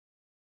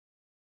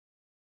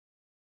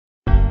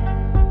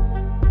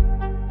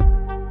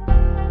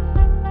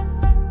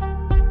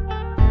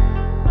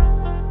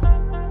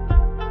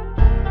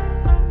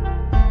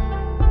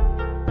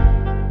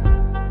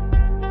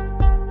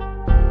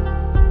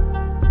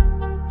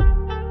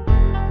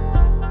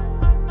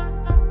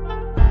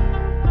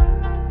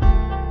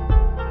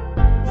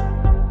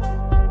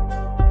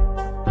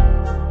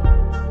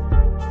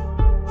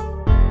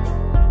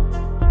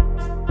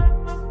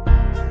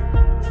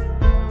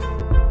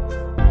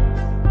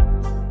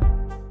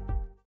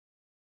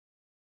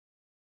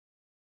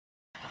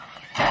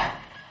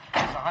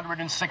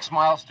106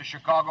 miles to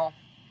Chicago.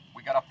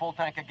 We got a full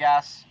tank of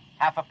gas,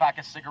 half a pack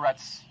of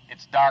cigarettes.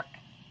 It's dark,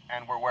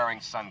 and we're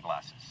wearing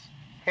sunglasses.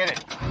 Hit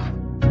it.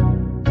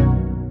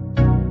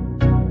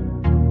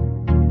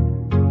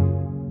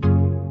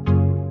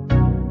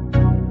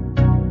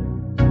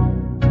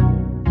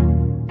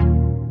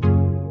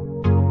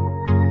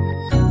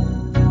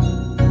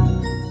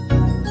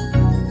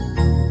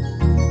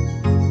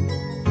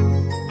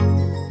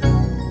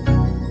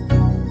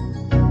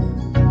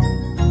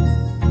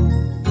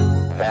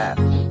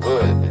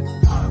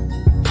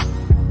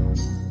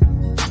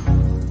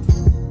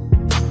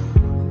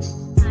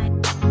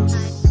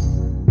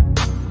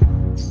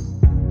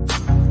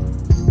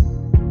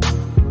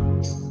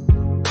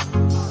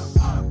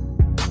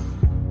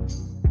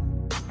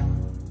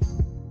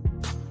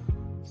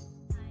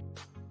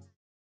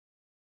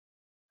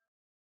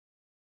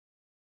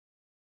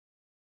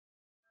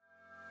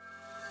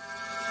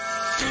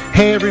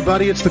 Hey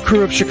everybody, it's the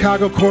crew of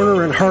Chicago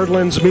Corner and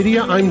Hardlands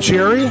Media. I'm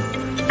Jerry.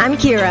 I'm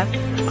Kira.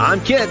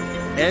 I'm Kit.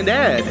 And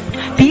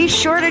Ed. Be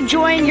sure to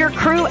join your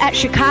crew at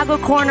Chicago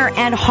Corner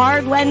and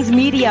Hardlands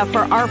Media for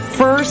our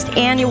first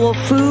annual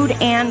food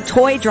and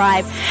toy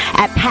drive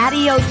at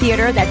Patio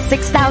Theater, that's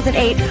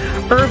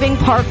 6008 Irving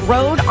Park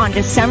Road, on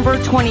December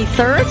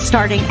 23rd,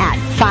 starting at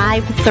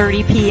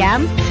 5:30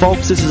 p.m.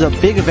 Folks, this is a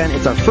big event.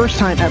 It's our first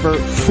time ever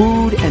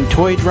food and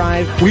toy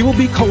drive. We will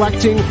be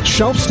collecting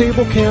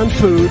shelf-stable canned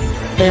food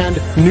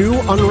and new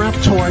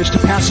unwrapped toys to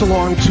pass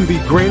along to the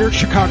Greater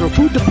Chicago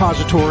Food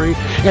Depository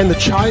and the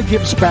Chai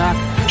Gives Back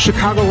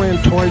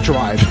Chicagoland Toy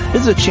Drive.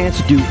 This is a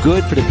chance to do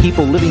good for the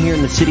people living here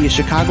in the city of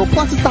Chicago.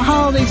 Plus, it's the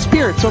holiday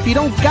spirit, so if you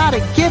don't got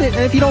it, get it.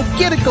 And if you don't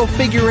get it, go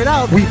figure it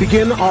out. We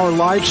begin our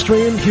live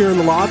stream here in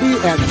the lobby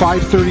at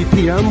 5:30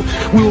 p.m.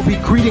 We will be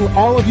greeting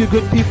all of you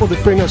good people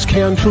that bring us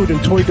canned food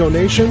and toy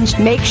donations.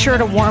 Make sure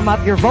to warm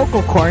up your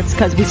vocal cords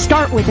because we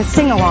start with a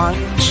sing-along.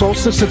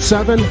 Solstice at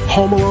 7,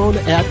 Home Alone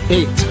at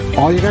 8.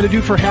 All you got to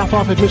do for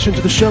half-off admission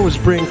to the show is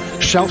bring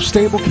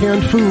shelf-stable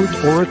canned food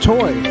or a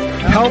toy.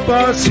 Help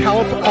us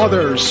help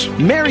others.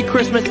 Merry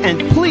Christmas, and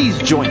please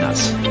join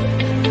us.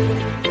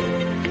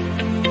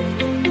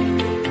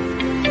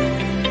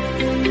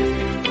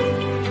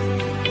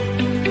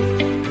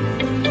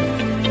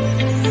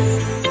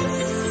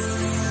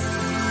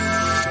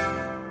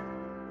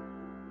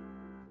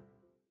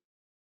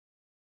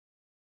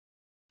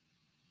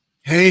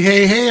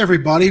 Hey,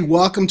 everybody.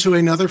 Welcome to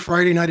another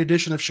Friday night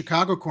edition of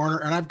Chicago Corner,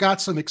 and I've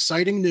got some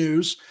exciting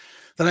news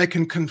that I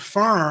can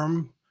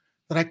confirm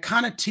that I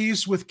kind of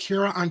teased with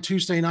Kira on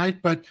Tuesday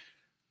night, but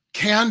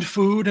canned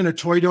food and a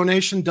toy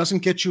donation doesn't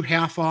get you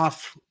half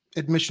off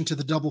admission to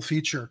the double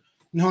feature.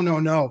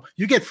 No.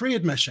 You get free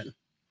admission.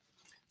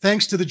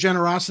 Thanks to the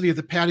generosity of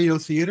the Patio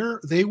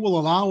Theater, they will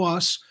allow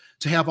us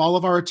to have all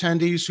of our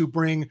attendees who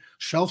bring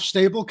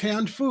shelf-stable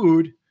canned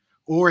food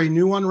or a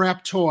new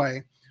unwrapped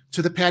toy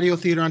to the Patio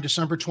Theater on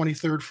December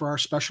 23rd for our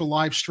special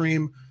live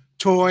stream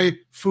toy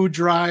food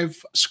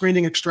drive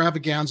screening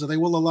extravaganza. They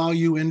will allow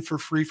you in for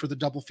free for the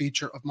double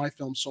feature of my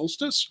film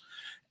Solstice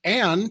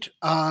and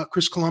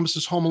Chris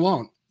Columbus's Home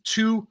Alone.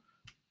 Two,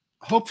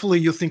 hopefully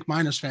you'll think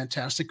mine is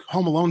fantastic.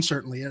 Home Alone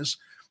certainly is,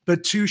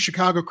 but two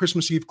Chicago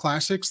Christmas Eve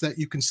classics that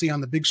you can see on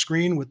the big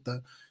screen with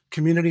the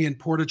community in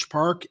Portage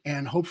Park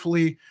and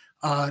hopefully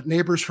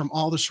neighbors from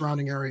all the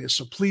surrounding areas.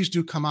 So please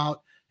do come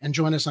out and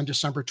join us on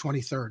December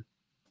 23rd.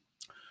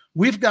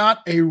 We've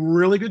got a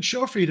really good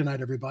show for you tonight,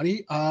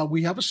 everybody.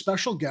 We have a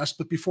special guest,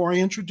 but before I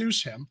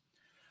introduce him,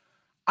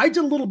 I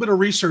did a little bit of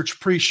research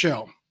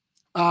pre-show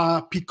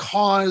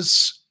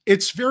because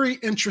it's very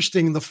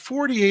interesting. The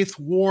 48th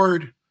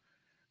Ward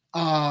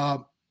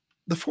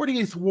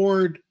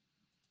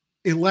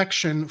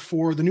election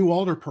for the new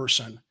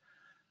alderperson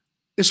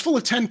is full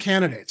of 10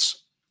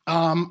 candidates.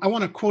 I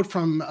want to quote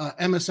from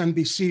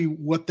MSNBC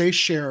what they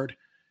shared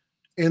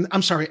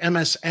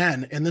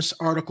MSN in this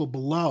article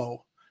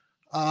below.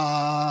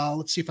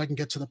 Let's see if I can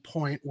get to the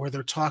point where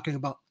they're talking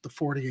about the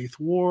 48th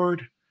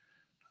Ward.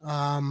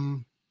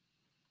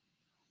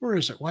 Where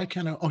is it? Why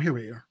can't I? Oh, here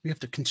we are. We have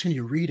to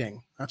continue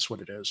reading. That's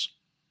what it is.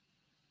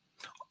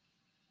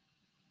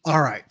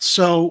 All right.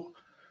 So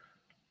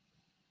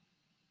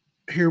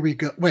here we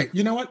go. Wait,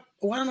 you know what?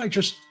 Why don't I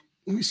just,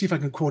 let me see if I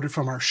can quote it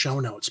from our show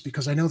notes,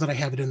 because I know that I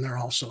have it in there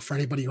also for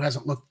anybody who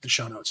hasn't looked at the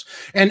show notes.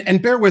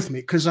 And bear with me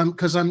because I'm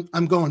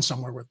going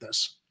somewhere with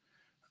this.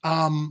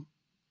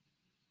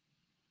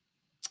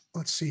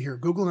 Let's see here.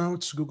 Google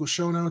Notes, Google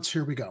Show Notes.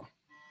 Here we go.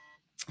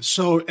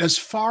 So as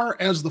far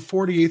as the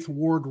 48th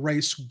Ward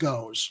race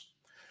goes,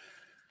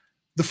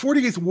 the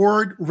 48th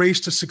Ward race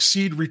to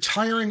succeed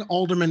retiring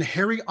Alderman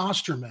Harry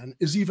Osterman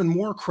is even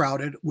more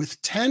crowded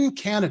with 10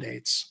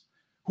 candidates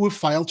who have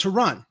filed to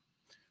run.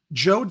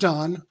 Joe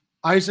Dunn,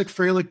 Isaac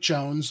Freilich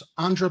Jones,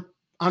 Andre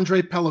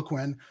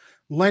Peliquin,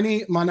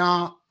 Lenny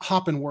Mana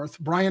Hoppenworth,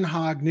 Brian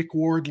Hogg, Nick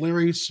Ward,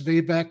 Larry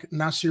Svebeck,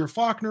 Nasir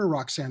Faulkner,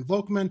 Roxanne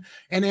Volkman,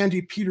 and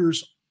Andy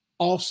Peters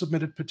all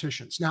submitted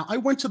petitions. Now, I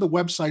went to the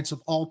websites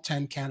of all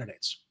 10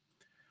 candidates.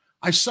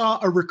 I saw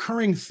a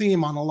recurring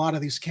theme on a lot of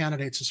these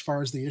candidates as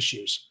far as the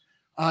issues.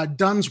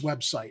 Dunn's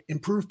website,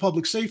 improve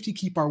public safety,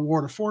 keep our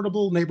ward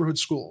affordable, neighborhood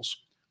schools.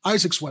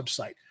 Isaac's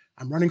website,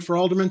 I'm running for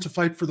alderman to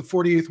fight for the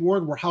 48th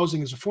ward where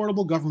housing is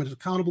affordable, government is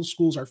accountable,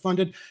 schools are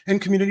funded,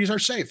 and communities are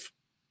safe.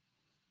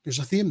 There's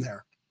a theme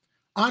there.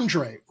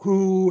 Andre,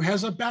 who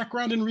has a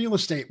background in real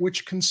estate,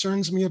 which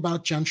concerns me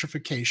about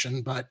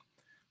gentrification, but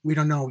we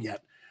don't know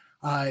yet.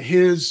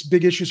 His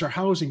big issues are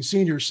housing,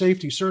 seniors,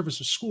 safety,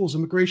 services, schools,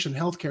 immigration,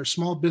 healthcare,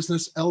 small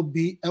business,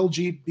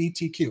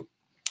 LGBTQ.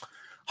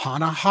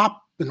 Hannah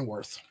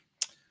Hoppenworth.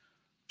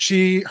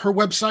 Her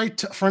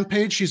website, front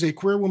page, she's a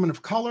queer woman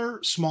of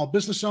color, small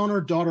business owner,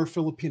 daughter of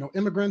Filipino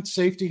immigrant,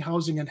 safety,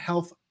 housing, and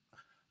health,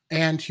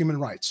 and human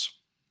rights.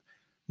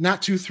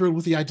 Not too thrilled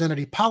with the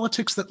identity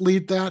politics that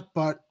lead that,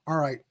 but all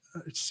right,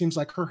 it seems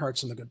like her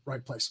heart's in the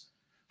right place.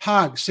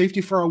 Haag,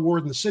 safety for our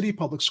ward in the city,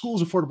 public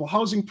schools, affordable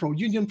housing,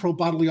 pro-union,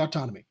 pro-bodily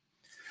autonomy.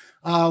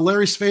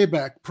 Larry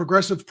Svebeck,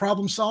 progressive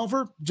problem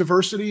solver,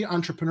 diversity,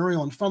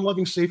 entrepreneurial and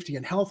fun-loving, safety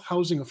and health,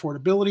 housing,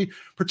 affordability,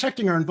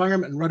 protecting our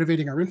environment and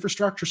renovating our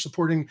infrastructure,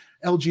 supporting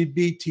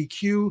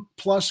LGBTQ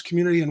plus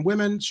community and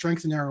women,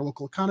 strengthening our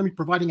local economy,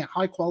 providing a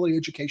high-quality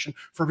education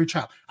for every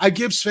child. I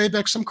give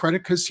Svebeck some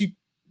credit because he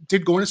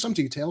did go into some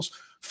details.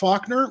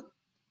 Faulkner,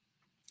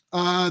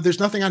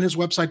 there's nothing on his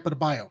website but a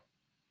bio.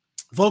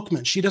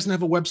 Volkman, she doesn't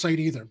have a website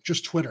either,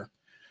 just Twitter.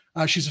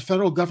 She's a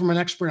federal government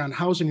expert on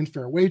housing and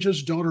fair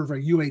wages, daughter of a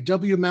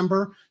UAW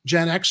member,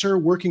 Gen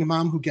Xer, working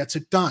mom who gets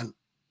it done.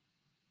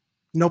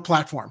 No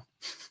platform,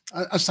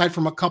 aside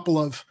from a couple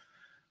of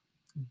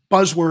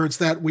buzzwords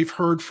that we've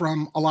heard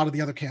from a lot of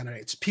the other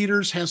candidates.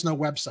 Peters has no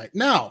website.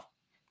 Now,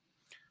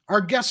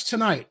 our guest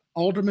tonight,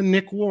 Alderman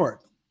Nick Ward,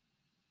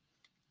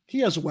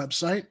 he has a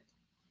website.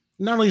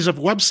 Not only does he have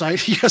a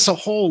website, he has a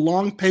whole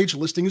long page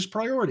listing his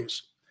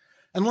priorities.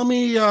 And let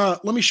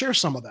me share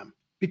some of them,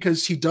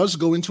 because he does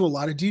go into a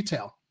lot of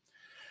detail.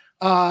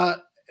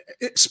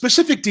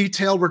 Specific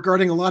detail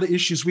regarding a lot of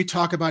issues we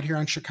talk about here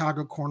on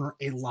Chicago Corner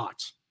a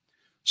lot.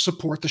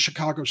 Support the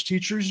Chicago's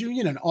Teachers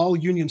Union and all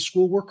union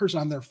school workers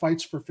on their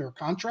fights for fair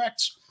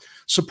contracts.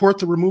 Support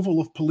the removal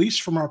of police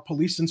from our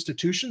police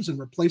institutions and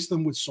replace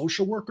them with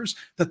social workers,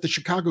 that the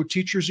Chicago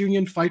Teachers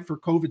Union fight for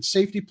COVID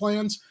safety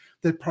plans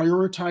that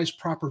prioritize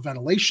proper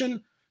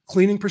ventilation,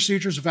 cleaning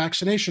procedures,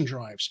 vaccination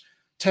drives,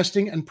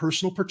 testing, and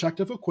personal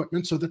protective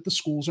equipment so that the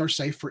schools are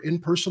safe for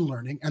in-person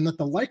learning and that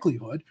the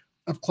likelihood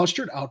of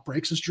clustered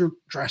outbreaks is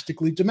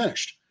drastically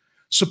diminished.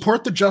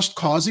 Support the Just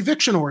Cause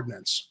eviction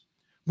ordinance,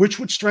 which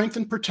would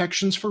strengthen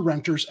protections for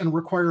renters and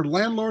require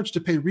landlords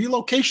to pay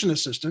relocation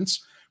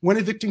assistance when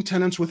evicting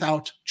tenants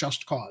without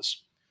just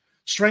cause.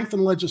 Strengthen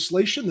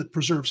legislation that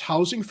preserves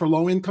housing for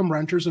low-income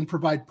renters and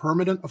provide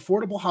permanent,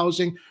 affordable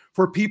housing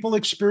for people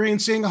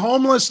experiencing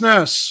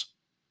homelessness,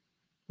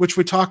 which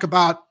we talk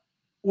about,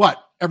 what,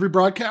 every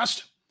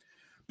broadcast?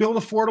 Build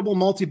affordable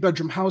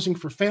multi-bedroom housing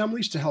for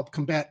families to help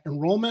combat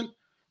enrollment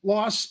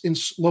loss in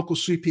local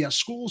CPS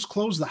schools,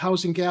 close the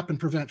housing gap, and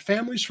prevent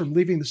families from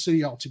leaving the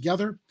city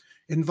altogether.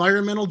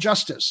 Environmental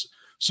justice,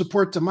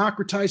 support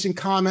democratizing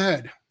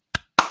ComEd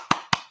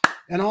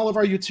and all of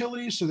our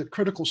utilities so that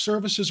critical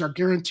services are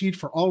guaranteed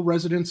for all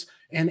residents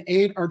and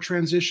aid our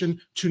transition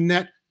to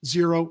net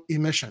zero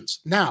emissions.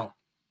 Now,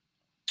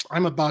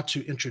 I'm about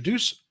to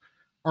introduce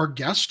our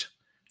guest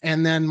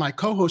and then my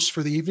co-host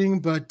for the evening,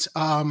 but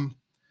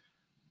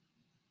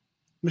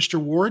Mr.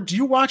 Ward, do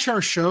you watch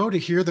our show to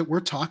hear that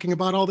we're talking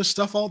about all this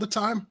stuff all the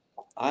time?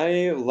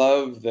 I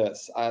love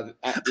this. I'll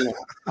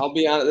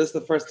be honest, this is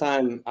the first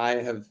time I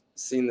have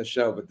seen the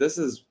show, but this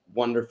is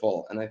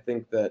wonderful. And I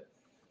think that,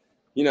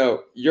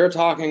 you're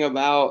talking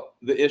about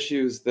the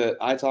issues that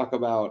I talk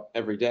about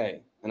every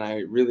day, and I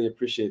really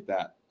appreciate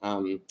that.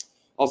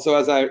 Also,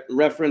 as I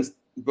referenced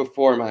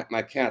before,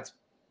 my cat's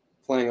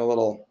playing a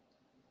little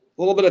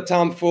bit of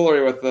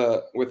tomfoolery with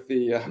the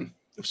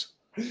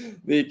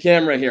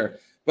camera here.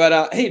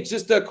 But hey,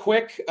 just a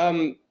quick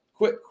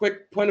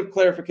point of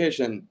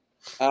clarification.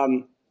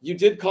 You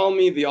did call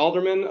me the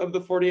alderman of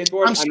the 48th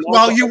ward.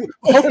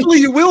 Hopefully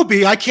you will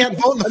be. I can't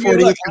vote in the 40th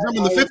because I'm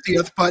in the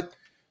 50th, but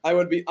I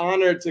would be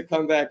honored to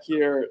come back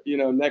here,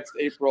 next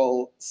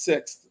April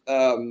 6th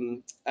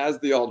as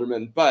the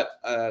alderman. But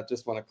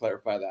just want to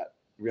clarify that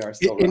we are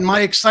still in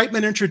my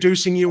excitement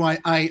introducing you.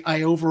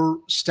 I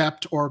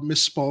overstepped or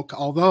misspoke.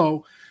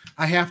 Although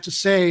I have to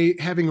say,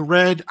 having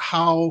read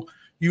how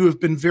you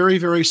have been very,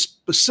 very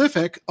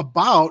specific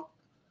about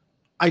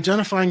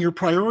identifying your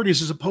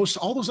priorities as opposed to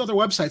all those other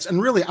websites.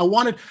 And really,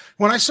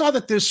 when I saw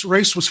that this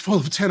race was full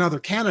of 10 other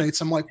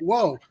candidates, I'm like,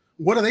 whoa,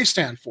 what do they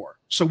stand for?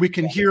 So we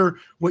can hear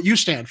what you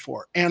stand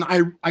for. And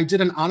I did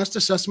an honest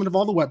assessment of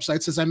all the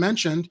websites. As I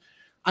mentioned,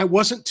 I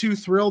wasn't too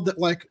thrilled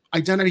that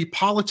identity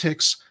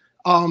politics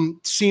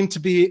seemed to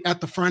be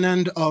at the front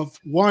end of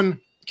one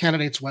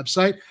candidate's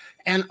website.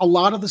 And a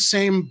lot of the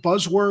same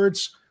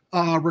buzzwords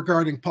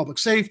regarding public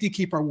safety,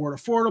 keep our ward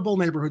affordable,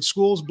 neighborhood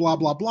schools, blah,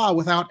 blah, blah,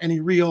 without any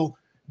real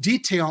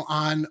detail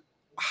on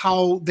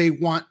how they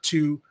want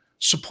to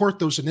support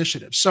those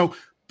initiatives. So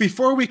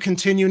before we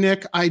continue,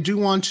 Nick, I do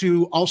want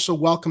to also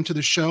welcome to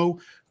the show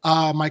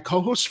My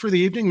co-host for the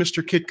evening,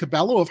 Mr. Kit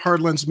Cabello of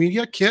Hard Lens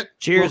Media. Kit,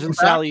 cheers and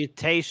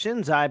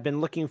salutations. I've been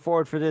looking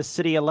forward for this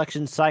city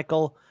election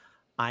cycle.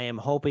 I am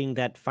hoping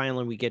that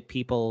finally we get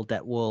people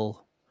that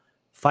will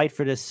fight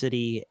for this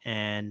city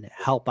and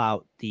help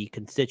out the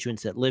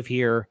constituents that live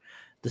here.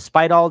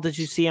 Despite all that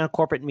you see on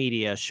corporate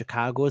media,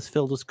 Chicago is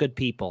filled with good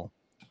people,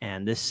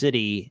 and this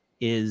city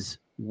is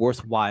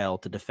worthwhile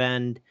to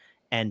defend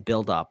and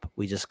build up.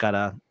 We just got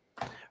to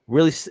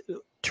really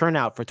turn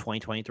out for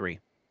 2023.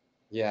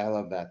 Yeah, I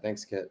love that.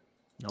 Thanks, Kit.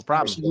 No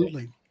problem.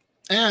 Absolutely.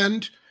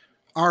 And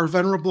our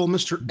venerable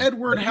Mr.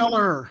 Edward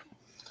Heller.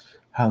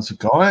 How's it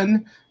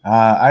going?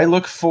 I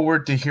look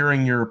forward to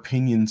hearing your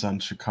opinions on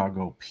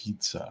Chicago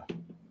pizza.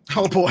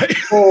 Oh, boy.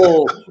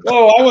 Oh,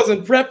 I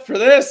wasn't prepped for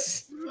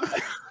this.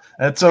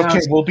 That's okay.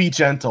 We'll be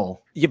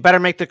gentle. You better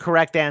make the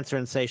correct answer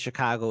and say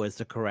Chicago is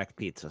the correct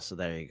pizza. So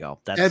there you go.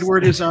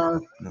 Edward is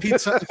our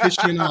pizza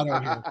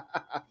aficionado here.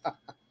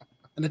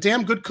 And a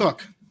damn good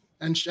cook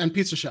and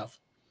pizza chef.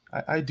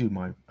 I do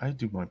my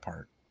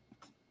part.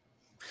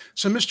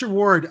 So, Mr.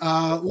 Ward,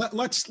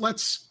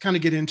 let's kind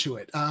of get into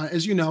it.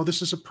 As you know,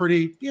 this is a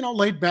pretty,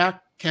 laid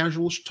back,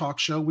 casual talk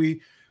show. We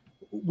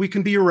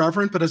can be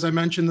irreverent, but as I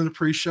mentioned in the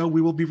pre-show,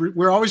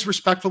 we're always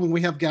respectful when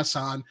we have guests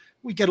on.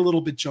 We get a little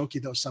bit jokey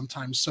though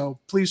sometimes, so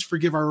please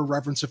forgive our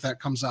irreverence if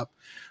that comes up.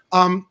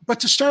 But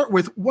to start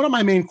with, one of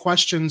my main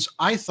questions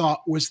I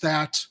thought was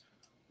that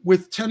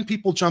with 10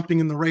 people jumping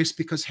in the race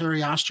because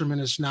Harry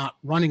Osterman is not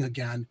running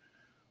again,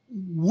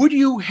 would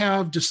you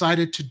have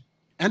decided to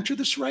enter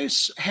this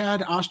race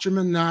had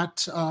Osterman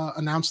not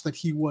announced that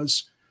he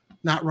was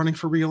not running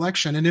for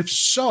re-election? And if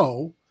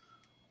so,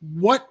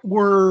 what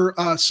were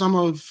some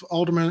of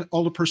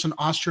Alderperson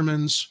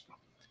Osterman's,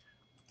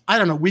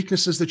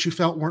 weaknesses that you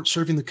felt weren't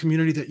serving the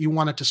community that you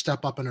wanted to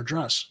step up and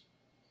address?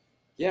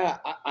 Yeah,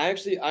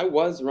 I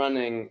was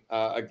running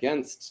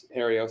against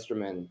Harry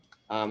Osterman.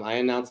 I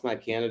announced my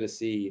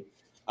candidacy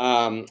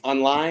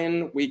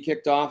online. We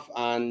kicked off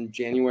on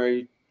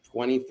January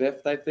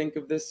 25th, I think,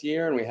 of this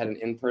year, and we had an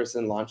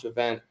in-person launch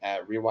event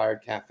at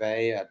Rewired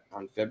Cafe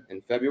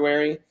in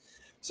February.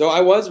 So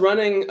I was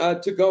running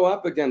to go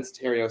up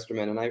against Harry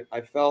Osterman, and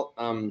I felt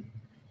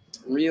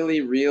really,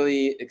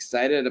 really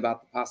excited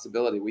about the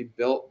possibility. We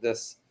built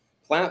this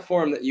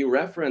platform that you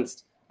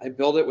referenced. I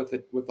built it with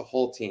the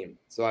whole team.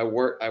 So I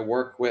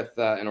work with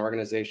an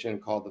organization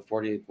called the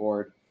 48th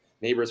Ward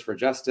Neighbors for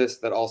Justice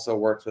that also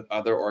works with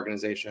other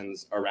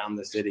organizations around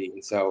the city.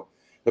 And so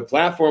the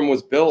platform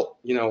was built,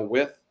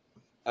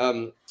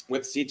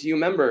 with CTU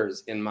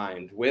members in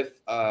mind,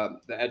 with the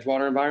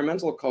Edgewater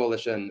Environmental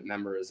Coalition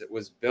members. It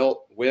was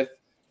built with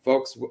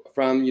folks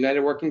from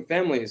United Working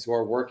Families who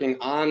are working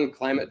on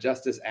climate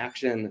justice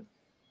action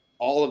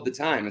all of the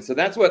time. And so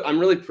that's what I'm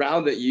really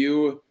proud that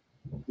you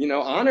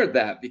honored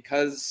that,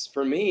 because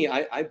for me,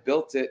 I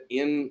built it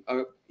in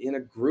a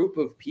group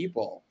of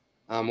people.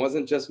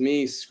 Wasn't just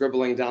me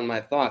scribbling down my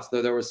thoughts,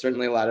 though there was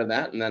certainly a lot of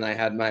that. And then I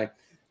had my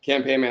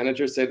campaign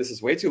manager say, this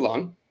is way too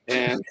long,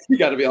 and you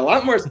got to be a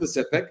lot more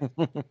specific.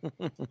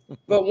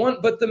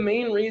 But the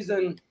main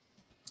reason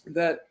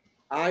that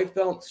I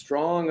felt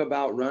strong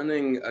about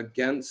running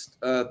against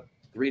a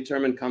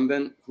 3-term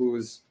incumbent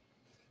who's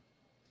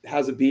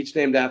has a beach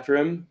named after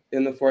him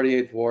in the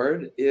 48th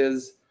Ward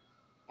is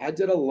I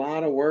did a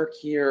lot of work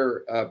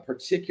here,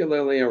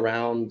 particularly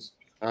around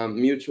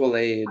mutual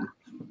aid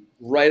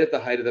right at the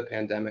height of the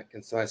pandemic.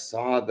 And so I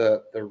saw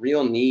the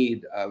real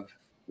need of,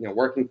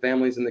 working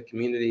families in the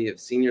community, of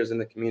seniors in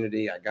the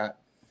community. I got,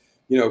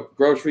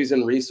 groceries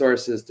and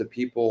resources to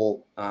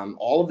people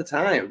all of the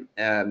time,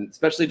 and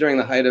especially during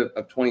the height of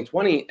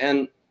 2020.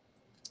 And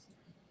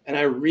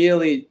I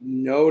really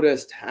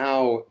noticed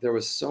how there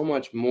was so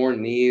much more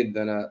need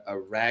than a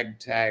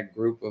ragtag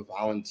group of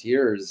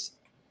volunteers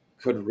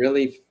could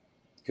really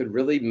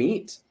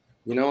meet,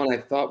 and I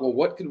thought, well,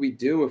 what could we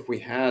do if we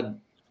had,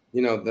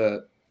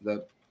 the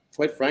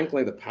quite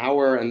frankly, the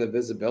power and the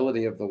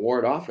visibility of the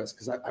ward office,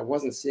 because I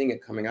wasn't seeing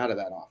it coming out of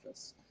that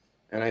office.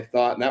 And I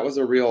thought that was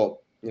a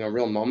real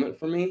moment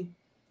for me.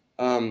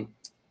 And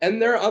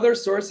there are other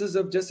sources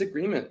of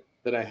disagreement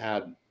that I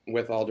had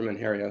with Alderman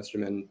Harry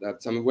Osterman,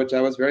 some of which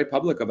I was very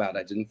public about.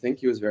 I didn't think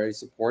he was very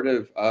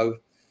supportive of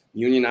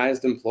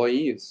unionized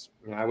employees.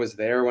 I was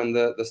there when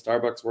the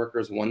Starbucks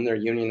workers won their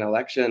union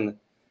election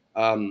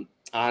on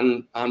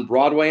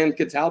Broadway in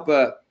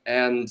Catalpa,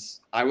 and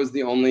I was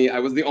the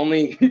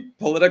only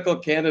political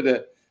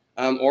candidate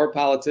or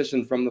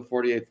politician from the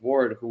 48th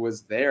Ward who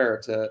was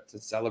there to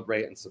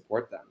celebrate and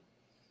support them.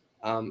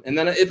 And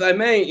then, if I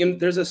may,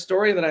 there's a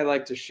story that I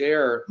like to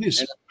share.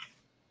 Yes.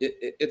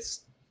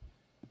 It's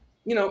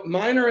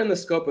minor in the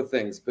scope of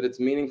things, but it's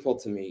meaningful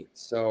to me.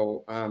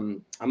 So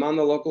I'm on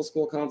the local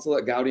school council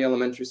at Gowdy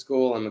Elementary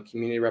School. I'm a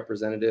community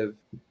representative.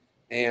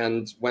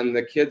 And when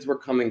the kids were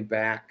coming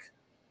back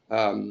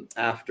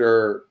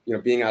after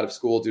being out of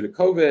school due to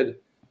COVID,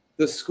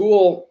 the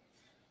school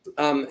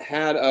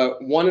had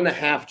 1.5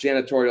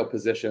 janitorial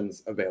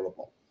positions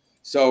available.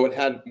 So it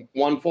had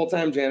one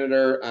full-time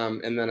janitor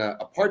and then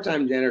a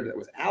part-time janitor that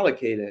was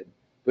allocated,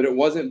 but it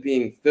wasn't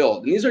being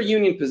filled. And these are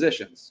union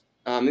positions.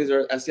 These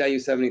are SEIU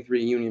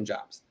 73 union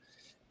jobs.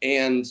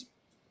 And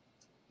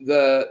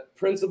the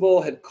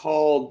principal had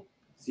called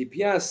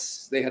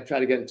CPS. They had tried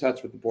to get in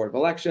touch with the Board of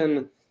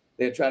Election.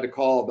 They had tried to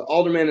call the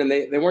alderman, and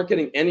they weren't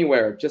getting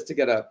anywhere just to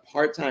get a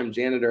part-time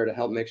janitor to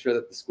help make sure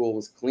that the school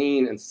was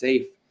clean and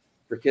safe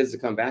for kids to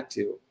come back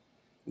to.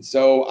 And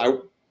so I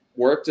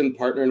worked and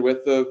partnered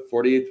with the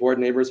 48th Ward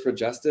Neighbors for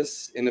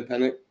Justice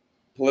independent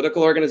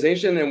political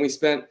organization, and we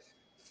spent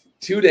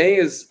 2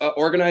 days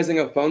organizing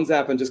a phone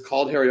zap and just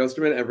called Harry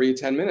Osterman every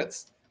 10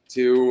 minutes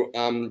to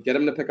get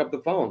him to pick up the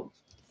phone.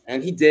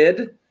 And he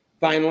did,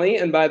 finally,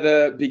 and by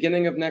the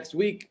beginning of next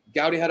week,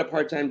 Gowdy had a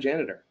part-time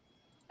janitor.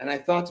 And I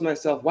thought to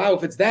myself, wow,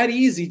 if it's that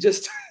easy,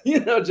 just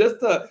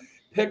to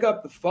pick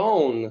up the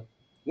phone,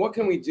 what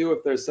can we do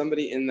if there's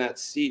somebody in that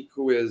seat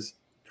who is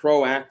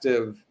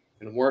proactive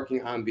and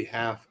working on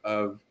behalf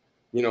of,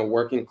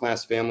 working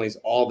class families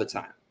all the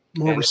time?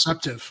 More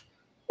receptive.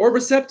 Or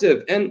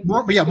receptive. And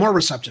more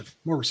receptive.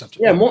 More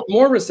receptive. Yeah,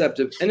 more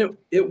receptive. And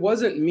it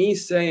wasn't me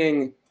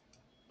saying,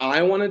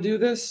 I want to do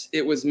this.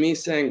 It was me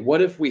saying, what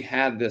if we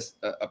had this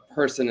a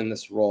person in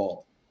this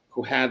role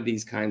who had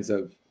these kinds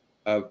of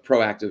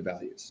proactive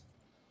values?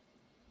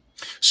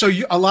 So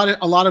a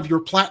lot of your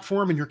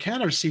platform and your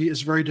candidacy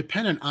is very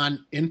dependent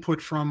on input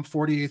from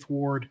 48th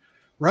Ward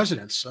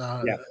residents,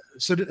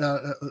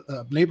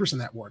 neighbors in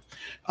that ward.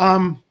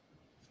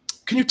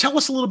 Can you tell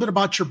us a little bit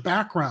about your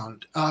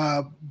background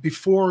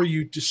before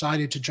you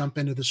decided to jump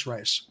into this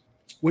race?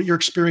 What your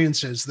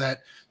experience is that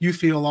you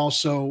feel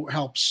also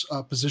helps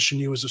position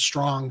you as a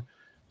strong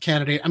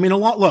candidate? I mean,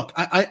 look,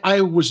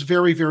 I was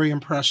very, very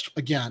impressed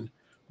again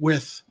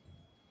with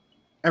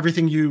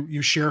everything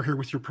you share here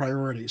with your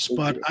priorities.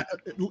 But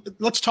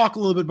let's talk a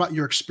little bit about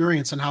your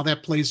experience and how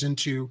that plays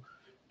into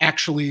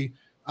actually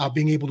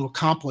being able to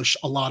accomplish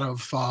a lot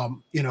of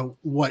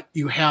what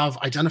you have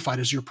identified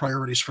as your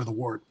priorities for the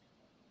ward.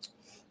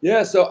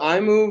 Yeah, so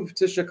I moved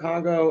to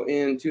Chicago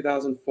in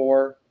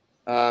 2004.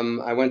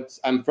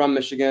 I'm from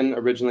Michigan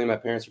originally. My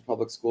parents were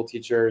public school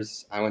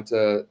teachers. I went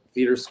to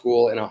theater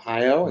school in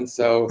Ohio, and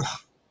so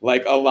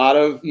like a lot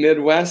of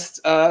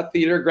Midwest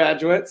theater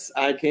graduates,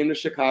 I came to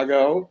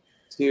Chicago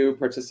to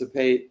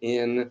participate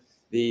in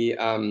the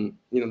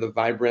the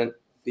vibrant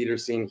theater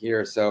scene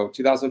here. So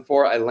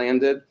 2004, I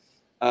landed,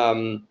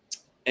 and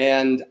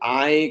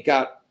I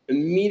got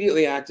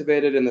immediately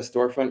activated in the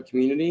storefront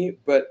community,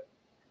 but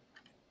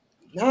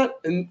not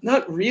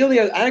really.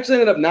 I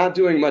actually ended up not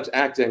doing much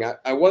acting.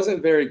 I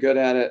wasn't very good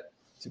at it,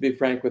 to be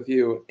frank with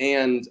you,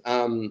 and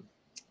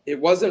it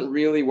wasn't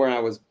really where I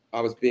was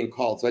being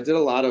called. So I did a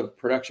lot of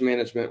production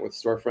management with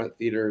storefront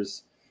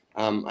theaters.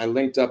 I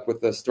linked up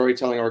with a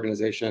storytelling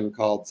organization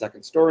called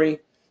Second Story,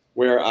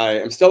 where I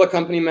am still a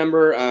company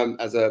member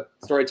as a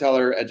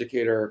storyteller,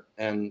 educator,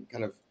 and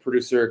kind of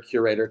producer,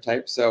 curator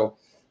type. So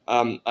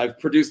I've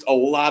produced a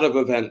lot of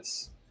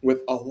events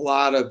with a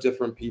lot of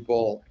different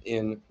people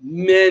in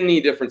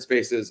many different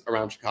spaces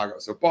around Chicago.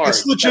 So bars.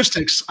 It's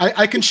logistics.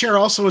 I can share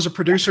also as a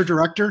producer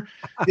director.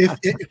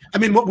 I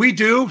mean, what we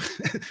do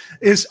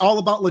is all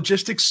about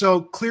logistics.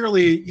 So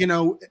clearly,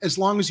 as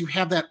long as you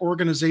have that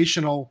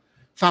organizational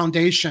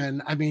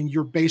foundation, I mean,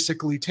 you're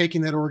basically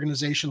taking that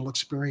organizational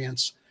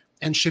experience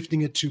and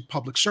shifting it to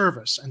public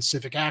service and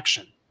civic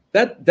action.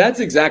 That's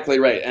exactly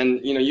right.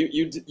 And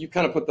you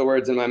kind of put the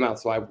words in my mouth,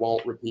 so I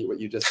won't repeat what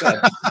you just said.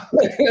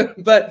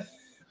 But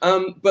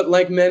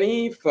like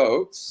many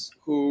folks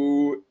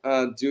who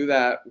do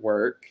that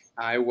work,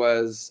 I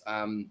was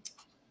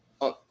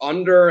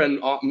under and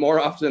more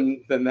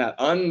often than that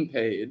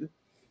unpaid,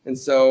 and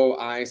so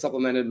I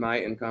supplemented my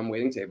income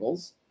waiting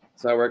tables.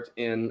 So I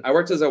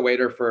worked as a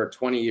waiter for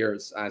 20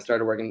 years. I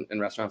started working in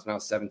restaurants when I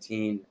was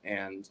 17,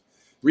 and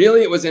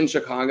really it was in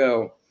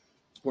Chicago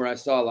where I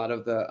saw a lot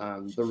of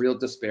the real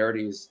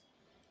disparities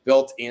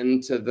built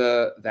into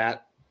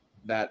that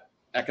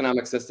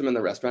economic system in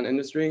the restaurant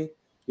industry.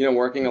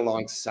 Working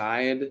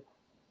alongside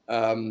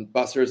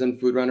bussers and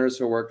food runners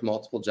who worked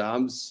multiple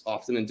jobs,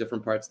 often in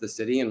different parts of the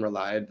city, and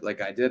relied,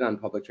 like I did, on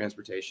public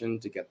transportation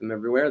to get them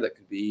everywhere that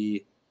could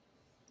be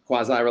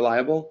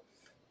quasi-reliable.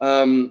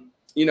 And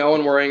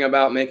worrying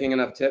about making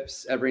enough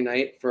tips every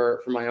night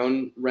for my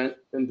own rent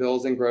and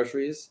bills and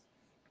groceries.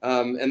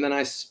 And then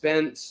I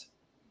spent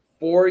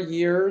 4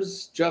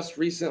 years just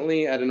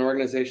recently at an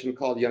organization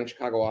called Young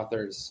Chicago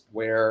Authors,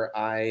 where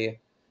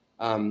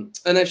and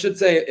I should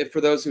say,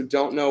 for those who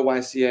don't know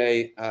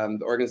YCA,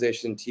 the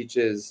organization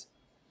teaches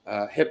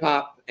hip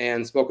hop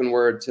and spoken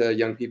word to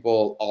young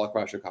people all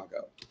across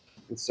Chicago.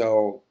 And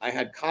so I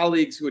had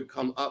colleagues who would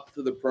come up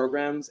through the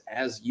programs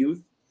as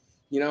youth,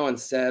 and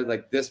said,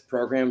 like, this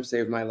program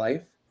saved my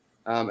life.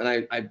 And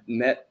I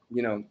met,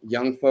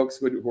 young folks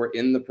who were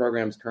in the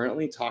programs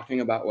currently,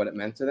 talking about what it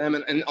meant to them.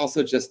 And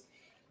also just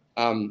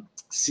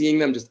seeing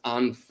them just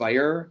on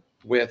fire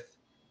with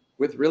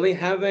really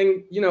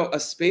having, a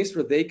space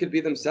where they could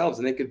be themselves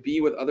and they could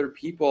be with other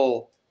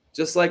people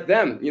just like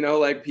them,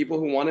 like people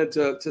who wanted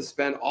to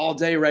spend all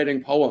day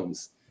writing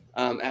poems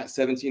at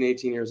 17,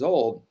 18 years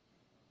old.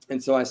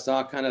 And so I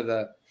saw kind of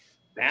the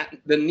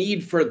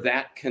need for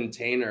that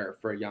container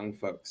for young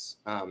folks.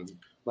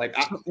 Like,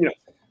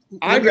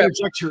 I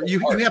reject you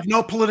have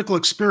no political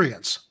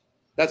experience.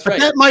 That's right.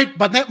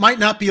 That might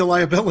not be a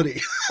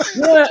liability.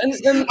 Yeah,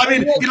 I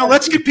mean,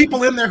 let's get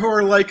people in there who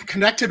are like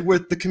connected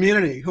with the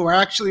community, who are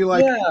actually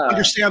like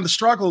understand the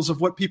struggles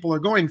of what people are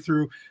going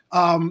through,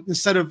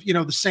 instead of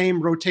the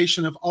same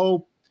rotation of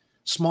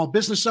small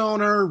business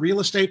owner, real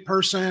estate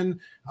person.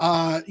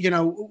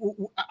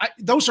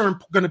 Those are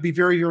going to be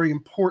very, very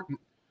important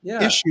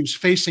issues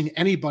facing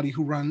anybody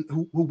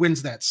who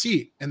wins that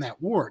seat in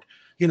that ward.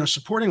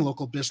 Supporting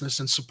local business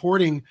and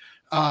supporting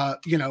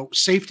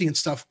safety and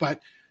stuff, but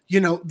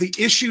the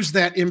issues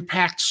that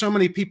impact so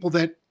many people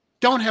that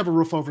don't have a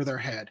roof over their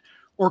head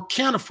or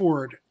can't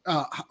afford,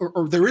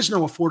 or there is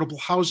no affordable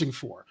housing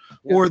for,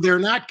 or they're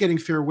not getting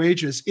fair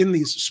wages in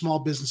these small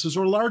businesses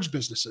or large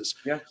businesses.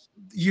 Yeah.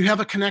 You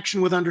have a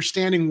connection with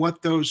understanding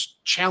what those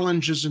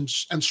challenges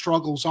and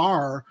struggles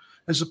are,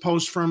 as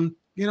opposed from,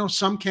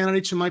 some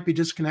candidates who might be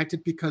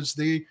disconnected because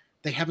they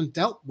haven't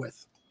dealt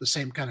with the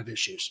same kind of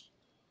issues.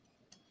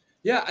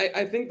 Yeah,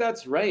 I think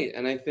that's right.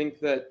 And I think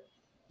that,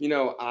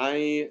 the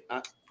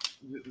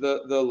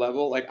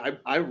level, like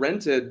I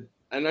rented,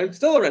 and I'm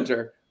still a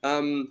renter.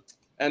 And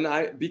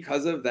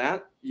because of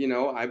that,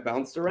 I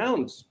bounced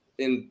around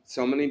in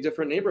so many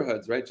different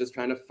neighborhoods, right? Just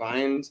trying to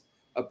find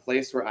a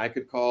place where I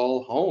could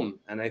call home.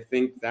 And I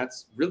think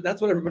that's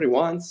what everybody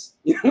wants.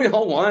 We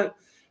all want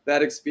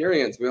that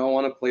experience. We all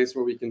want a place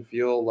where we can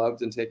feel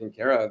loved and taken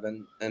care of.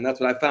 And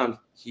that's what I found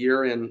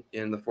here in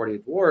the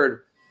 48th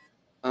Ward.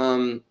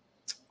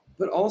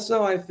 But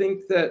also I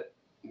think that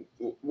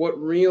what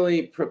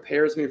really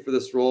prepares me for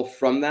this role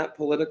from that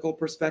political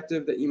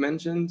perspective that you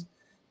mentioned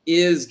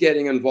is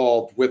getting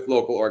involved with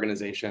local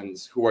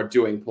organizations who are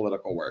doing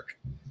political work.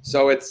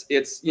 So it's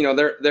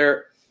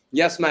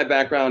yes, my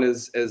background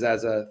is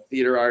as a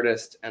theater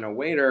artist and a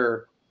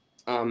waiter,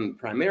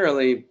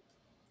 primarily,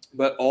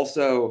 but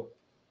also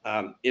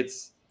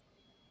it's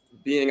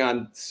being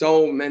on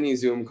so many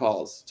Zoom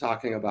calls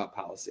talking about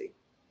policy.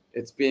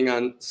 It's being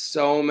on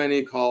so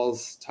many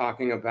calls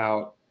talking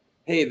about,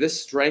 hey,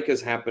 this strike is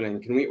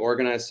happening. Can we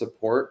organize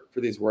support for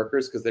these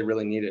workers because they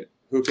really need it?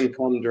 Who can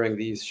come during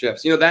these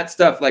shifts? That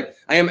stuff, like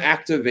I am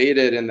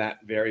activated in that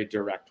very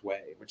direct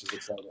way, which is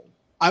exciting.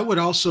 I would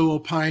also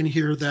opine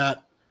here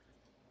that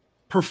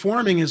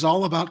performing is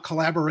all about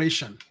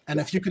collaboration. And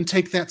if you can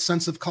take that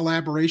sense of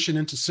collaboration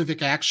into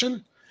civic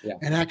action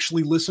and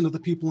actually listen to the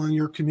people in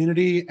your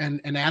community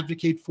and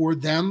advocate for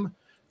them,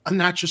 and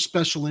not just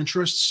special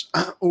interests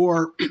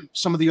or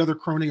some of the other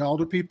crony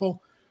alder people.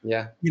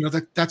 Yeah.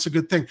 That's a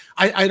good thing.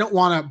 I don't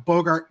want to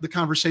bogart the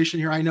conversation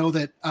here. I know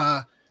that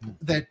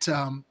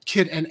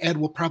Kit and Ed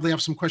will probably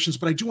have some questions,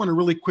 but I do want to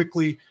really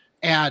quickly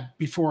add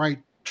before I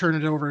turn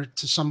it over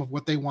to some of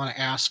what they want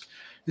to ask,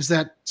 is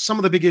that some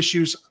of the big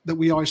issues that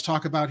we always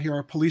talk about here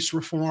are police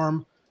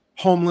reform,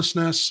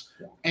 homelessness,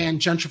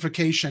 and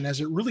gentrification, as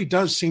it really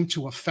does seem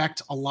to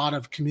affect a lot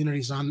of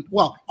communities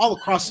all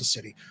across the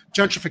city,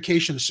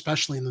 gentrification,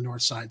 especially in the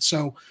north side.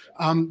 So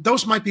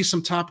those might be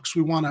some topics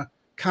we want to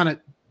kind of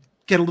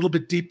get a little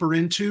bit deeper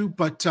into,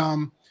 but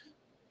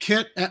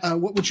Kit,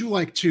 what would you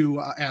like to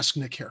ask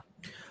Nick here?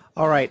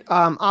 All right.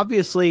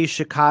 Obviously,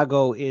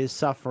 Chicago is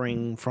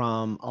suffering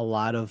from a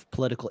lot of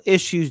political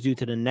issues due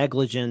to the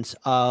negligence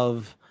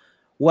of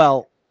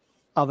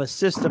a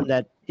system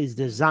that is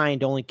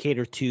designed to only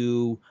cater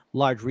to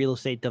large real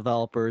estate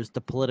developers, the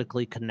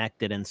politically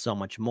connected, and so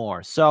much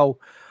more. So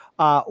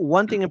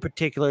one thing in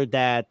particular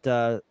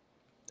that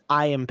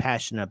I am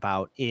passionate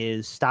about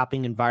is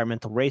stopping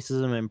environmental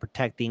racism and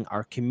protecting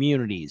our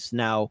communities.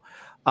 Now,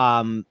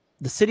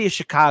 the city of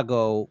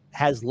Chicago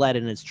has lead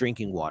in its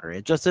drinking water.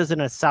 It just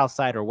isn't a South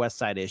Side or West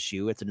Side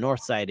issue. It's a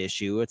North Side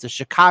issue. It's a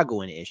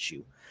Chicagoan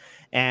issue.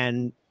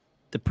 And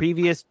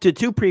the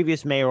two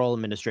previous mayoral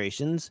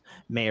administrations,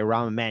 Mayor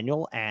Rahm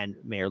Emanuel and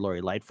Mayor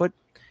Lori Lightfoot,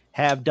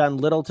 have done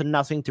little to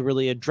nothing to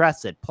really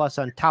address it. Plus,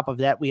 on top of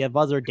that, we have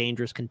other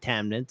dangerous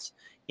contaminants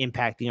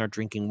impacting our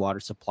drinking water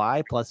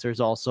supply. Plus, there's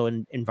also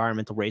an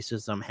environmental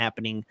racism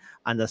happening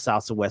on the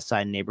south and west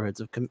side neighborhoods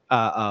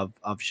of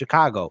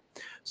Chicago.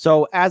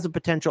 So, as a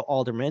potential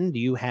alderman, do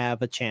you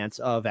have a chance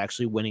of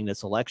actually winning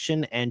this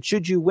election? And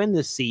should you win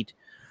this seat,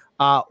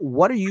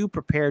 what are you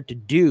prepared to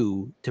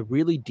do to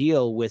really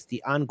deal with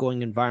the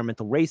ongoing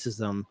environmental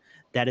racism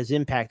that is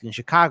impacting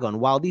Chicago? And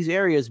while these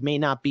areas may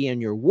not be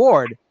in your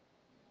ward,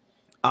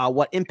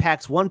 what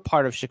impacts one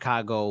part of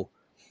Chicago,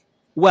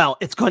 well,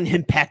 it's going to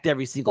impact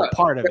every single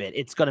part of it.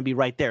 It's going to be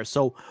right there.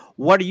 So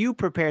what are you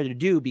prepared to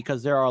do?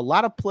 Because there are a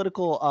lot of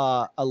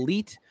political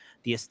elite,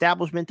 the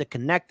establishment, the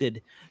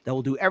connected, that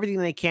will do everything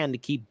they can to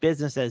keep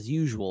business as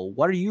usual.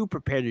 What are you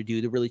prepared to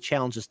do to really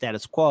challenge the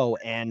status quo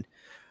and,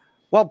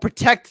 well,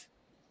 protect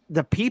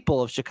the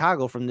people of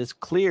Chicago from this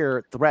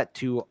clear threat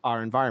to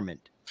our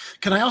environment?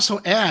 Can I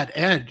also add,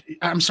 Ed,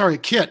 I'm sorry,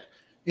 Kit,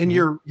 in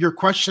your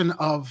question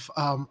of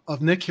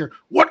Nick here.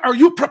 What are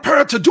you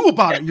prepared to do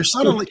about it?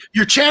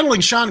 You're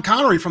channeling Sean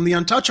Connery from The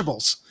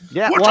Untouchables.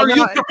 Yeah. What are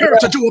you prepared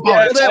to do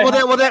about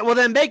it? Well,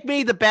 then make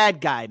me the bad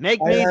guy.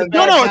 Make me the bad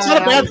No, guy. it's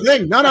not a bad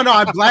thing. No.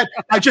 I'm glad.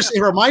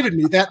 It reminded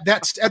me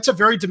that's a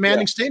very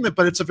demanding statement,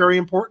 but it's a very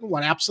important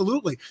one.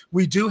 Absolutely.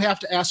 We do have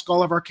to ask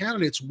all of our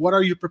candidates, what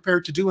are you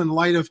prepared to do in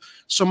light of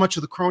so much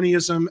of the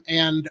cronyism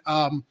and,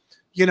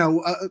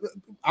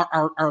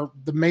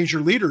 the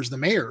major leaders, the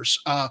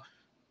mayors,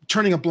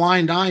 turning a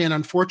blind eye, and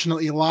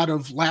unfortunately a lot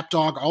of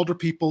lapdog alder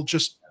people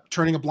just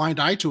turning a blind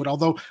eye to it.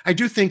 Although I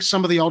do think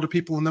some of the alder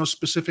people in those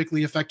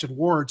specifically affected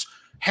wards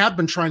have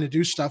been trying to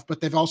do stuff, but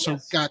they've also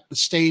got the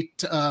state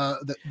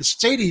the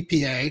state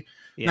EPA,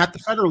 not the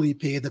federal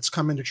EPA, that's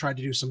come in to try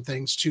to do some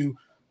things to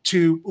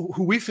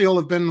who we feel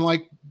have been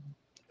like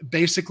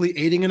basically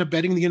aiding and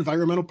abetting the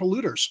environmental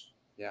polluters.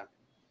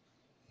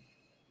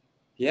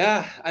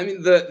 Yeah. I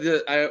mean,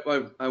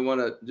 I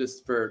want to,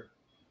 just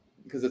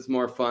because it's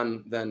more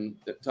fun than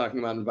talking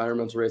about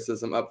environmental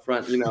racism up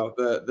front,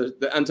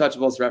 the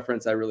Untouchables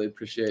reference I really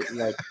appreciate.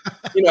 And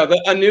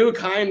a new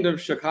kind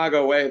of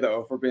Chicago way, though,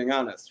 if we're being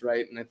honest,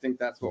 right? And I think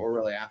that's what we're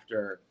really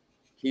after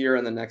here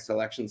in the next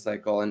election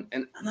cycle. And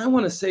I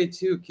want to say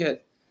too,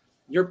 Kit,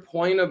 your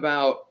point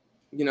about,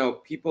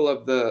 people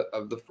of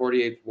the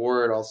 48th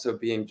Ward also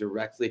being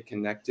directly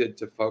connected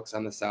to folks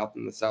on the South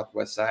and the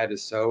Southwest side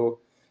is so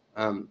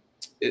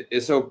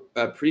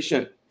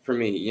prescient for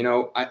me.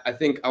 I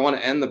think I want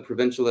to end the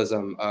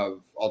provincialism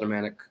of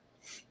aldermanic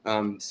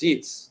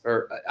seats,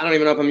 or I don't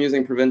even know if I'm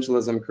using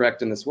provincialism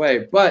correct in this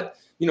way, but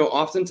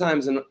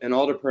oftentimes an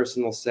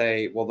alderperson will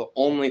say, well, the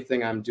only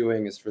thing I'm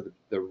doing is for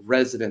the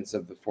residents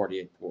of the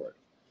 48th Ward.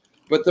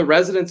 But the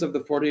residents of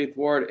the 48th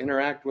Ward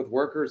interact with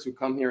workers who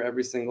come here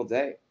every single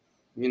day.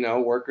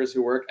 Workers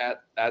who work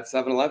at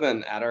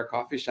 7-Eleven, at our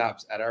coffee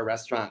shops, at our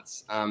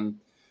restaurants,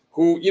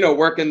 who,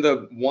 work in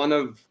the one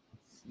of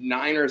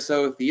 9 or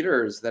so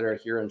theaters that are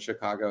here in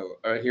Chicago,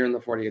 or here in the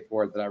 48th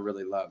Ward, that I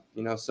really love.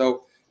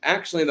 So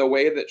actually the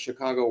way that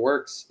Chicago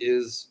works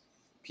is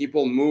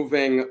people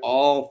moving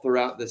all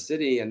throughout the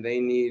city, and they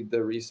need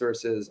the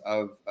resources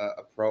of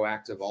a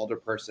proactive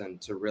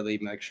alderperson to really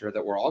make sure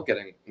that we're all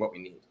getting what we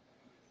need.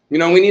 We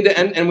need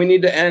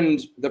to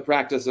end the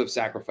practice of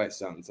sacrifice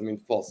zones. I mean,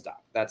 full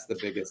stop. That's the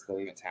biggest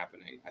thing that's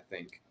happening, I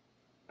think.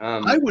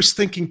 I was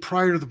thinking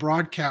prior to the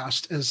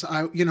broadcast,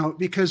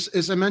 because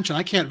as I mentioned,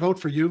 I can't vote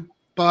for you,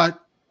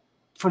 but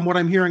from what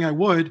I'm hearing,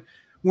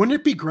 wouldn't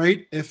it be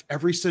great if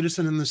every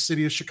citizen in the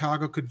city of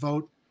Chicago could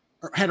vote,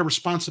 or had a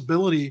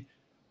responsibility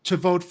to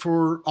vote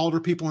for alder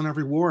people in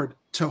every ward,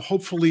 to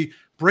hopefully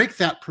break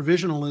that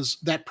provincial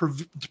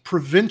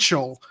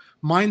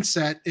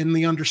mindset, in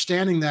the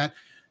understanding that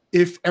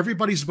if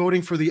everybody's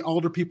voting for the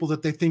alder people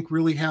that they think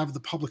really have the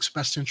public's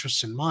best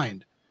interests in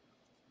mind,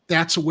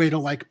 that's a way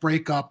to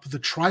break up the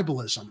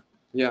tribalism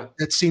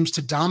that seems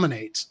to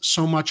dominate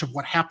so much of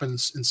what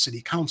happens in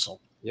city council.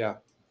 Yeah.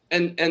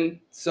 And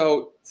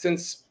so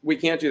since we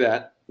can't do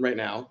that right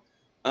now,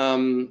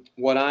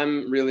 what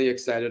I'm really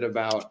excited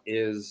about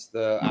is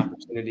the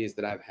opportunities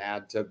that I've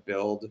had to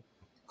build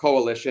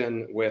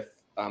coalition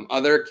with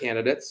other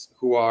candidates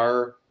who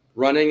are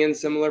running in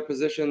similar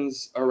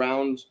positions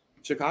around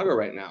Chicago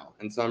right now.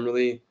 And so I'm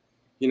really,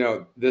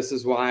 this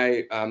is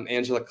why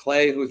Angela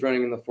Clay, who's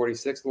running in the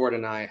 46th Ward,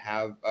 and I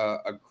have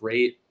a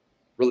great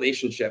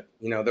relationship,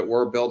 that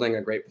we're building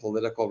a great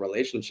political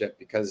relationship,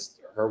 because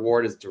her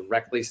ward is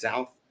directly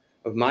south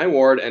of my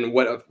ward. And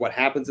what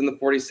happens in the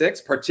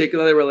 46th,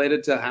 particularly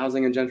related to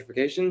housing and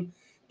gentrification,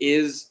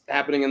 is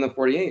happening in the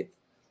 48th.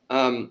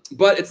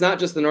 But it's not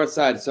just the north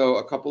side. So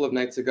a couple of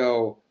nights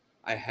ago,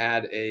 I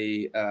had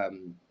a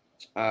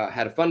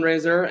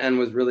fundraiser, and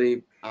was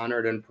really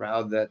honored and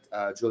proud that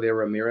Julia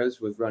Ramirez,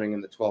 who was running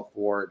in the 12th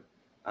Ward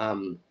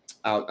out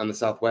on the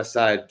southwest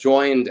side,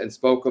 joined and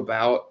spoke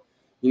about,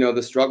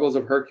 the struggles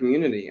of her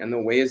community and the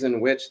ways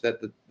in which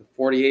that the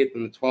 48th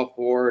and the 12th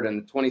Ward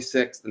and the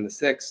 26th and the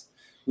 6th,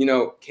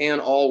 can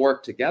all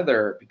work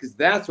together, because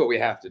that's what we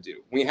have to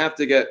do. We have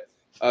to get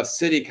a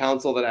city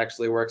council that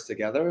actually works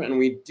together, and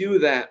we do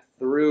that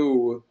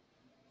through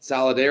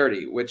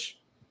solidarity, which,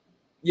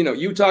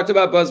 you talked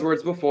about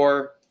buzzwords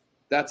before.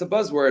 That's a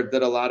buzzword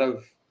that a lot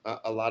of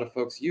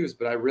folks use,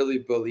 but I really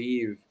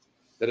believe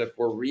that if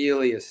we're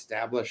really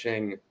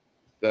establishing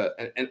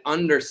and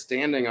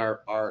understanding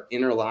our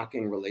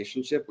interlocking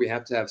relationship, we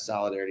have to have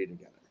solidarity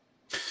together.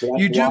 So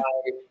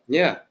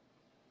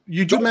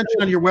you do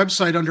mention on your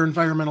website under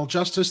environmental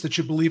justice that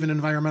you believe in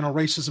environmental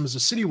racism as a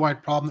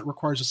citywide problem that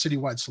requires a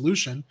citywide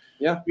solution.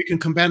 Yeah, we can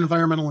combat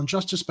environmental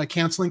injustice by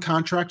canceling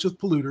contracts with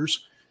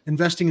polluters,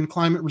 investing in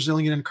climate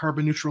resilient and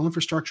carbon neutral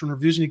infrastructure, and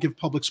refusing to give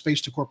public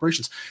space to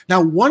corporations.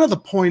 Now, one of the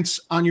points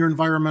on your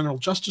environmental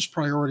justice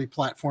priority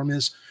platform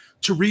is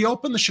to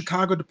reopen the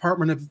Chicago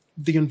Department of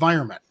the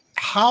Environment.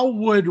 How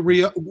would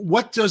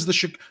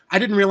I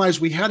didn't realize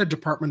we had a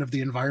Department of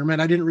the Environment.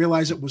 I didn't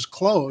realize it was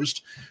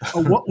closed.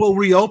 What will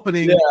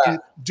reopening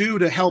do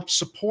to help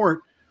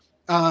support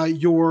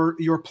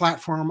your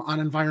platform on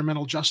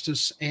environmental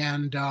justice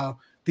and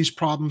these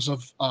problems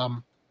of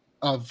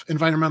of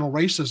environmental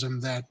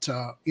racism that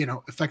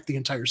affect the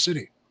entire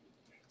city.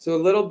 So a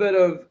little bit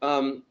of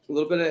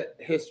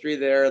history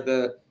there.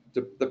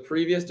 The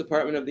previous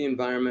Department of the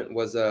Environment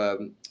was a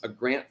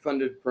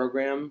grant-funded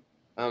program.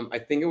 I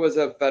think it was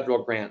a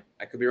federal grant.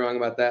 I could be wrong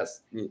about that.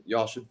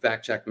 Y'all should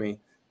fact check me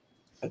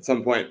at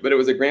some point. But it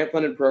was a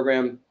grant-funded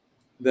program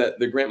that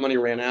the grant money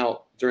ran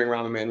out during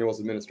Rahm Emanuel's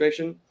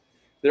administration.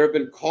 There have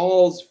been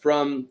calls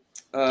from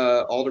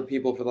alder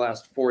people for the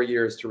last 4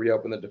 years to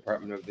reopen the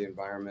Department of the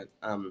Environment.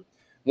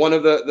 One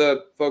of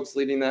the folks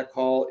leading that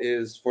call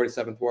is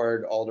 47th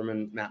Ward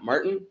Alderman Matt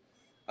Martin.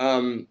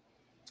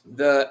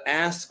 The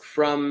ask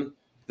from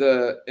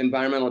the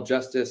environmental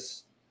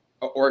justice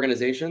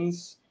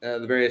organizations,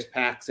 the various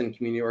PACs and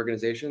community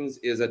organizations,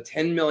 is a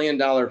 $10 million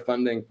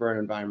funding for an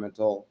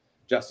environmental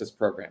justice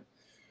program.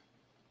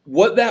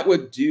 What that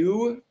would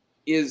do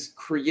is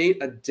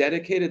create a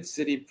dedicated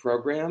city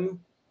program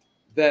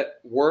that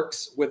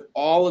works with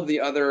all of the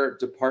other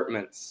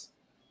departments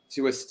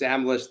to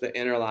establish the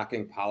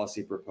interlocking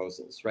policy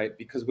proposals, right?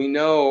 Because we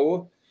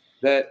know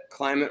that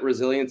climate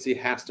resiliency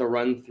has to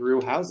run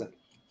through housing,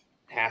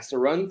 has to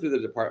run through the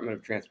Department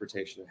of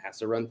Transportation, it has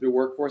to run through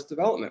workforce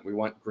development. We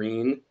want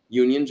green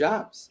union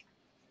jobs,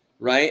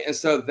 right? And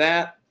so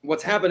that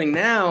what's happening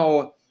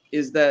now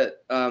is that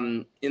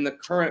in the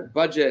current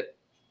budget,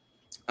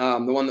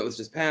 the one that was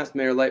just passed,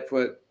 Mayor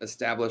Lightfoot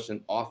established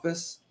an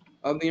office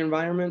of the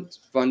environment,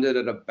 funded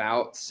at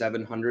about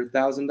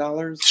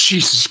 $700,000.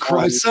 Jesus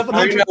Christ,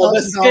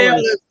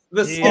 $700,000.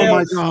 The scale oh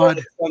my God.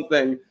 Is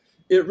something.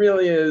 It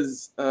really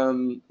is.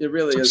 It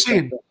really is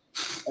something.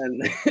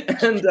 And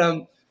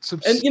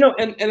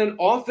an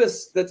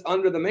office that's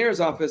under the mayor's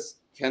office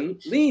can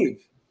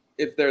leave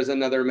if there's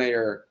another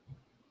mayor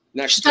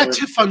next. She's got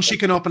TIF funds she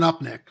can open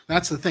up, Nick.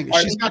 That's the thing.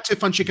 She's got TIF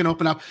funds she can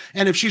open up,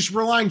 and if she's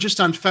relying just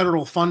on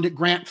federal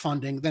grant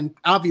funding, then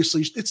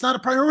obviously it's not a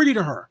priority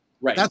to her.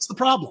 Right. That's the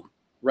problem.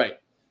 Right.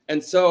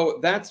 And so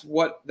that's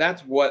what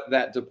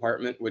that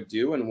department would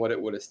do and what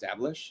it would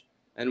establish.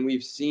 And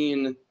we've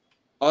seen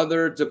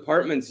other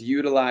departments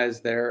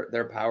utilize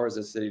their powers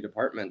as city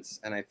departments.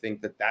 And I think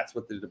that that's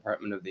what the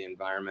Department of the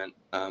Environment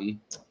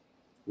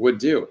would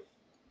do.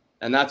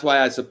 And that's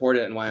why I support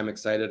it and why I'm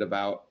excited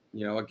about,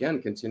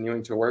 again,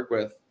 continuing to work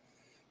with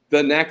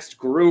the next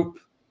group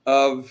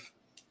of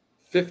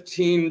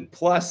 15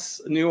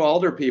 plus new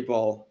alder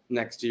people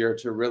next year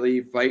to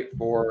really fight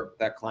for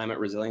that climate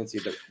resiliency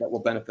that will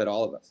benefit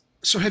all of us.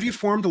 So have you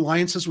formed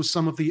alliances with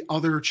some of the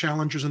other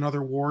challengers in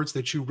other wards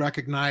that you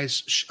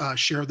recognize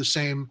share the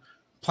same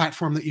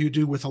platform that you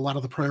do with a lot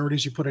of the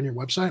priorities you put on your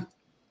website?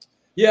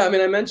 Yeah, I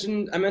mean, I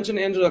mentioned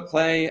Angela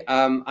Clay.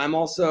 I'm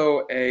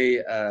also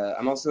a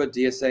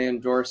DSA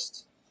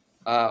endorsed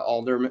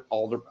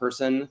alder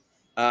person,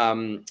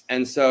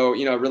 and so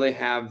really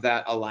have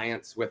that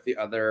alliance with the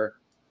other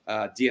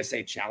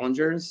DSA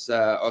challengers.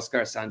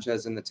 Oscar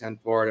Sanchez in the 10th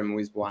ward and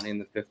Moise Bouani in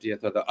the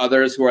 50th are the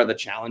others who are the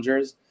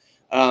challengers,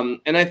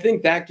 and I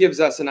think that gives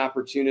us an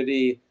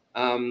opportunity.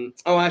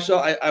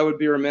 Actually, I would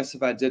be remiss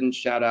if I didn't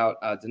shout out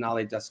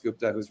Denali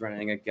Dasgupta, who's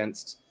running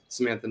against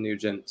Samantha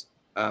Nugent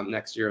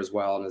next year as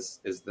well, and is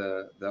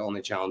the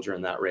only challenger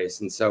in that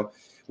race. And so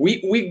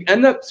we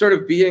end up sort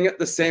of being at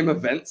the same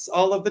events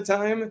all of the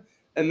time,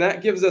 and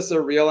that gives us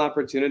a real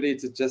opportunity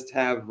to just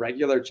have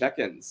regular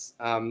check-ins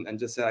and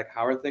just say, like,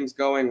 how are things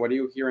going? What are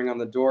you hearing on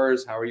the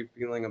doors? How are you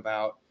feeling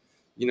about,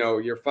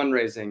 your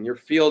fundraising, your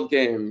field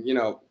game?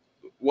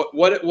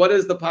 What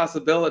is the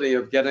possibility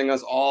of getting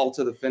us all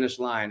to the finish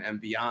line and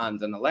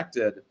beyond and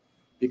elected?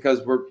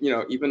 Because we're,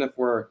 even if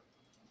we're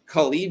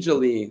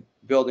collegially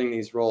building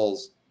these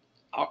roles,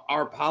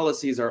 our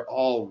policies are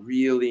all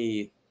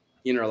really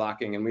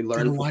interlocking, and we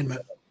learn in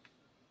alignment.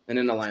 And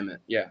in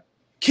alignment, yeah.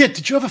 Kit,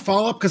 did you have a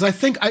follow-up? Because I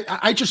think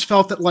I just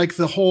felt that, like,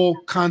 the whole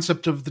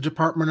concept of the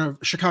Department of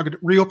Chicago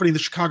reopening the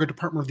Chicago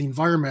Department of the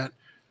Environment,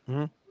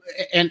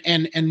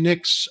 and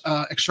Nick's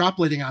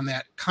extrapolating on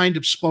that kind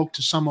of spoke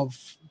to some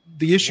of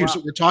the issues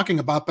that we're talking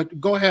about.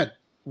 But go ahead.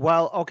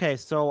 Well, okay,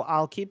 so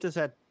I'll keep this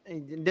at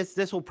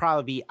this will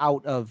probably be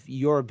out of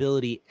your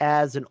ability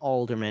as an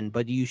alderman,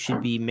 but you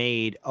should be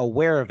made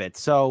aware of it.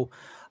 So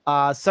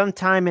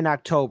sometime in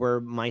October,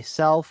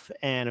 myself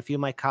and a few of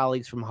my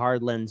colleagues from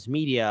Hard Lens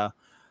Media,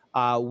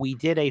 we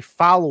did a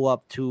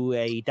follow-up to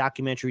a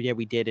documentary that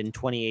we did in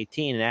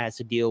 2018, and it has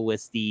to deal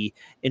with the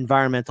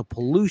environmental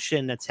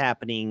pollution that's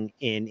happening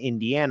in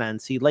Indiana.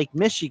 And see, Lake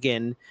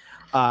Michigan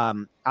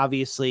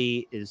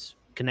obviously is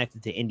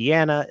connected to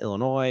Indiana,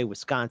 Illinois,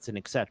 Wisconsin,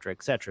 et cetera,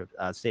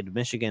 state of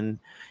Michigan.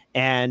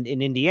 And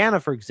in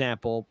Indiana, for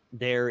example,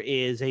 there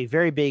is a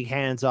very big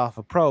hands-off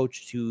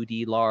approach to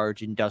the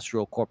large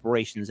industrial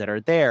corporations that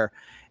are there.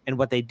 And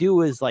what they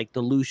do is, like,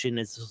 dilution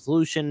is the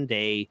solution.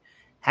 They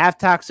have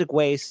toxic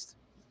waste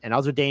and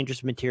other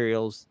dangerous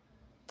materials,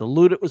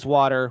 dilute it with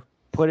water,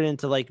 put it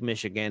into Lake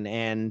Michigan.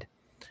 And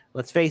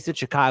let's face it,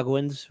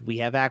 Chicagoans, we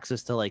have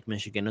access to Lake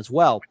Michigan as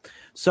well.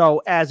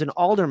 So as an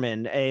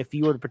alderman, if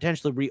you were to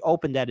potentially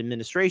reopen that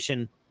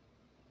administration,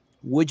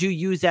 would you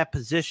use that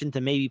position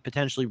to maybe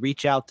potentially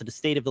reach out to the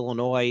state of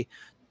Illinois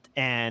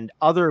and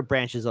other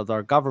branches of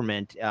our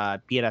government,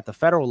 be it at the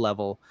federal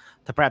level,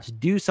 to perhaps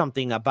do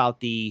something about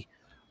the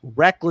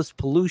reckless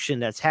pollution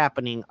that's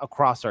happening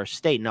across our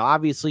state. Now,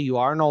 obviously, you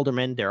are an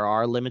alderman. There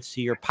are limits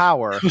to your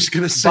power. I was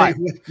going to say,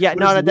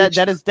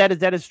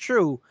 that is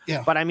true.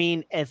 Yeah. But I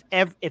mean,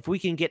 if we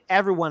can get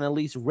everyone at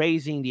least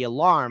raising the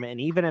alarm,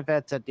 and even if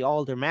that's at the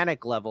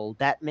aldermanic level,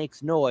 that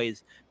makes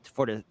noise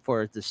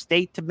for the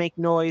state to make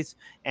noise,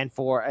 and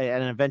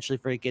eventually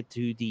for it to get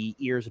to the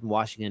ears in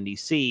Washington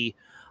D.C.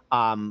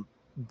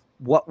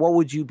 What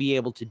would you be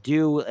able to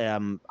do?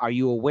 Are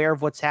you aware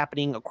of what's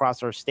happening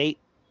across our state?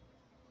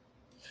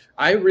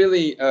 I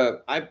really,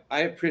 I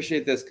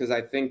appreciate this, because I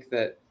think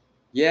that,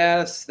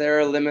 yes, there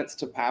are limits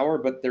to power,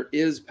 but there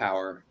is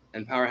power,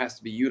 and power has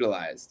to be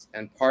utilized.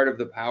 And part of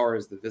the power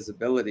is the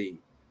visibility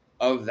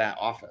of that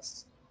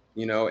office,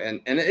 you know,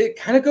 and it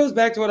kind of goes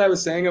back to what I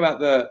was saying about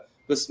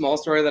the small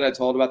story that I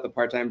told about the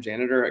part-time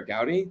janitor at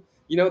Gowdy.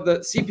 You know, the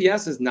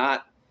CPS is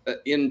not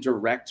in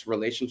direct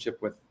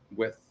relationship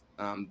with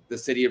the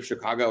city of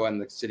Chicago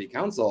and the city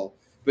council,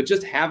 but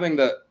just having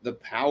the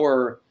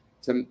power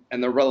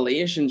and the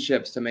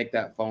relationships to make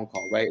that phone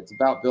call, right? It's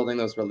about building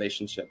those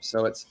relationships.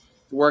 So it's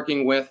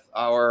working with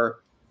our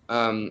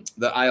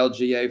the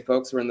ILGA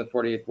folks who are in the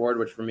 48th Ward,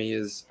 which for me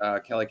is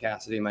Kelly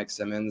Cassidy, Mike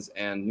Simmons,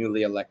 and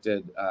newly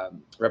elected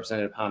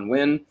Representative Han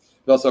Wynn,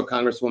 but also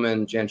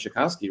Congresswoman Jan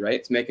Schakowsky, right?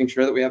 It's making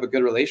sure that we have a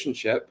good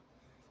relationship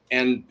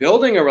and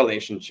building a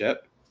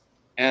relationship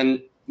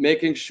and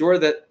making sure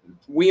that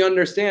we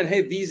understand,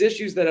 hey, these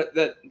issues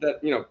that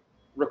you know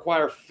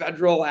require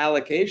federal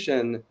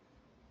allocation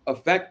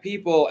affect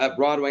people at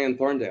Broadway and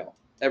Thorndale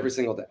every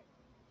single day,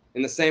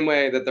 in the same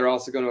way that they're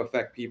also going to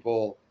affect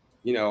people,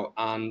 you know,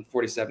 on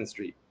 47th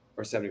Street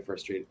or 71st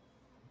Street,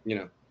 you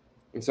know.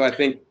 And so I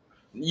think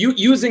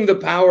using the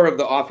power of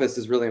the office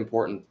is really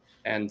important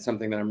and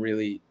something that I'm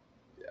really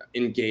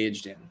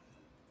engaged in.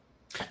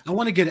 I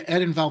want to get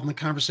Ed involved in the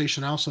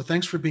conversation also.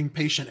 Thanks for being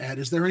patient, Ed.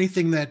 Is there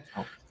anything that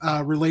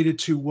related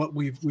to what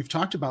we've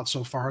talked about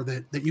so far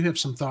that you have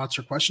some thoughts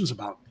or questions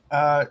about?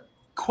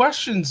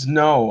 Questions,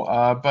 no.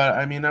 But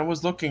I mean, I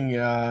was looking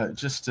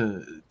just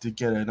to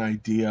get an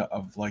idea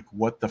of like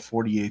what the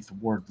 48th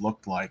Ward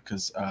looked like,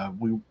 because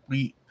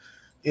we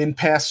in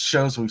past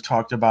shows we've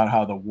talked about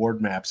how the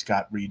ward maps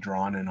got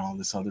redrawn and all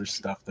this other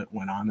stuff that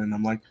went on, and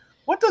I'm like,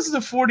 what does the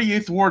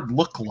 48th Ward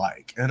look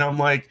like? And I'm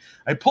like,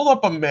 I pull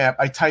up a map,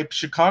 I type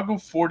Chicago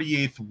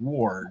 48th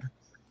Ward,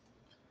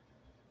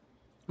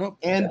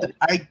 and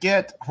I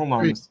get, hold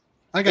on,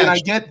 I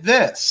get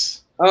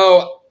this.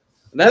 Oh,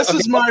 this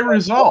is my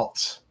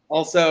result.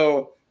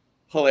 Also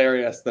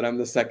hilarious that I'm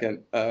the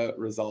second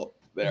result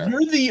there.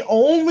 You're the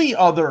only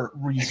other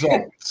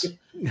result.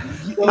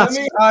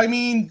 I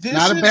mean, this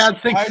not a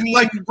bad thing. I mean,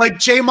 like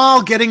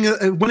Jamal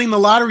winning the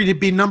lottery to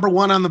be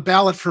 #1 on the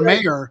ballot for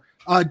mayor.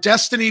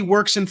 Destiny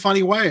works in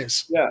funny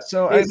ways. Yeah.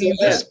 So I mean,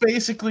 this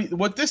basically,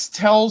 what this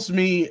tells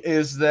me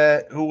is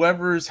that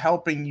whoever's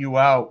helping you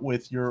out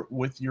with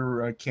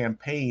your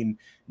campaign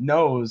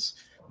knows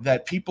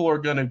that people are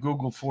going to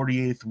Google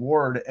 48th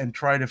Ward and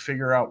try to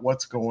figure out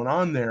what's going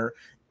on there,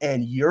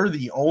 and you're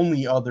the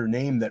only other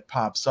name that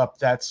pops up.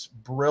 That's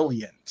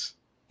brilliant.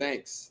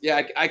 Thanks.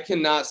 Yeah, I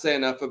cannot say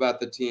enough about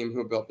the team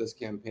who built this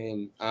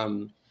campaign.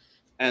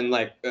 And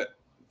like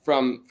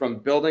from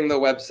building the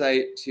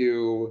website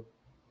to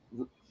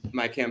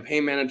my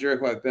campaign manager,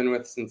 who I've been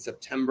with since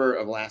September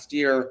of last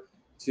year,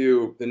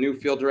 to the new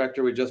field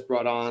director we just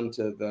brought on,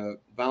 to the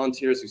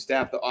volunteers who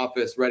staff the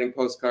office, writing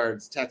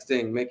postcards,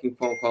 texting, making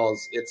phone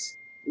calls. It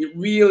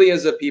really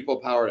is a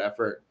people-powered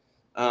effort.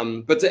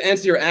 But to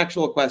answer your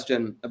actual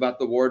question about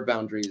the ward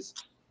boundaries,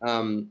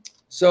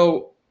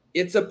 so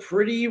it's a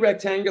pretty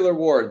rectangular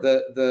ward.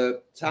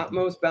 The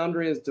topmost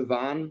boundary is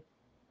Devon,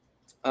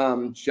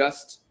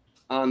 just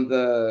on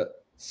the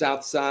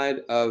south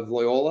side of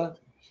Loyola,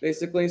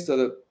 basically. So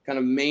the kind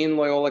of main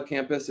Loyola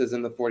campus is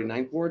in the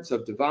 49th Ward,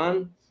 so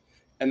Devon.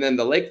 And then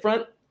the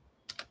lakefront,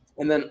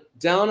 and then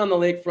down on the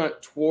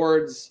lakefront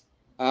towards,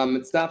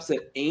 it stops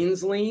at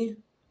Ainsley.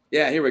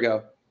 Yeah, here we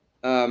go.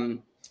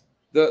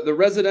 The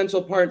residential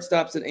part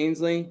stops at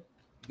Ainsley.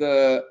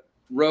 The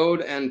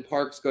road and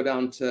parks go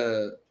down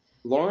to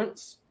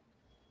Lawrence.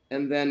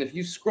 And then if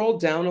you scroll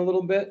down a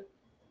little bit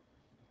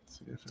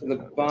to the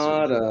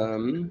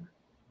bottom,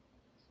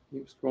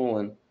 keep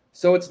scrolling.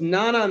 So it's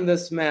not on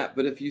this map,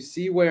 but if you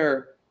see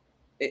where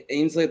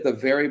Ainsley at the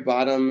very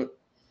bottom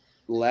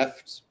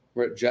left,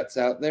 where it jets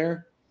out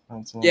there.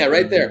 Yeah,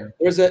 right there.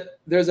 There's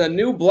a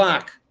new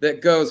block that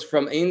goes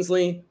from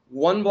Ainsley,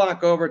 1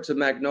 block over to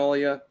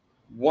Magnolia,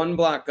 1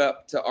 block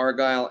up to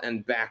Argyle,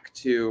 and back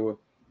to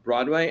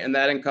Broadway. And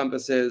that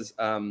encompasses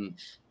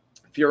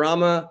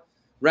Fiorama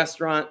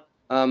restaurant,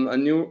 a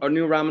new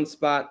ramen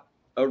spot,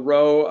 a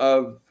row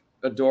of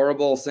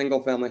adorable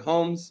single-family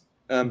homes,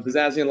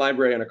 Pizzazzian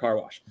library, and a car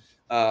wash.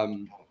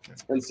 And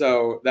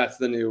so that's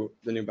the new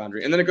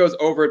boundary. And then it goes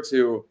over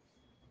to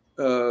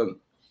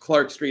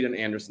Clark Street and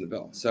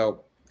Andersonville.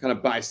 So kind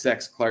of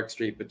bisects Clark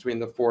Street between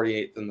the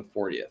 48th and the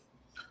 40th.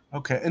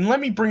 Okay, and let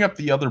me bring up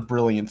the other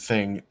brilliant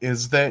thing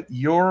is that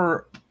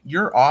your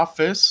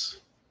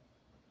office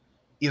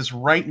is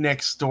right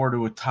next door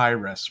to a Thai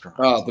restaurant.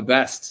 Oh, the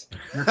best.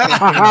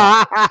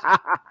 I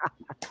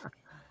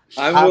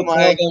will tell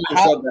them you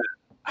said that.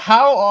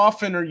 How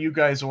often are you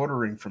guys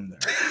ordering from there?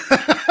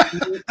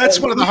 That's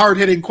one of the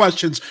hard-hitting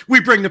questions we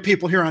bring to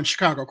people here on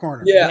Chicago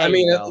Corner. Yeah, I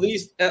mean, at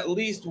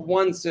least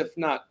once, if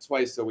not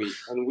twice a week,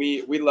 and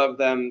we love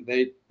them.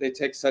 They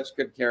take such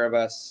good care of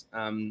us.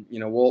 You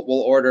know,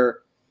 we'll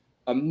order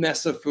a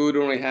mess of food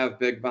when we have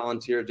big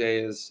volunteer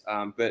days.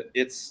 But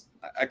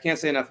I can't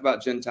say enough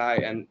about Jin Thai,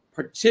 and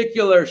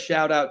particular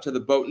shout out to the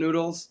boat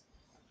noodles.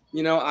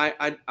 You know,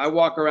 I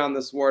walk around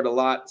this ward a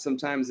lot,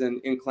 sometimes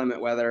in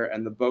inclement weather,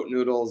 and the boat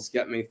noodles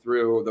get me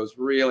through those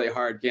really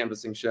hard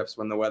canvassing shifts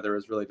when the weather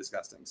is really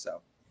disgusting.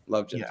 So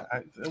love Jin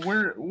Thai.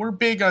 We're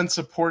big on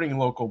supporting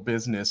local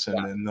business,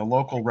 and the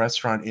local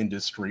restaurant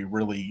industry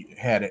really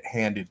had it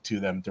handed to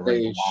them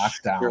during the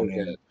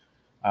lockdown.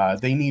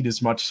 And they need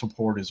as much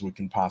support as we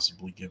can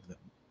possibly give them.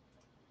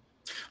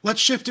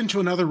 Let's shift into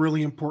another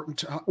really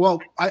important.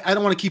 Well, I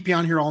don't want to keep you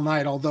on here all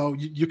night, although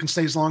you can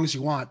stay as long as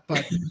you want.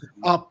 But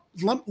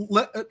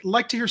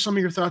like to hear some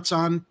of your thoughts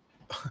on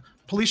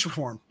police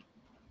reform.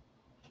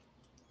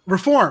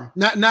 Reform,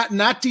 not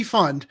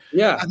defund.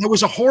 Yeah, there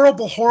was a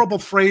horrible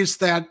phrase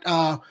that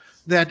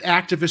that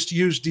activists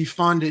used.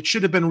 Defund. It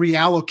should have been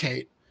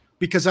reallocate,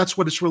 because that's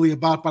what it's really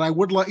about. But I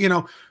would let you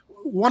know,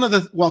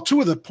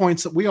 two of the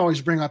points that we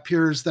always bring up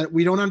here is that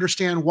we don't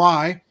understand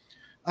why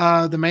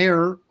the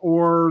mayor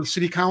or the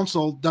city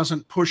council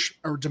doesn't push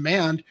or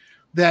demand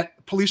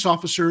that police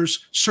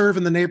officers serve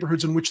in the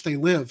neighborhoods in which they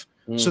live,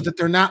 so that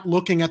they're not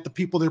looking at the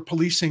people they're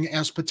policing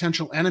as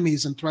potential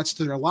enemies and threats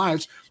to their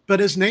lives, but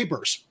as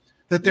neighbors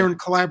that they're in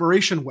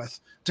collaboration with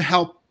to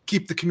help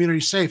keep the community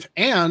safe.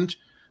 And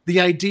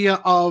the idea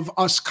of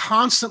us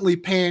constantly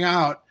paying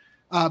out,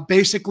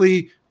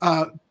 basically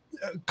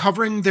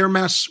covering their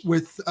mess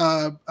with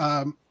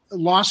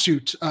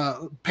lawsuit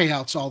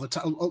payouts all the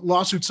time,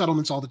 lawsuit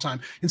settlements all the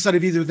time, instead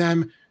of either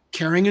them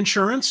carrying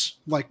insurance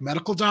like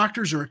medical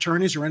doctors or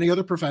attorneys or any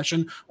other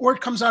profession, or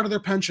it comes out of their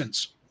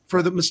pensions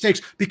for the mistakes,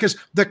 because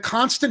the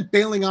constant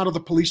bailing out of the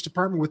police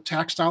department with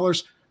tax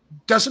dollars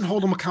doesn't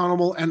hold them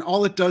accountable. And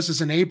all it does is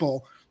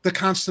enable the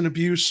constant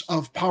abuse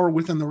of power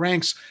within the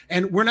ranks.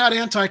 And we're not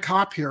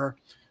anti-cop here.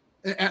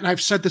 And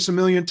I've said this a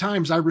million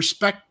times. I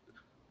respect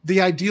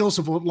the ideals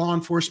of what law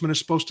enforcement is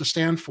supposed to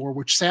stand for,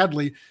 which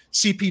sadly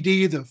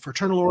CPD, the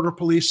Fraternal Order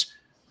Police,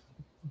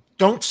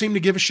 don't seem to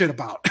give a shit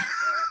about,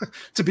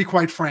 to be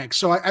quite frank.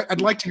 So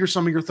I'd like to hear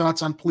some of your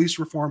thoughts on police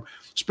reform,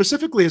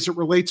 specifically as it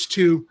relates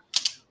to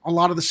a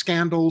lot of the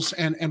scandals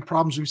and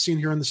problems we've seen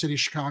here in the city of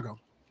Chicago.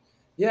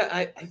 Yeah,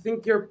 I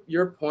think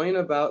your point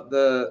about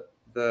the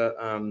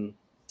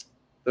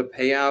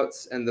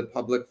payouts and the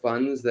public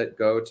funds that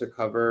go to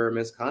cover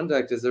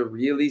misconduct is a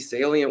really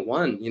salient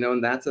one, you know,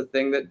 and that's a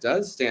thing that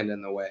does stand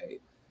in the way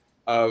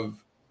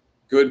of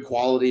good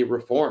quality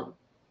reform.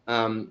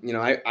 You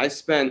know, I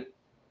spent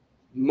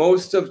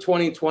most of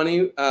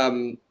 2020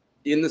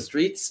 in the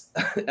streets,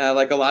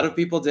 like a lot of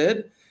people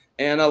did,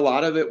 and a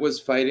lot of it was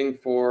fighting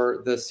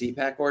for the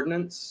CPAC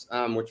ordinance,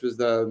 which was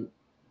the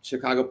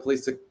Chicago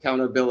Police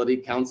Accountability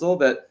Council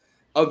that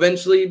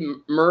eventually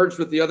merged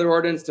with the other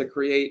ordinance to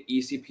create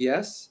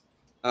ECPS.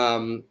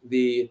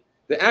 The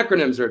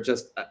acronyms are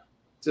just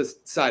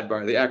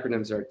sidebar. The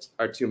acronyms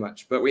are too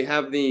much, but we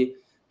have the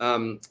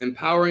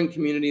Empowering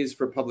Communities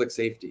for Public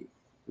Safety,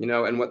 you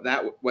know, and what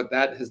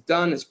that has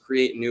done is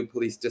create new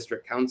police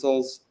district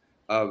councils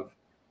of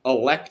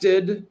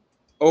elected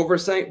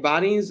oversight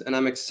bodies. And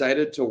I'm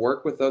excited to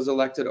work with those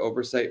elected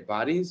oversight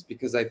bodies,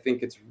 because I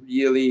think it's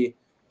really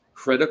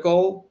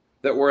critical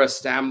that we're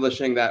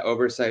establishing that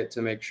oversight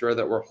to make sure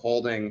that we're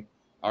holding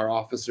our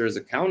officers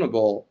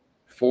accountable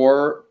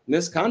for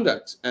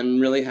misconduct and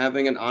really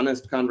having an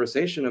honest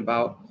conversation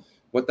about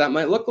what that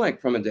might look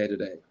like from a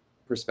day-to-day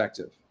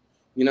perspective.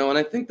 You know, and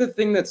I think the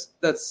thing that's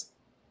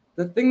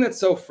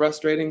so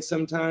frustrating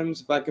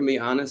sometimes, if I can be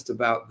honest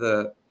about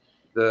the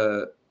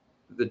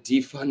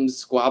defund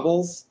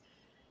squabbles,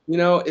 you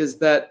know, is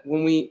that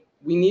when we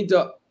need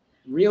to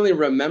really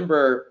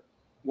remember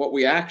what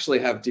we actually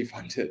have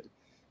defunded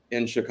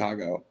in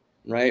Chicago,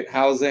 right?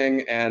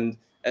 Housing and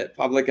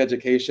public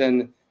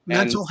education.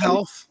 Mental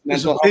health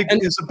is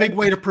a big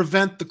way to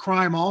prevent the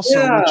crime also,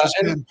 which has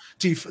been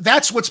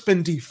that's what's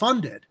been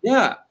defunded.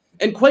 Yeah.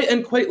 And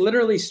quite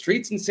literally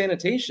streets and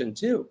sanitation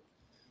too.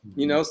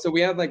 You know, so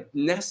we have like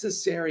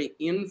necessary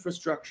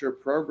infrastructure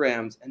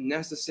programs and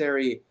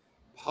necessary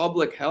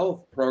public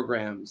health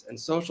programs and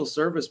social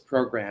service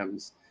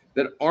programs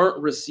that aren't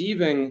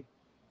receiving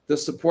the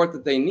support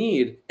that they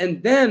need.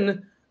 And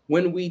then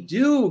when we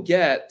do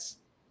get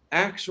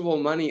actual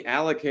money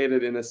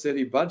allocated in a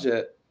city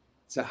budget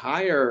to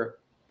hire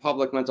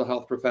public mental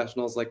health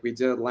professionals like we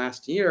did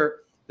last year,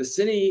 the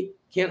city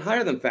can't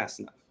hire them fast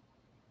enough,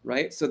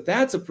 right? So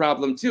that's a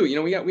problem too. You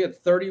know, we had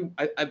 30,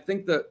 I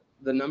think the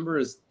number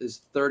is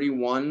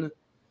 31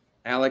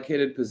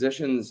 allocated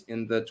positions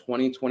in the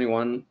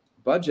 2021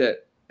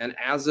 budget. And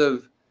as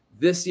of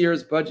this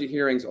year's budget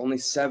hearings, only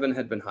 7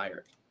 had been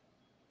hired.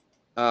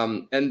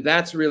 And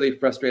that's really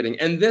frustrating.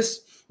 And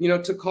this,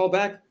 to call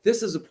back,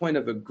 this is a point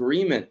of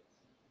agreement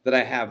that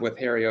I have with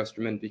Harry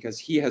Osterman, because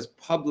he has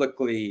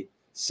publicly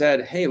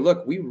said, hey,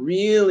 look, we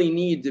really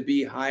need to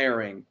be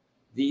hiring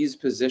these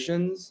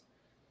positions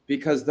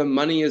because the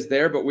money is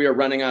there, but we are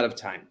running out of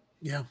time.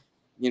 Yeah.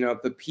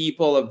 The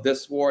people of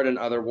this ward and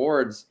other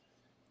wards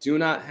do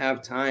not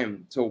have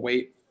time to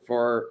wait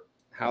for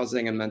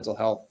housing and mental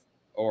health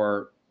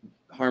or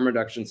harm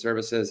reduction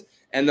services.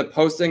 And the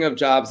posting of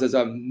jobs is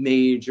a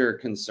major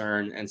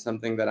concern, and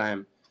something that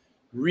I'm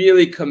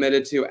really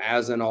committed to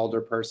as an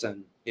alder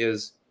person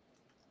is,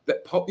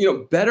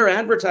 better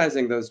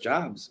advertising those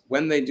jobs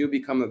when they do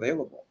become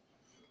available.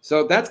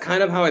 So that's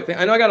kind of how I think.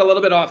 I know I got a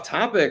little bit off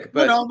topic,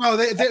 but no,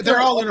 they're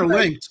all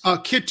interlinked.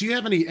 Kit, do you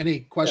have any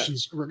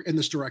questions in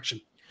this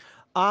direction?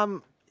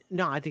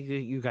 No, I think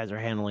that you guys are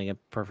handling it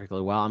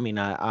perfectly well. I mean,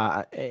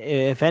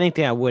 if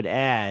anything, I would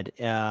add,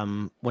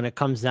 when it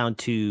comes down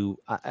to,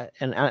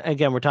 and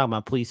again, we're talking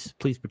about police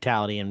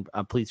brutality and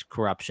police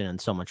corruption and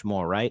so much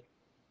more, right?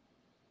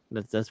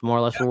 That's more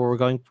or less where we're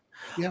going.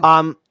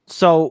 Yeah.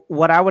 So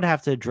what I would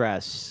have to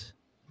address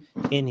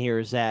in here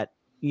is that,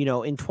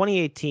 in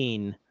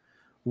 2018,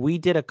 we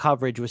did a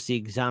coverage with the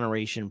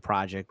Exoneration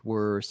Project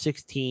where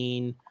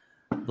 16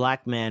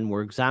 Black men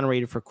were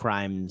exonerated for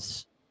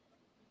crimes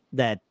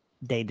that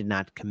they did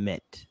not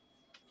commit.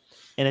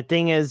 And the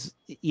thing is,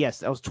 yes,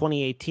 that was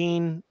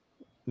 2018.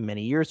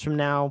 Many years from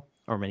now,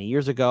 or many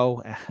years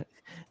ago,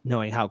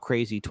 knowing how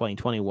crazy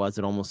 2020 was,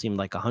 it almost seemed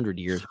like 100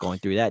 years going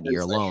through that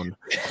year alone.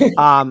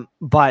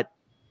 But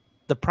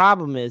the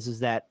problem is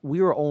that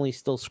we were only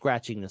still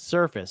scratching the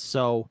surface.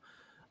 So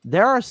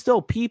there are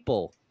still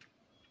people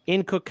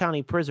in Cook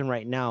County Prison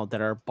right now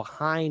that are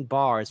behind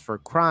bars for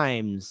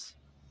crimes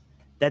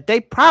that they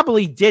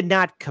probably did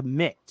not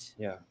commit.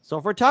 Yeah. So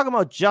if we're talking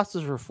about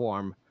justice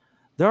reform,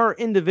 there are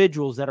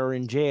individuals that are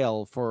in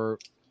jail for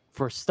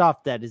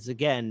stuff that is,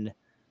 again,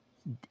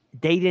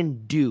 they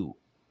didn't do.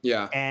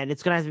 Yeah. And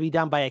it's going to have to be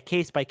done by a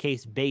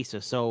case-by-case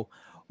basis. So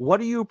what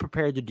are you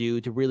prepared to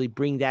do to really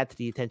bring that to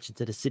the attention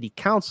to the city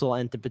council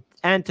and to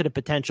the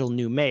potential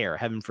new mayor?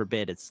 Heaven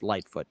forbid it's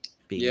Lightfoot.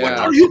 What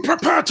are you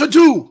prepared to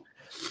do?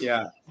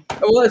 Yeah.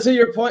 Well, to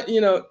your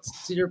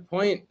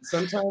point,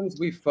 sometimes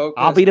we focus.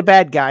 I'll be the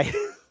bad guy.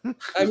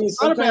 I mean,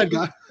 Not a bad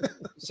guy.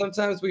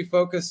 sometimes we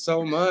focus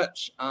so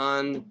much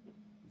on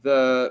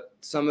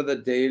some of the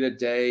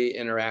day-to-day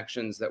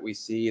interactions that we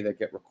see that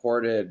get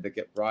recorded, that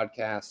get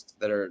broadcast,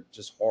 that are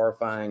just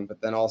horrifying,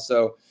 but then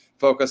also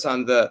focus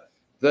on the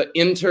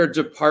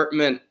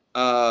interdepartment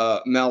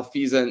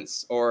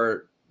malfeasance,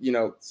 or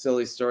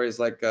silly stories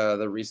like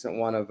the recent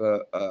one of a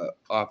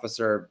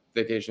officer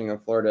vacationing in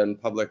Florida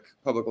and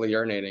publicly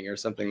urinating, or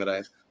something that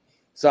I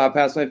saw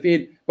pass my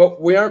feed.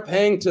 But we aren't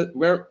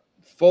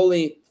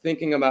fully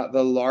thinking about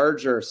the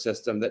larger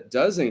system that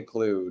does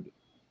include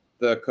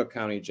the Cook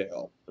County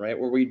Jail, right?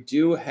 Where we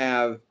do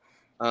have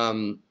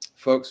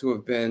folks who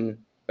have been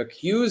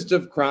accused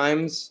of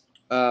crimes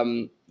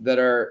that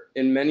are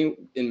in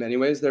many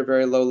ways they're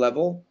very low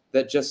level,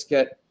 that just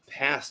get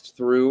passed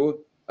through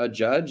a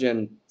judge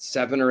in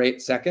 7 or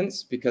 8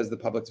 seconds because the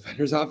public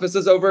defender's office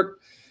is over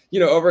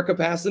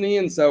capacity.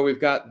 And so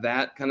we've got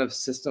that kind of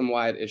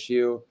system-wide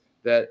issue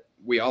that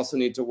we also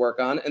need to work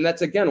on. And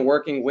that's, again,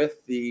 working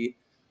with the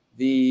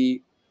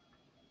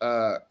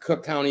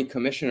Cook County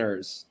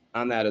commissioners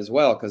on that as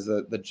well, because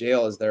the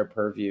jail is their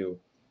purview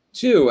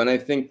too. And I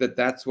think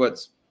that's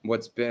what's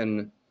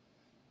been,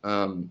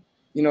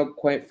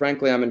 quite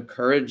frankly, I'm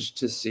encouraged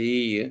to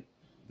see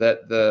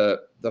that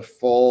the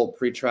full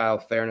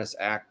Pretrial Fairness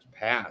Act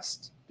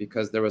passed,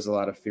 because there was a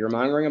lot of fear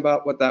mongering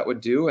about what that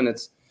would do. And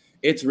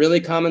it's really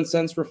common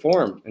sense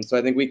reform. And so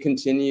I think we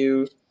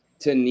continue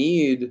to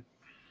need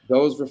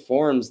those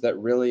reforms that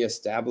really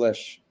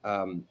establish,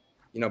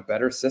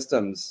 better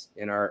systems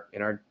in our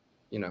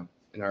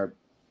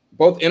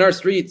both in our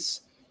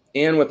streets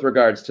and with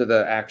regards to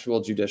the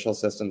actual judicial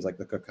systems like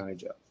the Cook County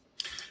Jail.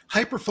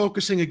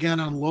 Hyper-focusing again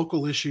on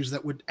local issues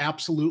that would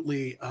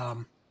absolutely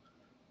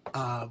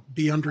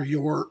be under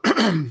your,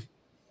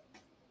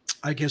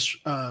 I guess,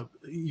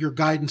 your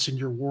guidance in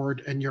your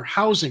ward and your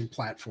housing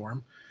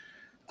platform.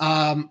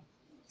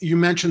 You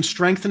mentioned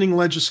strengthening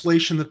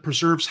legislation that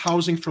preserves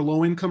housing for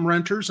low-income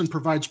renters and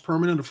provides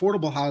permanent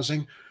affordable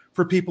housing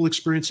for people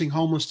experiencing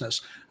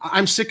homelessness.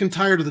 I'm sick and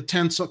tired of the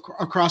tents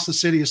across the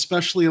city,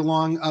 especially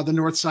along the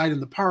north side in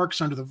the parks,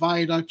 under the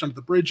viaduct, under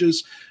the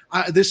bridges.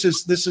 This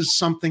is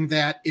something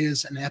that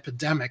is an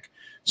epidemic.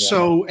 Yeah.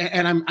 So,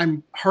 and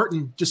I'm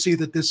heartened to see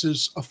that this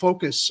is a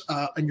focus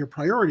in your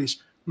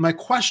priorities. My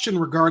question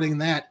regarding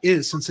that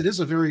is, since it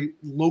is a very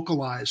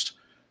localized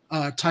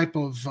type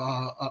of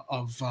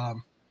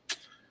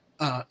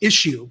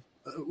issue,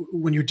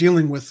 when you're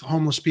dealing with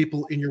homeless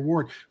people in your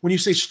ward, when you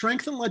say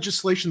strengthen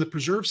legislation that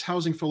preserves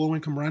housing for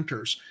low-income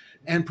renters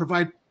and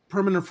provide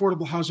permanent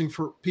affordable housing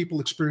for people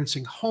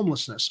experiencing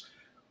homelessness,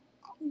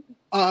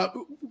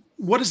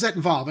 what does that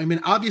involve? I mean,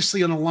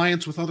 obviously an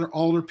alliance with other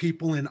alder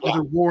people in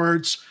other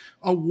wards.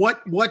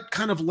 What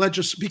kind of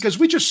because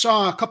we just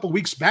saw a couple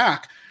weeks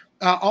back,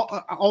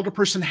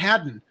 Alderperson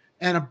Hendon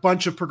and a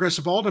bunch of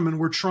progressive aldermen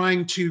were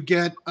trying to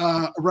get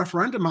a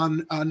referendum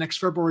on next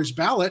February's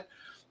ballot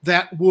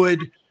that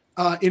would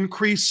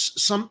increase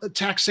some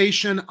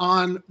taxation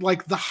on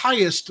like the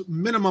highest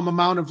minimum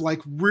amount of like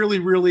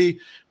really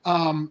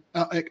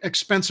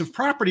expensive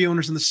property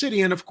owners in the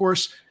city. And of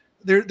course,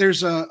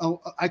 there's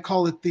I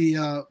call it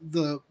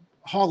the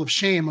hall of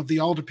shame of the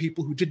alder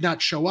people who did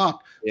not show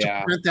up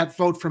to prevent that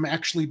vote from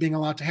actually being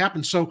allowed to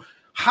happen. So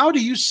how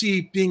do you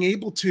see being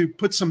able to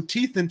put some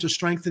teeth into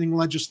strengthening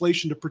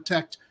legislation to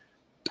protect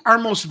our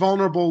most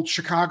vulnerable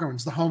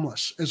Chicagoans, the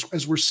homeless,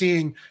 as we're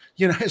seeing,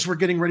 as we're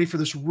getting ready for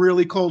this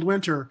really cold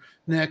winter,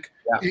 Nick?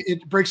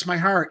 It breaks my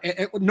heart.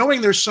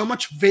 Knowing there's so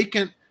much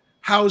vacant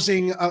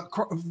housing,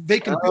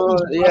 vacant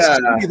buildings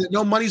that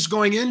no money's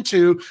going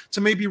into to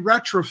maybe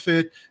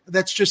retrofit,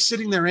 that's just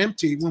sitting there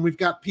empty when we've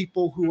got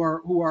people who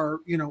are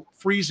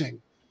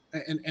freezing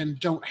and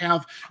don't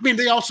have. I mean,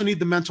 they also need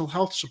the mental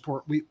health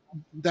support.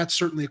 That's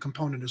certainly a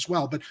component as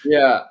well. But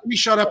let me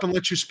shut up and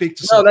let you speak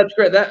to. No, that's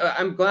great.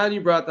 I'm glad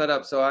you brought that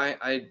up. So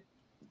I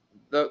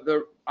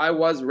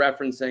was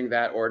referencing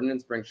that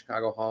ordinance, Bring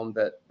Chicago Home,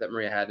 that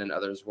Maria Haddon and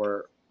others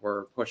were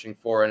pushing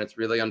for, and it's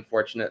really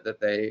unfortunate that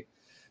they.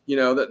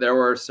 That there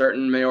were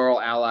certain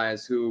mayoral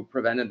allies who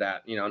prevented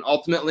that, and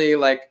ultimately,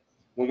 like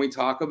when we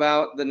talk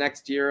about the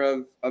next year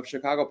of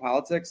Chicago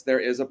politics, there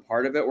is a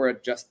part of it where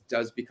it just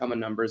does become a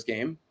numbers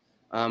game.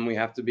 We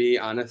have to be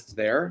honest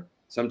there.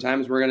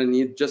 Sometimes we're going to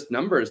need just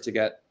numbers to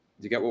get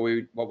what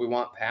we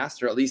want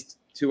passed, or at least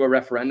to a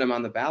referendum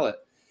on the ballot.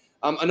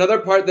 Another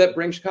part that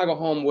Bring Chicago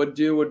Home would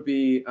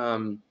be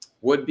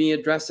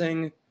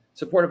addressing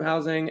supportive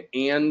housing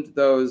and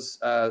those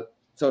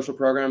social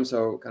programs,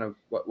 so kind of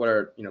what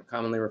are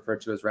commonly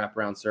referred to as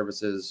wraparound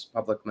services,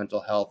 public mental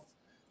health,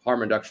 harm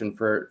reduction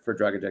for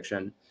drug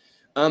addiction,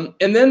 and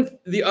then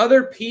the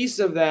other piece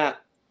of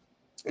that,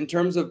 in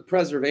terms of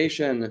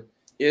preservation,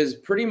 is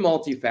pretty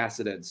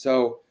multifaceted.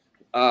 So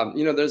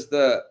there's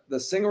the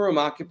single room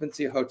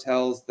occupancy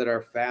hotels that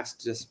are fast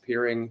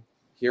disappearing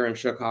here in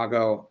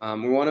Chicago.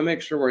 We want to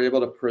make sure we're able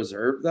to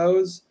preserve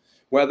those,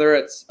 whether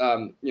it's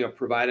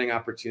providing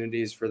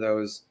opportunities for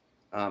those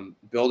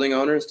building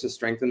owners to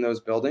strengthen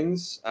those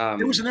buildings.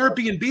 There was an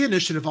Airbnb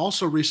initiative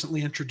also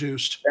recently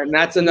introduced, and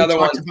that's another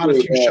one. About a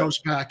few shows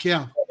back,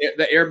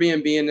 The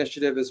Airbnb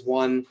initiative is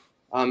one.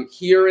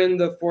 Here in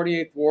the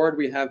 48th ward,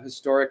 we have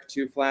historic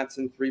 2 flats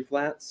and 3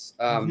 flats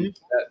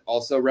that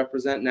also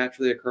represent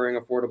naturally occurring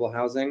affordable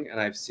housing,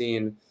 and I've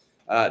seen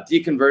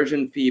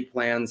deconversion fee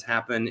plans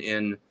happen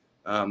in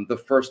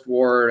the 1st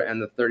ward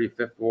and the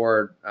 35th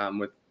ward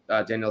with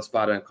Daniel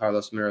Espada and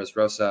Carlos Miras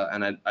Rosa,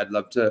 and I'd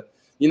love to.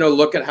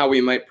 Look at how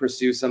we might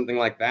pursue something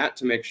like that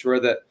to make sure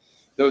that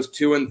those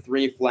 2 and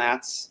 3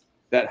 flats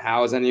that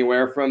house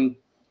anywhere from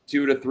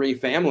 2 to 3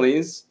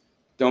 families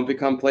don't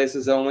become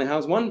places that only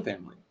house 1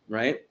 family,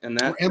 right? And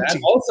that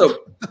also,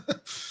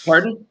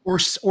 pardon? Or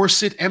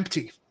sit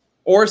empty.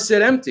 Or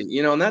sit empty,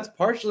 and that's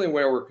partially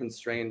where we're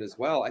constrained as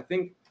well. I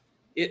think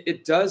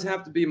it does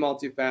have to be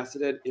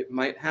multifaceted. It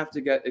might have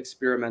to get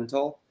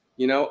experimental.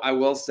 I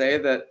will say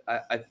that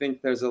I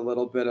think there's a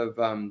little bit of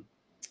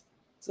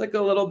it's like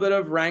a little bit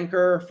of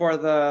rancor for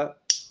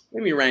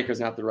maybe rancor is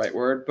not the right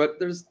word, but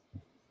there's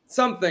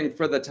something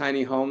for the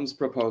tiny homes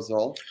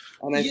proposal.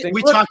 And I think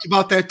we talked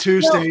about that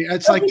Tuesday.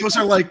 It's like those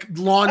are like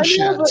lawn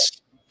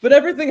sheds. But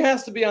everything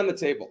has to be on the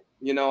table,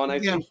 and I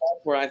think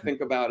that's where I think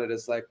about it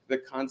is like the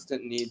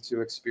constant need to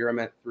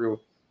experiment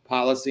through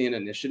policy and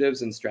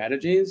initiatives and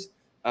strategies,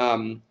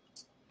 and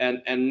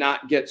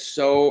not get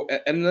so.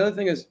 And another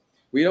thing is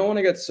we don't want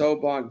to get so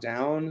bogged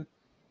down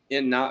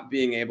in not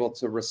being able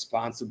to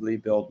responsibly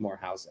build more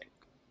housing.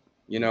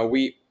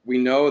 We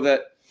know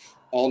that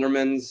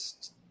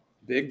aldermen's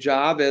big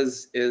job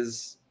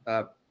is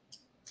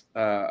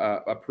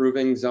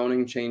approving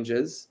zoning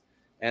changes,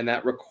 and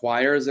that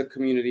requires a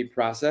community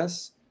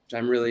process, which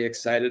I'm really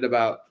excited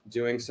about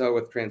doing so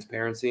with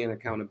transparency and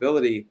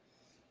accountability.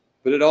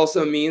 But it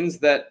also means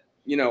that,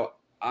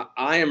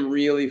 I am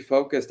really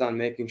focused on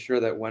making sure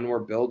that when we're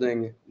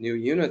building new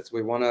units,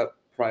 we want to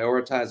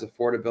prioritize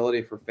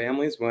affordability for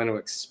families. We want to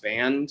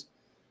expand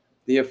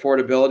the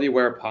affordability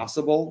where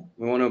possible.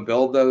 We want to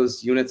build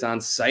those units on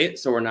site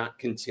so we're not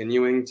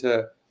continuing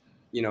to,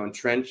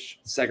 entrench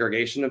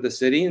segregation of the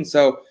city. And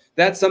so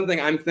that's something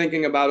I'm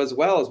thinking about as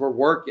well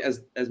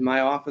as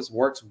my office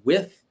works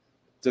with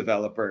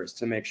developers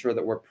to make sure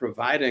that we're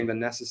providing the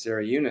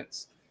necessary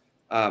units.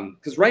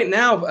 Because right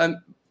now,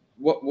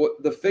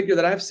 what the figure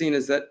that I've seen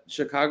is that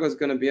Chicago is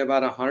going to be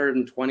about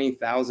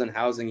 120,000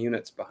 housing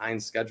units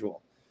behind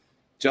schedule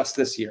just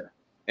this year.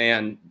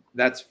 And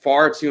that's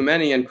far too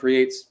many and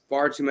creates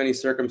far too many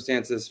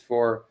circumstances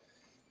for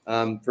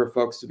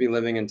folks to be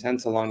living in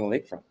tents along the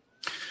lakefront.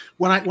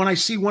 When I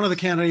see one of the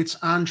candidates,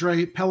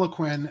 Andre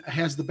Peliquin,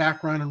 has the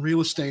background in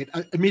real estate,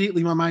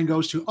 immediately my mind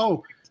goes to,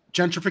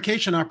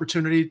 gentrification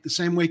opportunity, the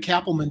same way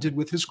Kappelman did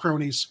with his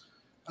cronies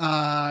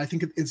I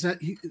think is that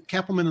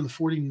Kappelman in the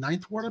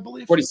 49th ward, I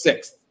believe.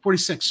 46th.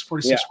 46.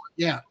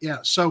 Yeah.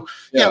 So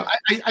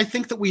I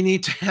think that we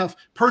need to have,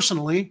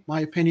 personally,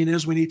 my opinion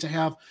is we need to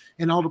have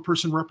an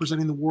alderperson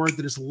representing the ward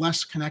that is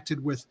less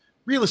connected with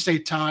real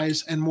estate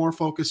ties and more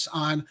focused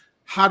on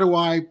how do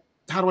I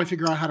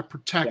figure out how to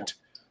protect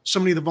so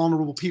many of the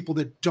vulnerable people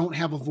that don't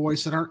have a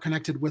voice, that aren't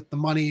connected with the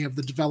money of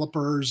the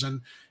developers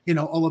and, you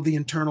know, all of the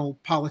internal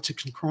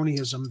politics and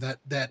cronyism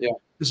that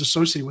is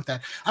associated with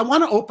that. I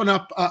want to open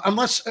up,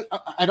 unless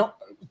I don't,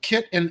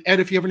 Kit and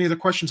Ed, if you have any other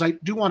questions, I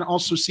do want to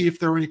also see if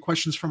there are any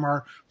questions from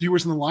our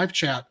viewers in the live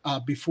chat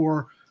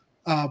before,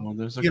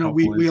 you know,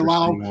 we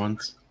allow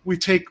ones. We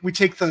take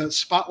the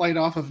spotlight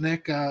off of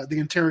Nick, the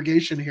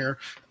interrogation here.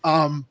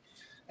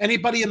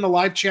 Anybody in the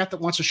live chat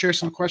that wants to share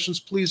some questions,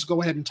 please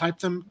go ahead and type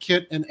them.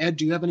 Kit and Ed,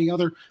 do you have any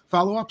other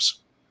follow-ups?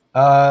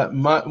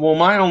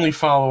 My only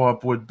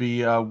follow-up would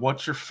be,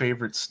 what's your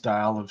favorite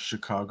style of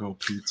Chicago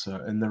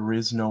pizza? And there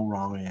is no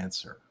wrong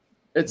answer.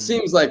 It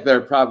seems like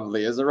there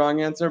probably is a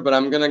wrong answer, but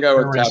I'm going to go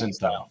with tavern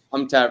style.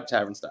 I'm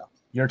tavern style.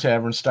 Your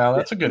tavern style?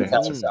 That's a good answer.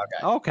 Tavern style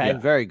guy. Okay,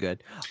 very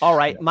good. All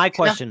right, my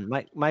question,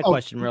 my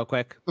question real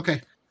quick.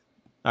 Okay.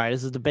 All right,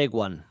 this is the big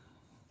one.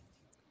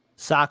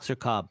 Sox or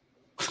Cub?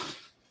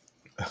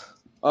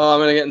 Oh, I'm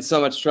going to get in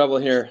so much trouble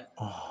here.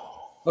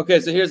 Okay,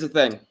 so here's the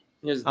thing.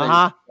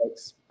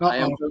 Folks.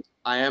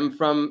 I am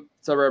from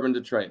suburban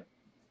Detroit.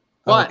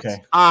 But,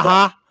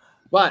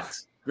 but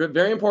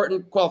very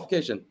important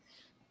qualification.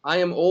 I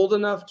am old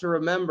enough to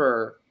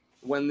remember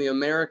when the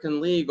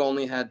American League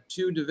only had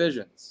 2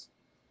 divisions,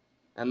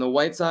 and the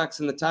White Sox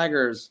and the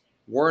Tigers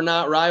were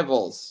not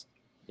rivals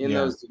in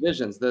those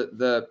divisions.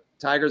 The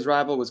Tigers'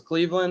 rival was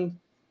Cleveland,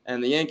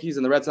 and the Yankees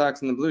and the Red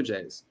Sox and the Blue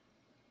Jays.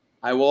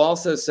 I will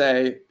also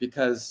say,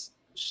 because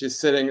she's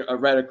sitting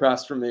right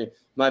across from me,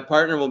 my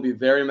partner will be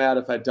very mad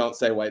if I don't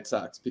say White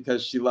Sox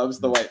because she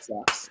loves the White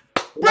Sox.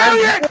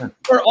 Brilliant!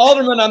 For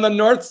alderman on the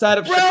north side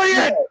of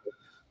Chicago.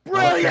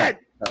 Brilliant!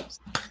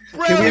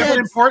 Okay, we have an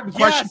important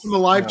question from the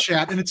live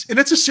chat, and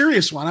it's a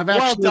serious one. I've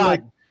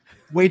actually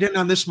weighed in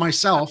on this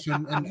myself,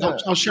 and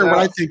I'll share what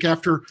I think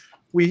after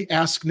we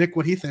ask Nick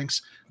what he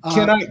thinks.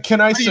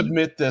 Can I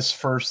submit this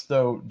first,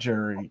 though,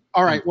 Jerry?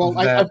 All right. Well,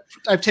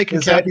 I've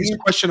taken Kathy's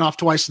question off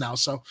twice now,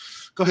 so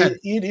go ahead.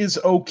 It is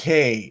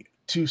okay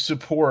to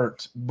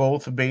support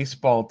both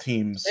baseball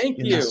teams in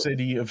the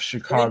city of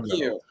Chicago.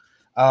 Thank you.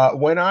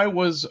 When I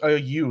was a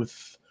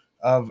youth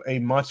of a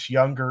much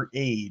younger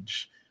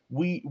age,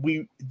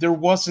 there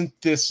wasn't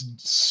this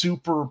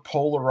super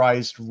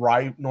polarized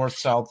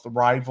north-south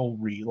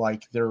rivalry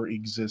like there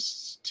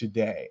exists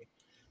today.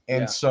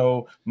 And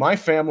so my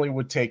family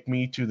would take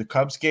me to the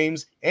Cubs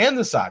games and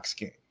the Sox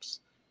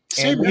games.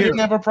 And we didn't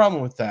have a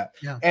problem with that.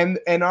 Yeah.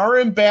 And our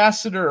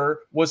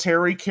ambassador was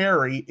Harry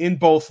Carey in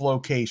both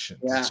locations.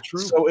 Yeah, that's true.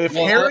 So if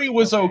Harry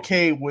was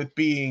okay with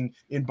being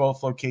in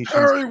both locations,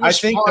 I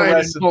think the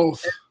rest of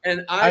both.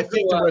 And I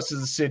think the rest of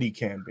the city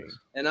can be.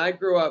 And I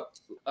grew up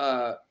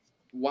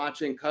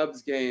watching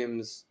Cubs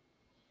games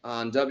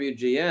on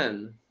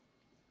WGN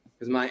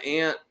because my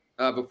aunt,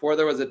 before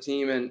there was a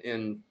team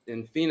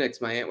in Phoenix,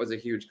 my aunt was a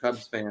huge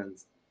Cubs fan.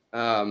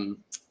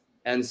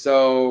 And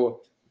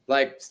so,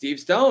 like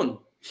Steve Stone,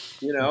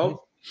 you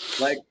know,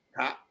 like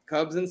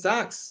Cubs and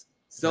Sox,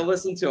 still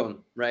listen to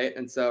him, right?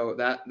 And so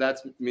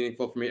that's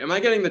meaningful for me. Am I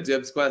getting the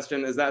dibs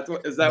question? Is that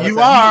what you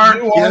are?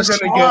 You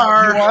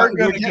are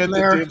going to get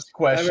the dibs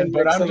question,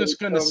 but I'm just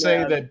going to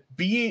say that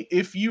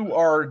if you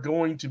are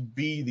going to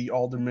be the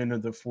alderman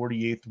of the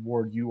 48th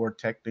ward, you are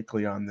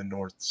technically on the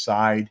north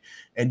side,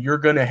 and you're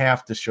going to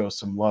have to show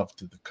some love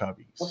to the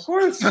Cubbies. Of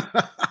course.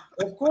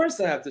 Of course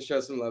I have to show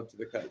some love to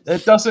the Cubs.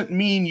 That doesn't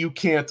mean you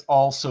can't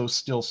also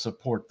still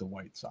support the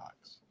White Sox.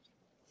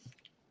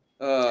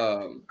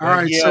 All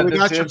right, so we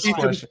got your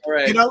question.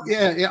 Right. You know,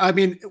 I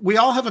mean, we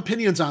all have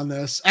opinions on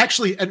this.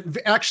 Actually,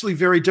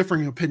 very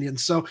differing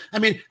opinions. So, I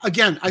mean,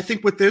 again, I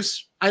think with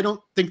this, I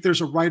don't think there's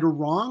a right or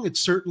wrong.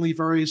 It's certainly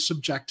very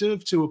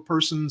subjective to a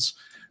person's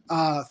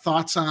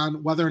thoughts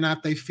on whether or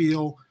not they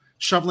feel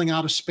shoveling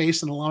out a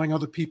space and allowing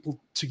other people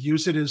to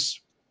use it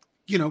is,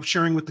 you know,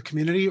 sharing with the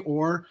community,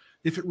 or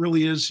if it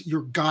really is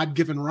your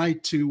God-given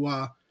right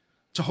to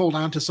hold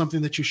on to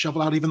something that you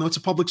shovel out, even though it's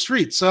a public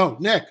street. So,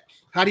 Nick,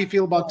 how do you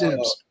feel about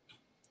dibs?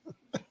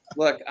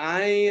 Look,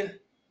 I'm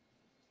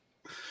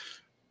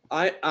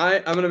going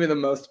to be the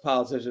most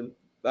politician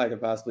I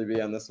could possibly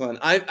be on this one.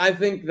 I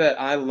think that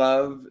I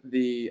love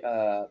the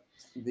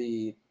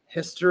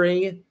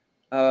history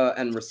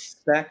and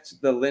respect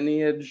the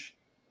lineage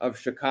of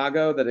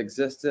Chicago that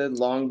existed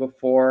long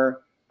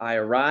before I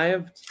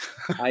arrived.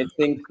 I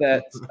think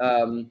that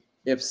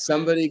if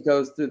somebody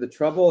goes through the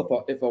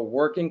trouble, if a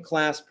working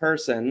class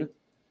person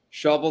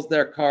shovels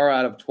their car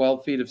out of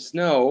 12 feet of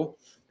snow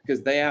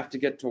because they have to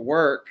get to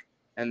work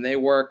and they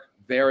work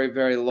very,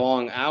 very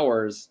long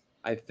hours,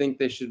 I think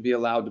they should be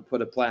allowed to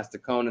put a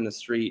plastic cone in the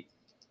street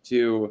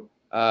to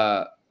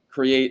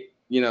create,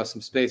 you know,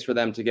 some space for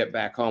them to get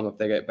back home if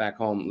they get back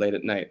home late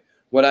at night.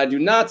 What I do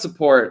not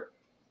support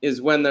is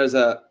when there's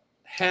a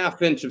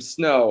half inch of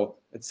snow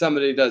and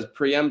somebody does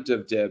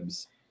preemptive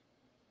dibs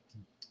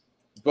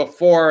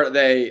before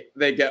they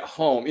get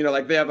home. You know,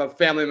 like they have a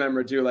family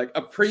member do like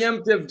a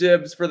preemptive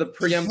dibs for the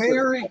preemptive.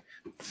 Very,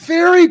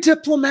 very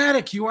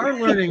diplomatic. You are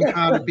learning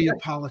how to be a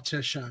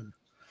politician.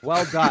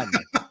 Well done.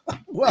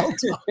 Well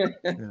done.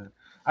 Yeah.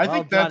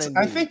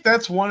 I think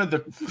that's one of the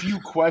few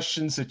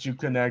questions that you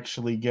can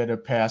actually get a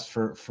pass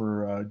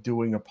for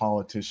doing a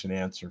politician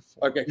answer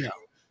for. Okay. Yeah.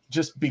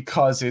 Just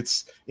because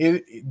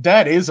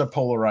that is a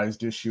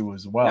polarized issue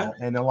as well.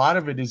 Yeah. And a lot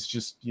of it is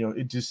just, you know,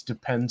 it just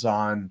depends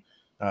on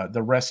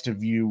the rest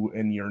of you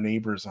and your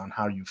neighbors on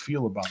how you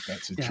feel about that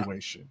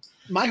situation.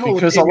 Yeah. My whole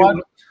because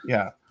opinion,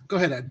 go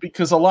ahead, Ed.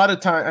 Because a lot of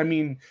time, I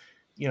mean,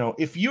 you know,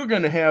 if you're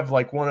going to have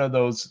like one of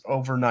those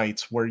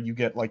overnights where you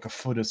get like a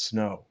foot of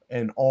snow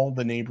and all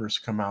the neighbors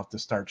come out to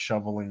start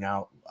shoveling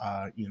out,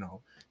 you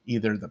know,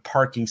 either the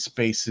parking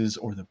spaces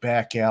or the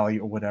back alley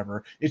or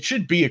whatever, it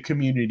should be a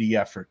community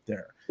effort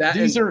there. I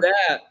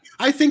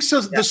think so.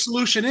 Yeah. The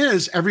solution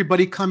is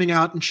everybody coming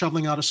out and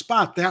shoveling out a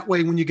spot. That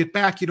way, when you get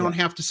back, you don't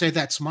have to say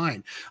that's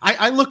mine.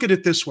 I look at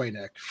it this way,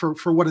 Nick,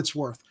 for what it's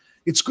worth.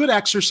 It's good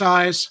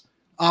exercise.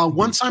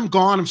 Once I'm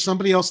gone, if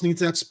somebody else needs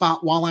that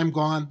spot while I'm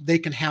gone, they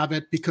can have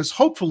it, because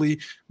hopefully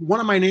one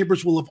of my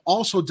neighbors will have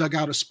also dug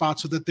out a spot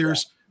so that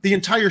there's the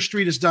entire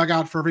street is dug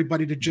out for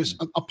everybody to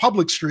just a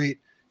public street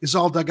is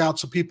all dug out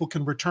so people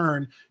can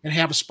return and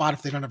have a spot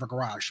if they don't have a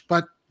garage.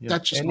 But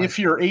that's just if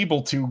you're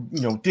able to,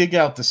 you know, dig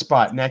out the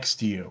spot next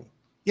to you.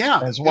 Yeah.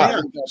 As well.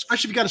 Yeah.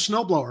 Especially if you got a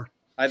snowblower.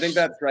 I think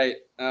that's right.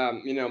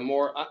 You know,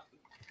 more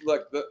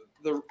look,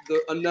 the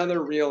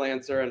another real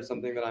answer and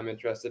something that I'm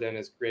interested in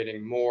is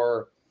creating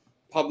more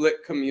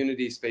public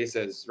community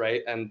spaces,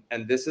 right? And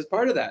this is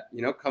part of that,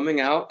 you know,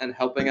 coming out and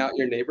helping out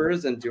your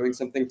neighbors and doing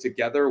something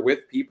together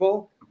with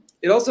people.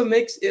 It also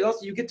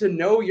you get to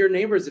know your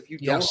neighbors if you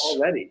don't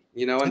already,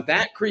 you know, and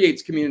that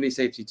creates community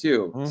safety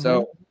too. Mm-hmm.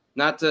 So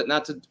not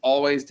to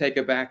always take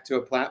it back to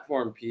a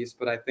platform piece,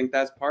 but I think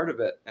that's part of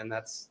it. And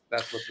that's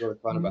what's really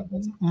fun about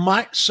this.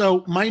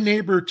 My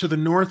neighbor to the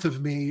north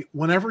of me,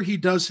 whenever he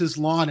does his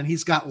lawn, and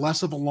he's got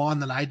less of a lawn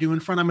than I do in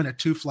front, I'm in a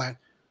 2-flat.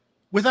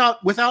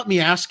 Without me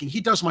asking, he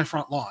does my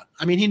front lawn.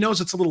 I mean, he knows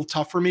it's a little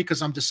tough for me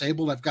because I'm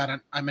disabled.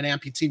 I'm an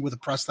amputee with a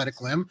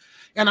prosthetic limb,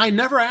 and I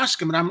never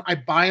ask him. And I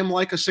buy him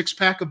like a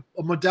 6-pack of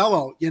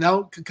Modelo, you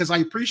know, because I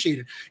appreciate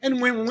it.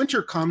 And when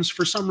winter comes,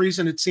 for some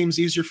reason, it seems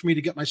easier for me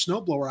to get my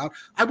snowblower out.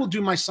 I will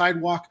do my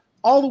sidewalk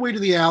all the way to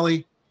the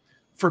alley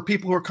for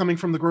people who are coming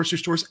from the grocery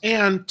stores,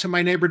 and to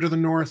my neighbor to the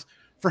north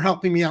for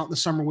helping me out in the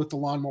summer with the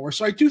lawnmower.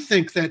 So I do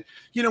think that,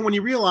 you know, when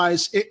you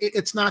realize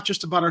it's not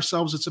just about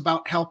ourselves, it's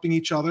about helping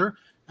each other.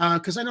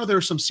 Because I know there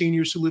are some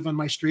seniors who live on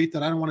my street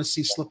that I don't want to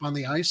see slip on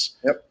the ice.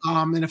 Yep.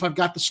 And if I've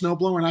got the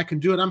snowblower and I can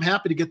do it, I'm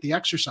happy to get the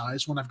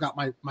exercise when I've got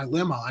my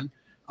limb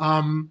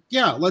on.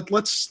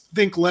 Let's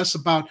think less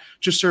about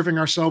just serving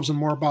ourselves and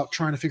more about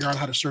trying to figure out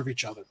how to serve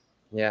each other.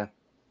 Yeah.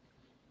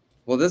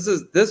 Well, this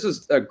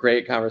was a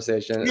great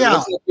conversation. Yeah. It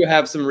looks like you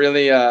have some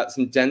really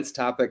some dense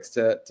topics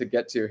to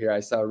get to here. I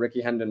saw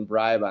Ricky Hendon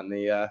Bribe on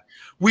the.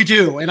 We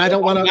do, and I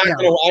don't want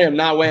to. I am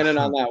not weighing in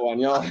on that one,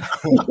 y'all. Yeah,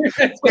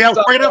 we're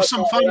gonna have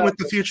some fun with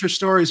the future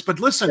stories. But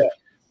listen,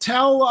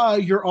 tell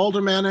your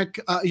aldermanic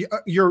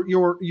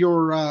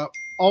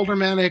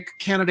aldermanic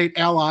candidate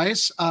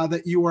allies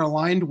that you are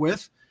aligned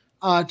with.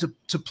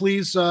 To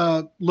please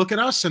look at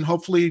us and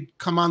hopefully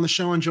come on the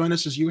show and join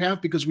us as you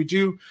have, because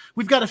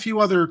we've got a few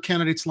other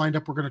candidates lined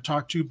up we're going to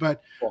talk to,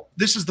 but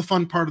this is the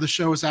fun part of the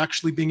show, is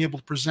actually being able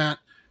to present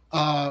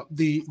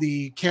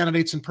the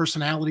candidates and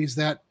personalities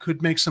that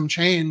could make some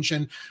change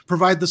and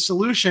provide the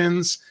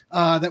solutions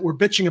that we're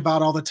bitching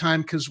about all the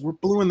time, because we're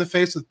blue in the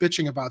face with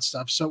bitching about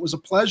stuff. So it was a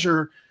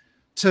pleasure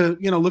to,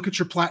 you know, look at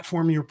your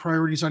platform, your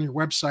priorities on your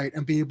website,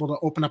 and be able to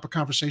open up a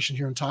conversation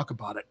here and talk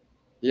about it.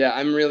 Yeah,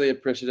 I'm really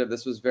appreciative.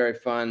 This was very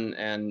fun,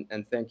 and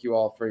thank you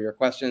all for your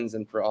questions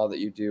and for all that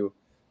you do.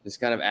 Just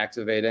kind of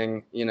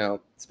activating, you know,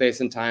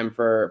 space and time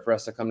for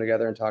us to come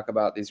together and talk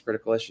about these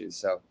critical issues.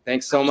 So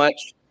thanks so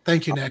much.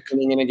 Thank you, Nick.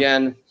 Tuning in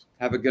again.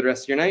 Have a good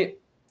rest of your night.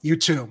 You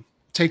too.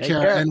 Take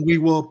care, and we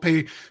will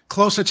pay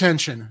close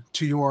attention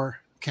to your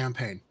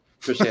campaign.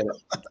 Appreciate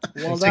it.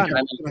 Well done.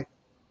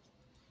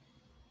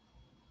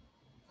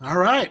 All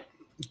right,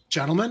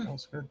 gentlemen.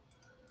 That's good.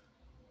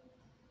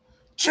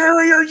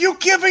 Jerry, are you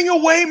giving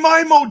away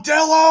my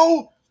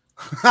Modelo?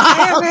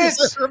 Damn it!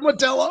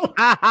 Modelo.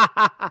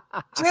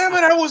 Damn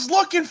it! I was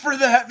looking for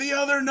that the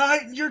other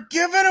night, and you're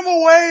giving them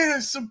away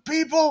to some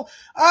people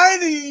I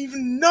didn't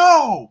even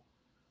know.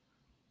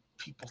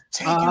 People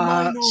taking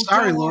my Modelo.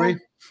 Sorry, Lori.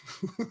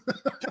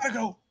 Gotta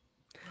go.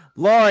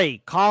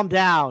 Lori, calm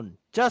down.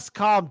 Just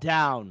calm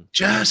down.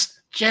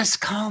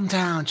 Just calm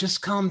down.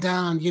 Just calm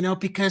down. You know,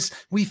 because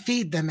we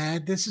feed them,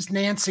 Ed. This is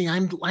Nancy.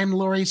 I'm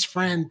Lori's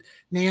friend.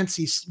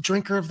 Nancy,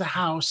 drinker of the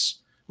house.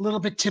 A little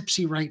bit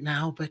tipsy right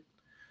now, but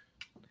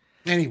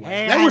anyway,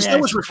 hey,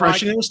 that was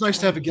refreshing. It was nice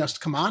to have a guest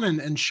come on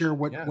and share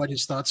what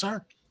his thoughts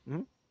are.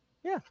 Mm-hmm.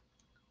 Yeah,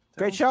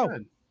 great show.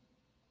 Good.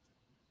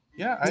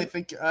 Yeah, I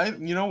think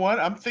you know what?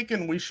 I'm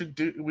thinking we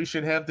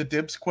should have the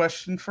dibs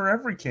question for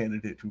every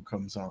candidate who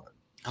comes on.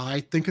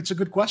 I think it's a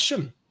good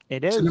question.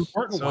 It is an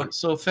important one.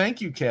 So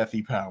thank you,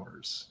 Kathy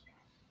Powers.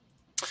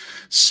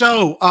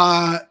 So,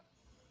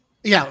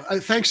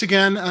 thanks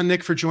again,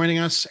 Nick, for joining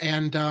us.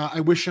 And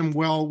I wish him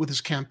well with his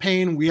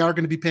campaign. We are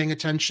going to be paying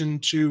attention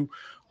to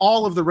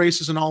all of the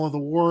races and all of the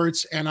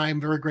wards. And I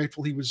am very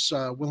grateful he was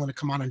willing to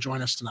come on and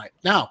join us tonight.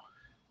 Now,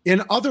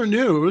 in other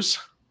news,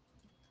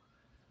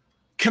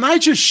 can I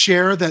just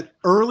share that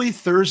early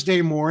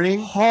Thursday morning?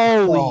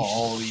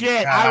 Holy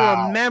shit. Cow.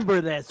 I remember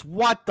this.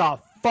 What the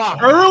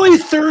fuck? Early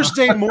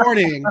Thursday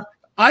morning,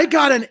 I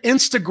got an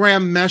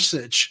Instagram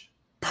message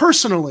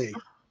personally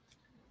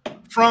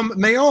from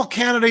mayoral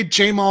candidate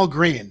Jamal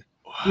Green,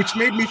 which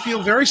made me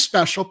feel very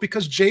special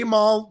because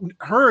Jamal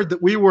heard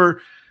that we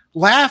were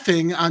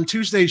laughing on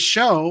Tuesday's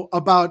show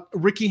about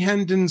Ricky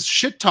Hendon's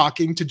shit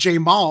talking to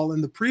Jamal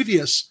in the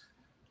previous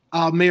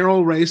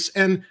mayoral race.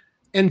 And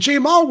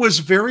Jamal was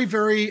very,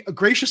 very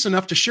gracious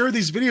enough to share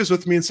these videos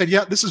with me and said,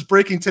 yeah, this is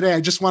breaking today.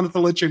 I just wanted to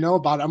let you know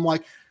about it. I'm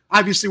like,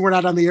 obviously we're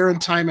not on the air in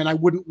time and I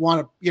wouldn't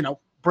want to,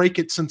 break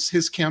it since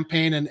his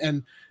campaign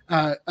and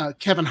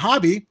Kevin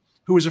Hobby,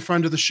 who is a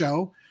friend of the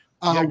show,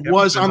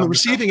 was on the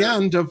receiving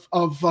end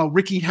of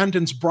Ricky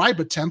Hendon's bribe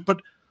attempt.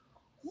 But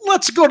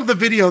let's go to the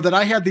video that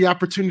I had the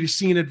opportunity to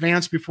see in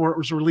advance before it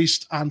was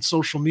released on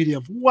social media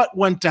of what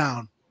went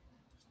down.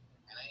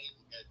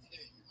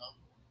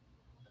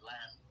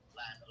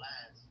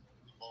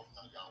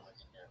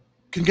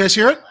 Can you guys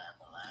hear it?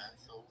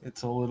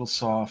 It's a little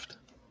soft.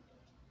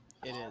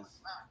 It is.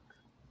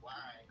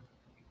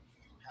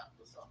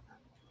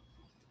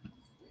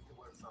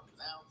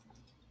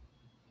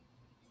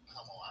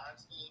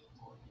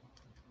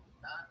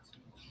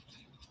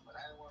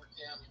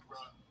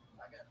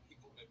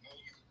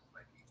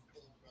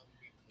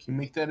 Can you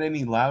make that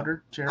any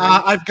louder, Jerry?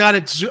 I've got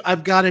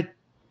it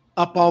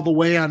up all the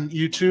way on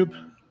YouTube.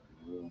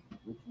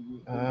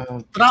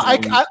 But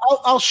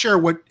I'll share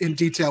in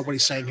detail what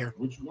he's saying here.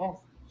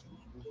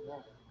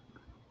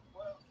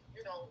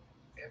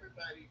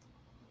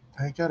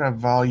 I got a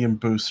volume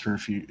booster.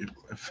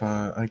 If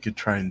I could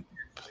try and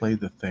play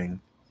the thing.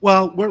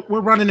 Well,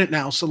 we're running it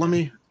now, so let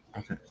me.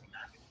 Okay.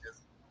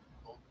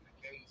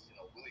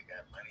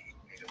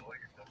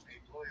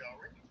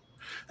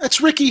 That's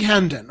Ricky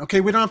Hendon.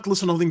 Okay, we don't have to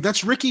listen to the thing.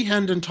 That's Ricky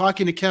Hendon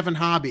talking to Kevin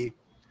Hobby,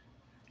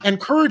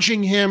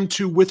 encouraging him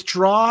to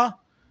withdraw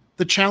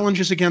the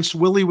challenges against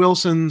Willie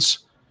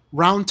Wilson's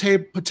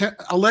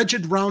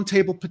alleged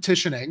roundtable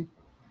petitioning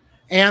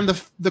and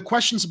the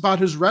questions about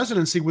his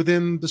residency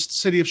within the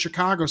city of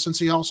Chicago, since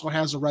he also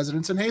has a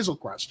residence in Hazel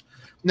Crest.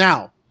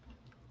 Now,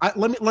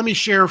 let me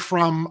share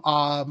from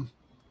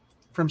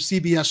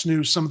CBS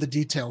News some of the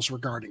details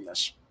regarding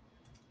this,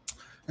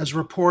 as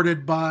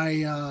reported by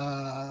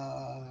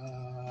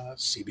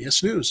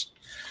CBS News.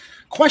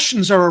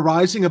 Questions are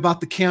arising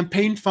about the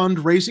campaign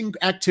fundraising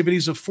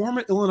activities of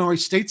former Illinois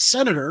state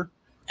senator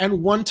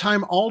and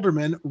one-time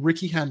alderman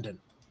Ricky Hendon.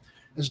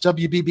 As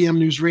WBBM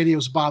News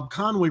Radio's Bob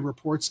Conway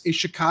reports, a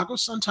Chicago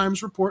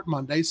Sun-Times report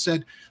Monday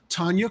said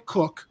Tanya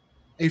Cook,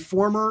 a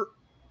former...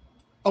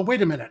 Oh,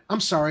 wait a minute. I'm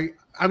sorry.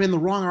 I'm in the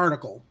wrong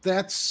article.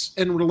 That's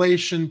in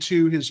relation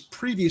to his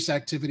previous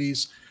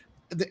activities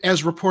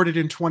as reported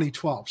in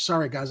 2012.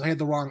 Sorry, guys, I had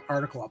the wrong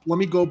article up. Let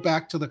me go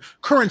back to the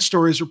current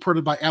stories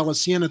reported by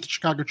Alice Yen at the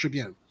Chicago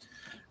Tribune.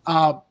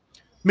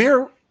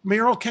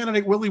 Mayoral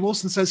candidate Willie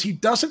Wilson says he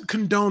doesn't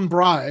condone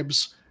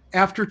bribes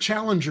after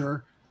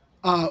challenger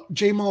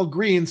Jamal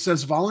Green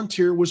says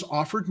volunteer was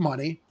offered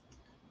money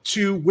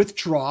to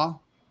withdraw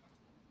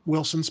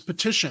Wilson's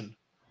petition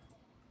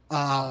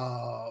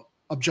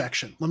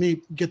objection. Let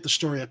me get the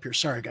story up here.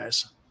 Sorry,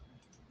 guys.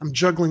 I'm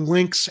juggling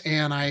links,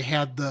 and I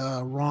had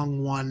the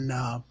wrong one,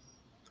 the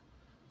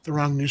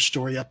wrong news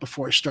story up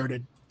before I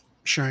started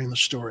sharing the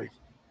story.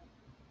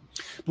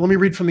 But let me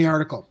read from the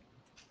article.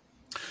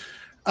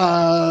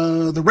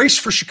 The race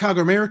for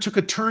Chicago mayor took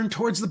a turn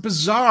towards the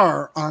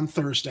bizarre on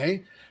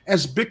Thursday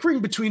as bickering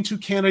between two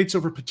candidates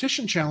over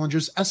petition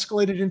challenges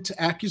escalated into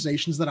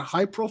accusations that a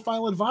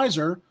high-profile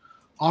advisor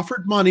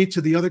offered money to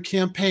the other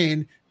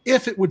campaign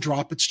if it would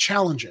drop its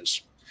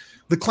challenges.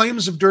 The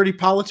claims of dirty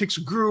politics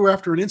grew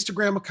after an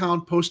Instagram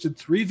account posted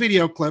 3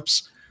 video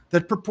clips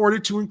that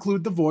purported to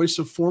include the voice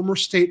of former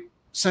state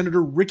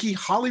Senator Ricky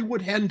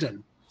Hollywood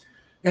Hendon,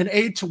 an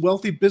aide to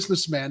wealthy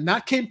businessman,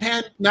 not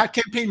campaign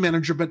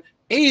manager, but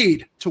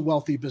aide to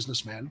wealthy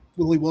businessman,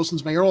 Willie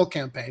Wilson's mayoral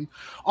campaign,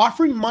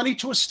 offering money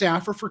to a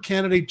staffer for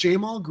candidate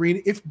Jamal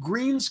Green if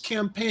Green's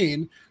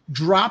campaign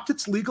dropped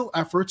its legal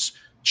efforts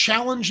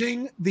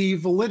challenging the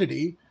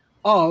validity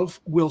of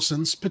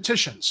Wilson's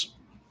petitions.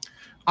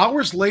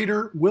 Hours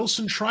later,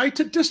 Wilson tried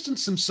to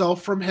distance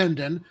himself from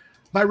Hendon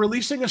by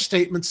releasing a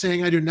statement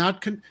saying, I do not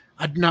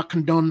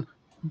condone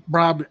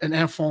bribe and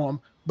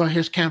inform, but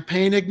his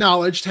campaign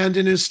acknowledged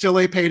Hendon is still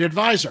a paid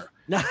advisor.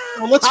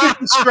 Well, let's get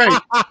this straight.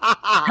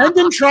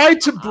 Hendon tried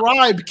to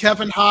bribe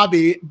Kevin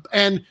Hobby,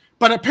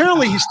 but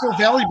apparently he's still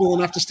valuable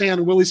enough to stay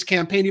on Willie's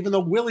campaign, even though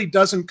Willie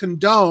doesn't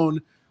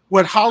condone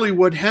what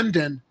Hollywood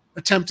Hendon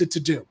attempted to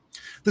do.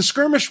 The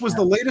skirmish was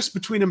the latest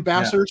between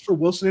ambassadors for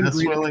Wilson and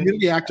Green, a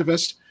community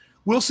activist,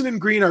 Wilson and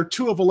Green are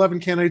 2 of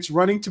 11 candidates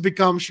running to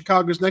become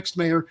Chicago's next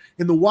mayor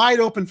in the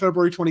wide-open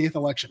February 28th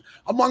election.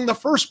 Among the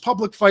first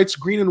public fights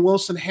Green and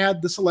Wilson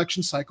had this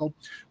election cycle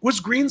was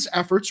Green's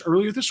efforts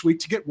earlier this week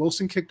to get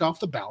Wilson kicked off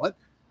the ballot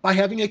by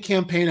having a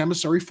campaign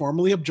emissary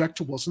formally object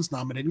to Wilson's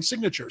nominating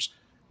signatures.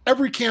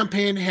 Every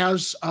campaign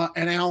has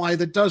an ally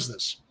that does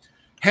this.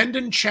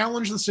 Hendon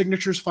challenged the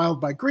signatures filed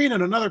by Green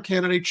and another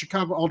candidate,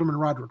 Chicago Alderman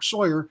Roderick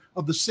Sawyer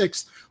of the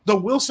 6th, though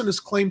Wilson has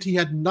claimed he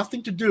had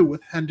nothing to do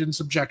with Hendon's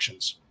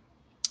objections.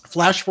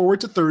 Flash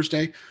forward to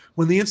Thursday,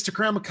 when the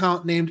Instagram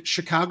account named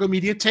Chicago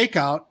Media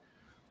Takeout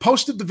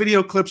posted the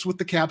video clips with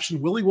the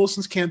caption, Willie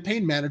Wilson's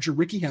campaign manager,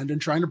 Ricky Hendon,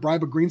 trying to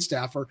bribe a Green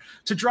staffer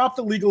to drop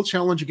the legal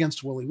challenge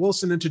against Willie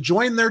Wilson and to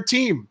join their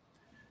team.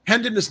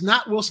 Hendon is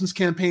not Wilson's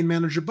campaign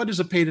manager, but is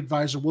a paid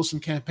advisor, Wilson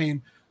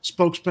campaign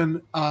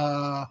spokesman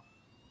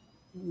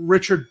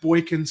Richard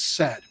Boykin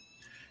said.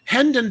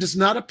 Hendon does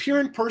not appear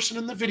in person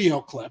in the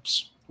video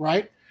clips,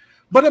 right?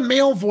 But a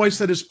male voice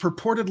that is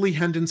purportedly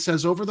Hendon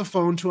says over the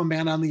phone to a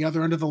man on the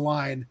other end of the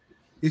line,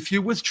 if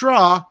you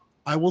withdraw,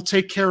 I will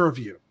take care of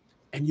you.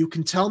 And you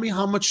can tell me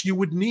how much you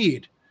would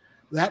need.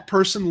 That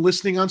person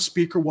listening on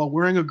speaker while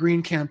wearing a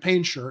Green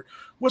campaign shirt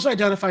was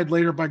identified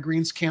later by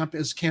Green's camp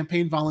as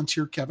campaign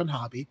volunteer Kevin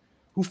Hobby,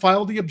 who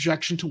filed the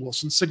objection to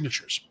Wilson's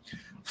signatures.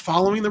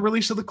 Following the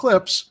release of the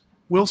clips,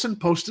 Wilson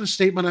posted a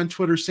statement on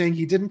Twitter saying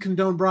he didn't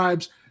condone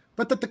bribes,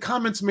 but that the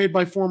comments made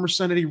by former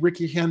Senator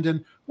Ricky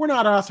Hendon were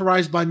not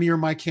authorized by me or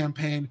my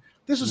campaign.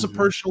 This is a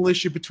personal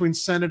issue between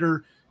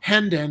Senator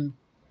Hendon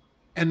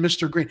and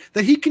Mr. Green.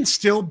 That he can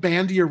still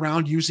bandy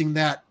around using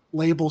that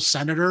label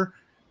senator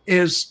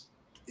is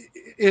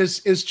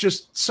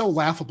just so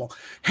laughable.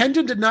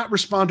 Hendon did not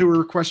respond to a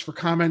request for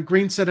comment.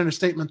 Green said in a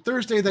statement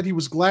Thursday that he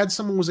was glad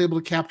someone was able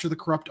to capture the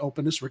corrupt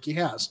openness Ricky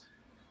has.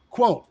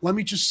 Quote, let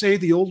me just say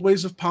the old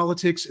ways of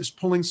politics is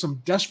pulling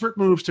some desperate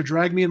moves to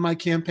drag me and my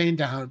campaign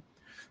down,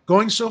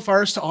 going so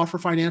far as to offer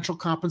financial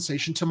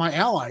compensation to my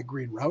ally,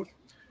 Green wrote.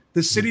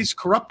 The city's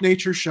corrupt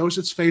nature shows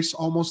its face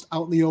almost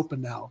out in the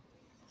open now.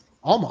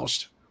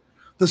 Almost.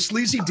 The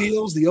sleazy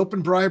deals, the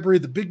open bribery,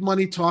 the big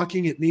money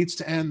talking, it needs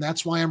to end.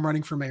 That's why I'm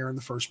running for mayor in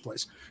the first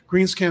place.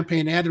 Green's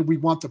campaign added, we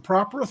want the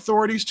proper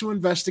authorities to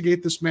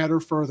investigate this matter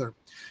further.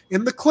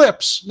 In the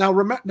clips, now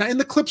in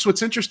the clips,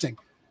 what's interesting,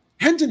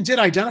 Hendon did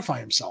identify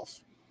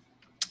himself.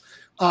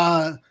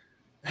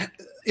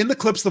 In the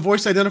clips, the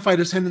voice identified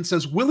as Hendon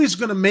says, Willie's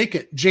going to make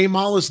it.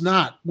 Jamal is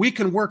not. We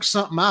can work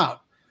something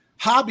out.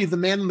 Hobby, the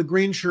man in the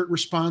green shirt,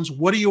 responds,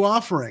 what are you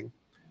offering?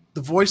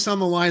 The voice on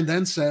the line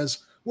then says,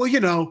 well,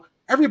 you know,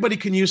 everybody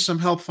can use some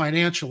help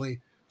financially,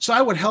 so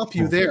I would help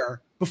you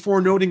there,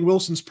 before noting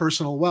Wilson's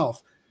personal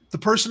wealth. The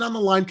person on the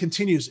line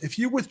continues, if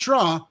you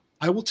withdraw,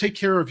 I will take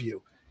care of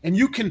you. And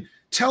you can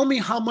tell me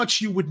how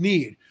much you would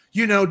need.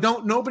 You know,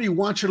 nobody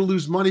wants you to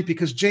lose money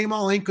because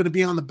Jamal ain't going to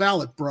be on the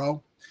ballot,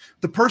 bro.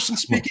 The person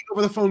speaking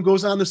over the phone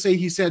goes on to say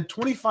he said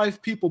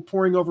 25 people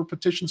pouring over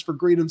petitions for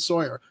Green and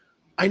Sawyer.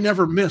 I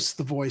never miss,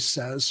 the voice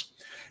says.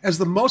 As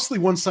the mostly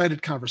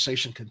one-sided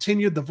conversation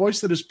continued, the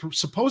voice that is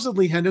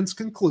supposedly Hendon's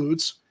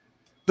concludes,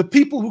 the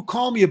people who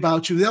call me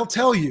about you, they'll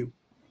tell you.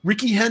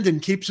 Ricky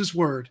Hendon keeps his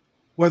word,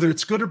 whether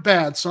it's good or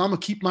bad, so I'm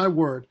going to keep my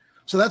word.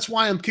 So that's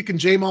why I'm kicking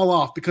Jamal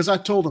off, because I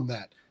told him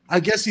that. I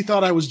guess he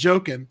thought I was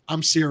joking.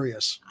 I'm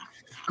serious.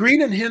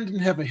 Green and Hendon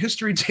have a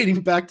history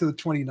dating back to the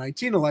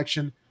 2019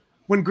 election,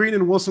 when Green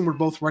and Wilson were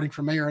both running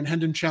for mayor and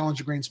Hendon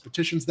challenged Green's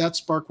petitions. That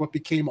sparked what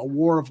became a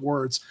war of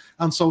words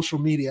on social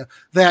media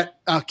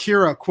that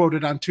Kira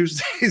quoted on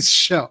Tuesday's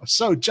show.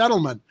 So,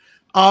 gentlemen,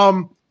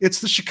 it's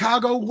the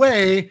Chicago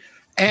way,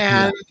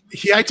 and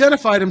he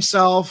identified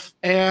himself.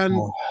 And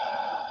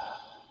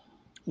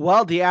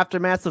well, the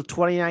aftermath of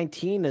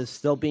 2019 is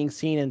still being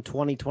seen in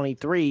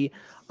 2023.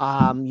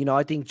 You know,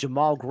 I think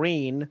Jamal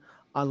Green,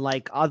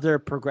 unlike other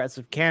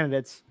progressive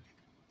candidates,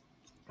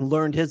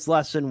 learned his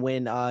lesson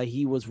when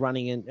he was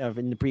running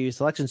in the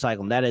previous election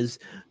cycle, and that is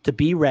to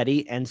be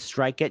ready and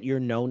strike at your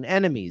known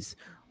enemies.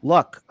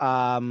 Look,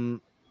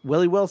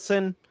 Willie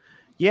Wilson,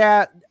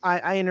 yeah,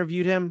 I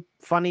interviewed him.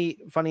 Funny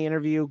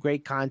interview,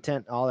 great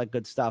content, all that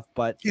good stuff.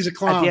 But he's a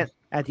clown.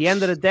 At the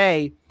end of the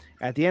day,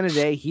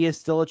 he is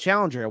still a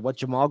challenger. What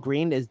Jamal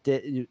Green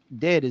did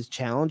is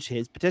challenge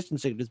his petition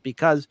signatures,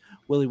 because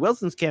Willie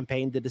Wilson's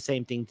campaign did the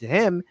same thing to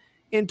him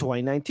in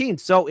 2019.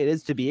 So it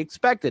is to be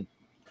expected.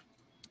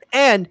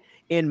 And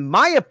in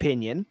my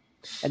opinion,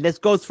 and this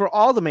goes for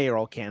all the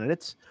mayoral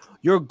candidates,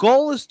 your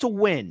goal is to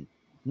win,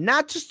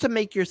 not just to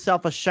make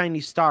yourself a shiny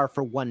star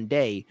for one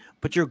day,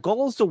 but your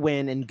goal is to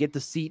win and get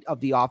the seat of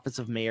the office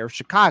of mayor of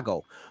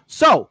Chicago.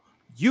 So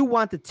you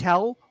want to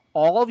tell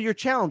all of your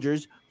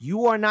challengers,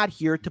 you are not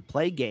here to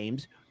play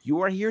games.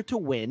 You are here to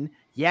win.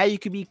 Yeah, you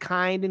can be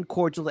kind and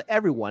cordial to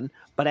everyone,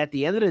 but at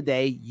the end of the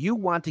day, you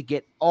want to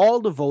get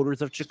all the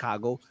voters of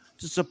Chicago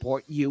to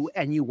support you,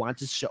 and you want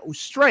to show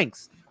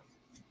strength.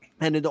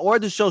 And in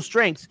order to show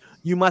strengths,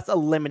 you must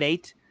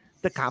eliminate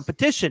the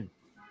competition.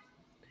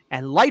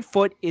 And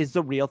Lightfoot is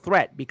the real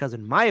threat, because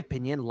in my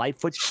opinion,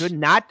 Lightfoot should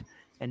not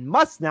and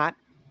must not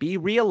be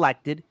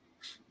reelected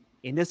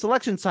in this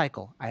election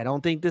cycle. I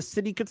don't think this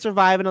city could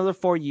survive another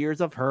 4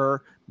 years of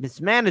her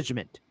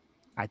mismanagement.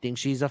 I think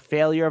she's a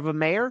failure of a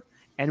mayor,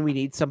 and we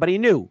need somebody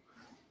new.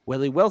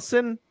 Willie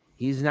Wilson,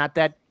 he's not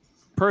that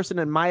person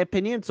in my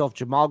opinion. So if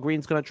Jamal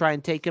Green's going to try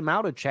and take him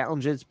out and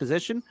challenge his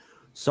position,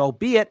 so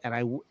be it. And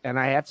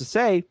I have to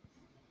say,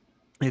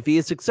 if he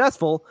is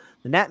successful,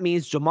 then that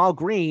means Jamal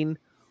Green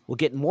will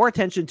get more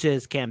attention to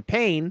his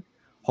campaign,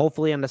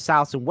 hopefully on the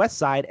south and west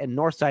side and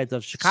north sides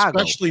of Chicago.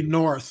 Especially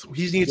north.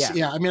 He needs,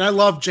 I mean, I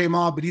love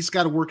Jamal, but he's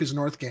got to work his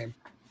north game.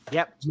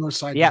 Yep. His north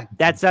side. Yep.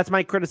 Game. That's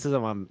my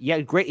criticism of him. Yeah,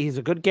 great. He's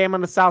a good game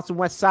on the south and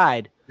west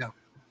side. Yeah.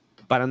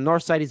 But on the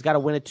north side, he's got to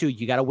win it too.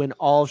 You got to win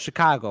all of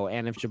Chicago.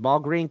 And if Jamal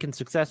Green can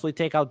successfully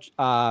take out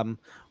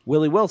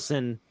Willie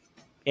Wilson,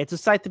 it's a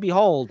sight to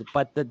behold.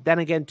 But then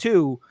again,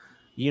 too,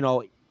 you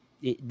know,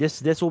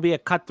 this will be a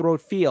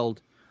cutthroat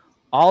field.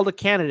 All the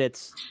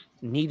candidates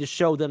need to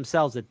show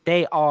themselves that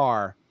they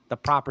are the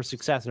proper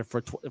successor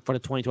for the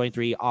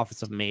 2023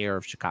 office of mayor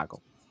of Chicago.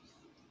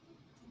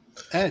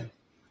 Ed,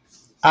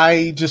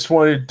 I just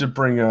wanted to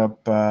bring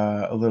up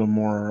a little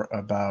more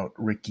about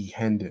Ricky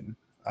Hendon.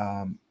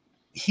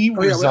 He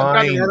resigned.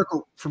 I've got an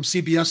article from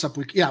CBS up.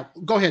 Yeah,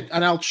 go ahead,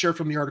 and I'll share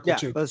from the article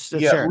too. Let's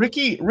share.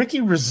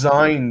 Ricky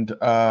resigned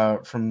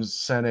from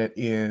Senate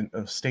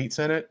state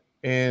Senate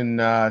in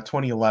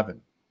 2011.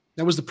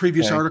 That was the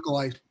previous article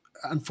I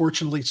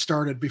unfortunately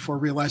started before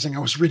realizing I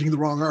was reading the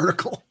wrong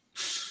article.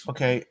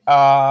 Okay.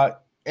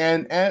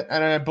 And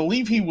I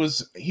believe he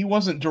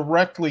wasn't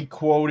directly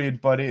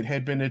quoted, but it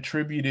had been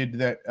attributed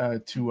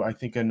that to I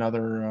think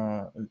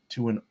another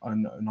to an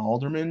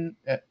alderman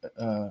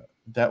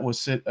that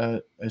was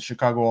a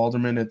Chicago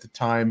alderman at the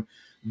time,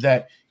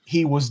 that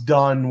he was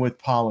done with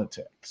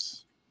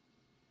politics.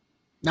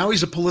 Now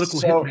he's a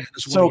political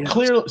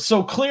hitman.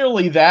 So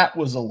clearly that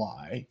was a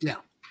lie. Yeah.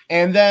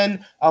 And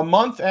then a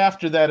month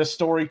after that, a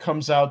story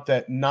comes out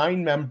that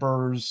 9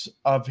 members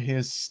of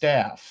his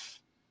staff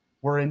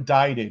were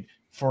indicted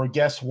for,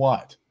 guess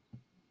what?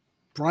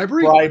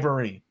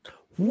 Bribery.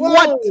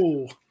 What?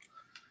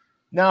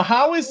 Now,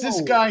 how is this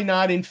guy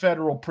not in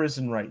federal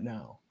prison right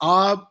now?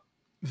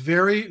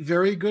 Very,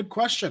 very good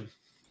question.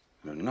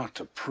 You're not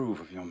to approve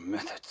of your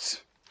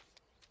methods.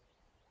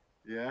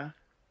 Yeah?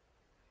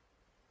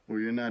 Well,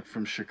 you're not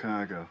from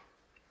Chicago.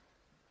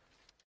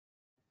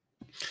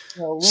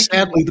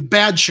 Sadly, the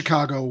bad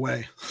Chicago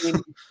way.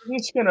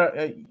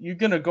 You're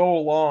gonna go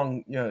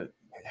along,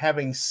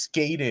 having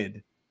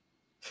skated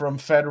from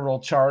federal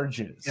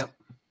charges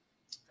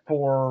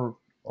for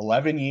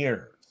 11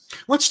 years.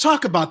 Let's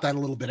talk about that a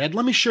little bit, Ed.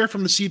 Let me share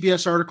from the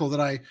CBS article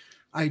that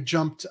I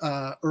jumped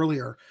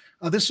earlier.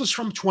 This was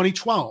from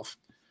 2012.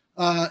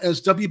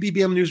 As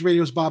WBBM News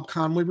Radio's Bob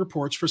Conway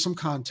reports, for some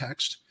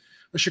context,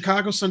 a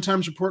Chicago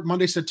Sun-Times report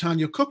Monday said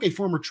Tanya Cook, a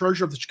former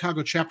treasurer of the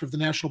Chicago chapter of the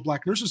National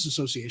Black Nurses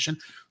Association,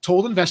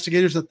 told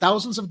investigators that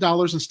thousands of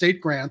dollars in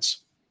state grants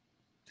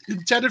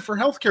intended for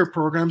healthcare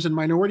programs in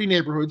minority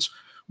neighborhoods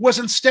was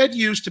instead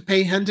used to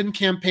pay Hendon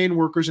campaign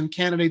workers and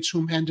candidates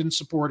whom Hendon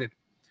supported.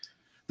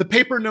 The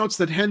paper notes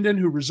that Hendon,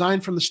 who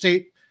resigned from the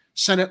state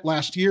Senate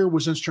last year,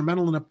 was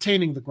instrumental in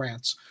obtaining the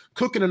grants.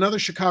 Cook and another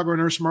Chicago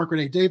nurse,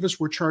 Margaret A. Davis,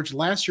 were charged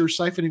last year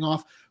siphoning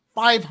off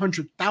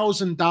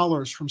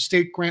 $500,000 from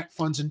state grant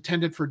funds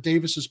intended for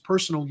Davis's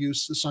personal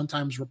use, the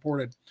Sun-Times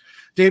reported.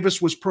 Davis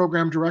was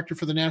program director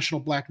for the National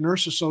Black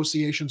Nurse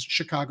Association's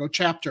Chicago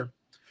chapter.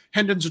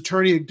 Hendon's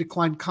attorney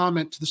declined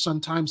comment to the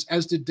Sun-Times,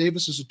 as did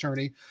Davis's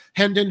attorney.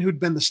 Hendon, who'd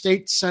been the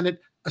state Senate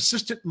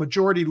assistant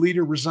majority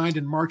leader, resigned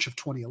in March of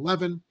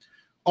 2011.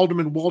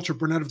 Alderman Walter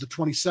Burnett of the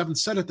 27th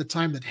said at the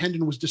time that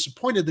Hendon was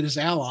disappointed that his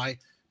ally,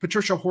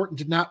 Patricia Horton,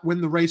 did not win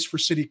the race for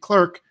city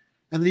clerk,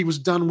 and that he was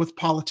done with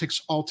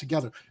politics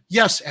altogether.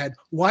 Yes, Ed,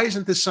 why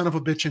isn't this son of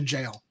a bitch in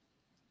jail?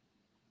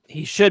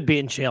 He should be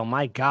in jail,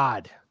 my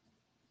God.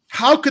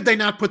 How could they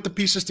not put the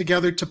pieces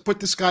together to put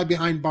this guy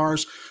behind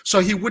bars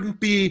so he wouldn't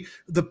be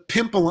the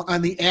pimple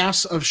on the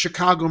ass of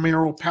Chicago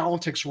mayoral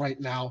politics right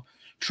now,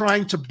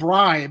 trying to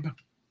bribe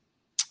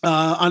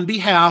on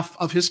behalf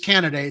of his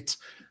candidates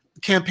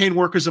campaign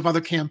workers of other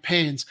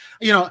campaigns?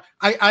 You know,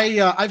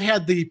 I've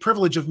had the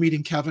privilege of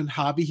meeting Kevin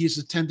Hobby. He's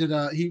attended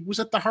he was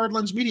at the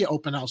Hardlands Media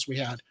Open House we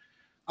had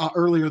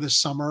earlier this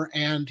summer,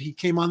 and he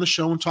came on the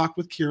show and talked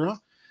with Kira.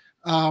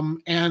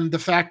 And the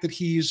fact that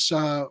he's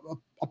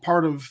a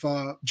part of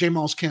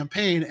Jamal's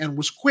campaign and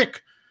was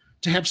quick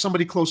to have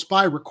somebody close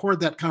by record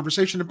that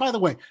conversation. And by the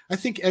way, I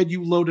think, Ed,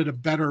 you loaded a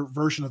better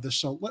version of this,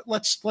 so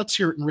let's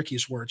hear it in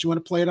Ricky's words. You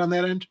want to play it on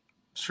that end?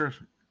 Sure.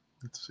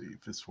 Let's see if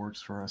this works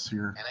for us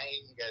here. And I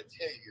ain't even got to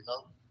tell you,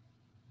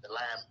 the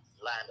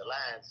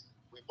lines,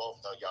 we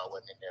both know y'all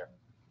wasn't in there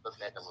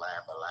looking at them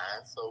line by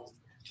line. So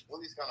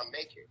Willie's going to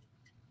make it.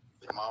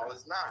 Jamal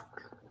is not.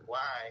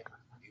 Why?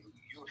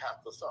 You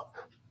have to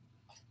suffer.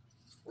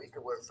 We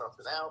can work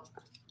something out.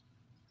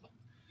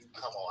 You can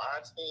come on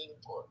our team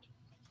or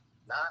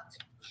not.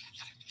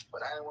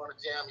 But I didn't want to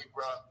jam you,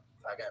 bro.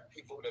 I got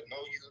people that know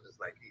you. It's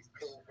like these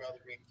cool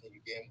brother Ricky, and you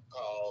get him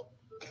called.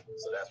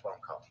 So that's why I'm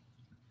coming.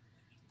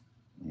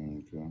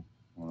 Okay.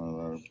 All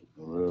right.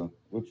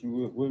 What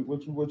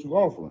you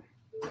offering?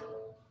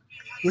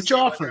 What you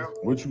offering?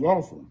 What you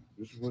offering?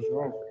 What you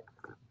offering?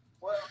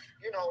 Well,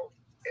 you know,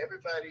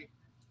 everybody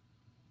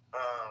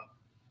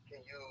can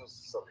use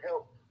some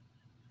help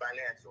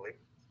financially.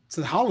 It's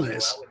the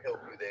holidays. So I would help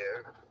you there.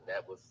 If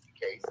that was the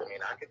case. I mean,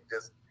 I could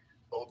just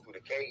go through the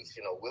case.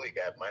 You know, Willie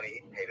got money. He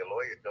can pay the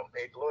lawyer. Don't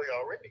pay the lawyer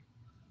already.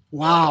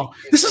 Wow.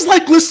 This is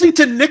like listening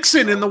to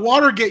Nixon in the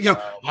Watergate. You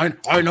know,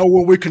 I know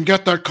where we can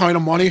get that kind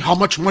of money. How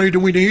much money do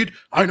we need?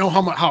 I know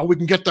how we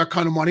can get that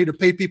kind of money to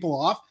pay people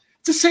off.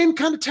 It's the same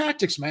kind of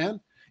tactics,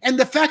 man. And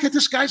the fact that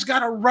this guy's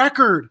got a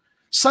record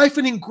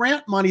siphoning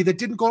grant money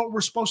that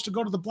were supposed to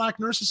go to the Black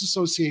Nurses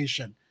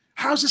Association.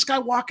 How's this guy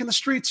walking the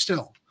streets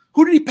still?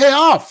 Who did he pay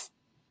off?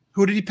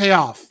 Who did he pay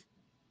off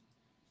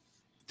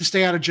to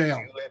stay out of jail?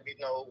 You let me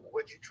know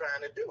what you're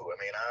trying to do. I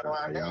mean, I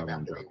don't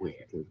have to be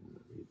weird.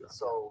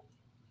 So,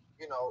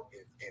 you know,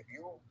 if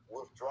you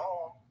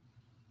withdraw,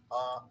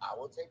 I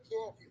will take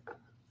care of you.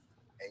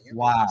 And you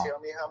can tell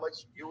me how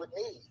much you would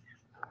need.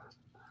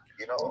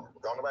 You know,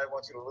 don't nobody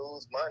want you to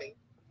lose money.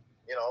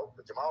 You know,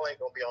 but Jamal ain't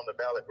gonna be on the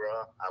ballot, bro.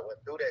 I went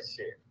through that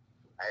shit.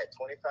 I had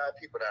 25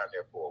 people down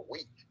there for a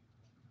week.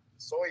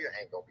 Sawyer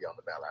ain't gonna be on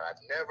the ballot. I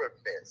never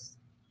miss.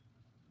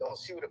 Don't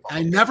shoot if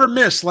I never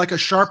miss, like a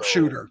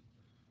sharpshooter.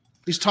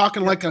 He's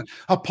talking like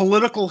a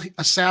political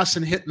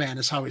assassin hitman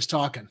is how he's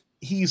talking.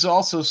 He's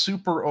also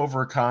super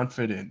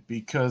overconfident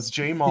because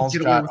Jamal's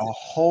got a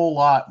whole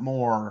lot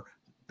more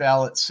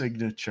ballot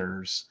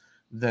signatures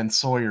than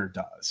Sawyer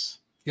does.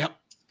 Yep.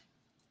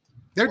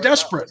 They're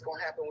desperate. What's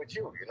gonna happen with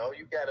you? You know,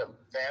 you got a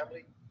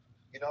family,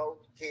 you know,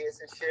 kids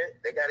and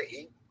shit. They gotta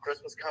eat.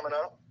 Christmas coming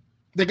up.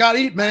 They gotta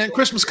eat, man.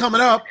 Christmas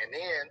coming up. And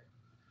then,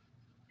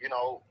 you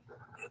know,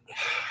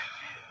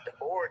 the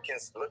board can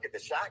look at the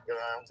shotgun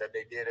that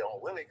they did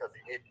on Willie because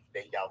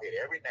y'all hit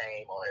every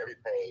name on every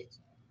page,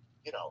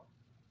 you know,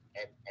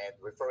 and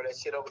refer that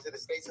shit over to the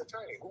state's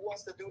attorney. Who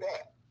wants to do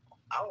that?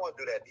 I don't want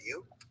to do that to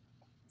you.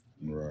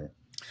 Right.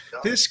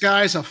 This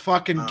guy's a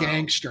fucking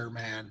gangster,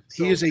 man.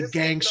 He is a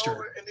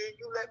gangster. And then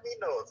you let me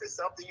know if it's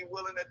something you're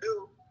willing to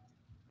do.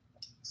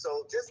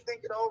 So just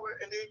think it over,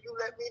 and then you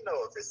let me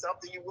know if it's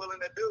something you're willing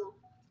to do.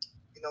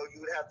 You know,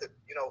 you would have to,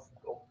 you know,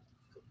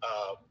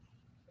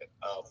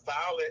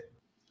 file it.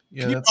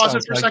 Yeah, Can you pause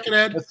it for a second,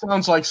 Ed? It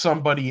sounds like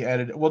somebody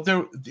edited. Well,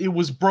 it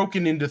was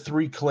broken into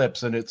 3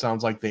 clips, and it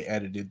sounds like they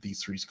edited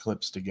these 3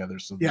 clips together,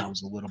 so there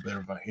was a little bit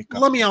of a hiccup.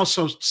 Let me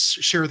also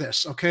share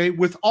this, okay?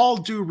 With all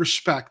due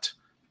respect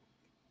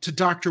to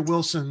Dr.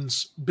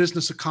 Wilson's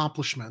business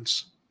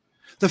accomplishments,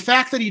 the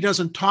fact that he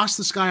doesn't toss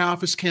this guy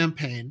off his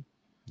campaign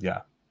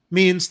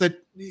means that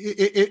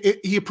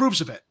he approves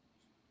of it.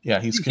 Yeah,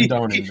 he's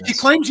condoning this. He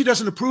claims he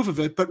doesn't approve of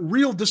it, but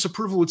real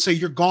disapproval would say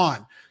you're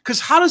gone. Because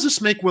how does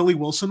this make Willie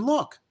Wilson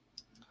look?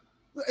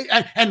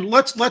 And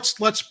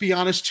let's be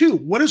honest too.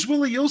 What is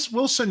Willie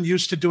Wilson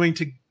used to doing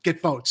to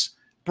get votes?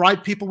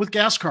 Bribe people with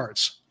gas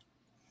cards.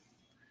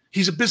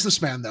 He's a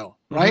businessman, though,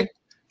 right?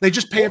 They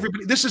just pay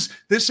everybody. This is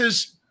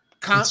business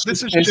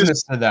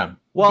to them.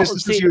 Well,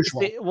 business as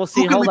usual.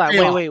 Hold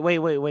on.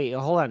 Wait.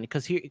 Hold on,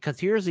 because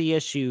here's the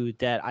issue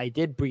that I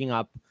did bring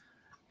up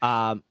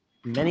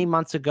many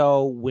months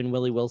ago when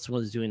Willie Wilson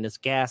was doing this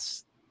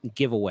gas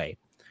giveaway.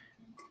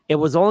 It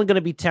was only going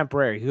to be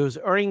temporary. He was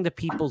earning the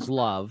people's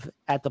love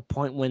at the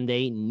point when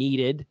they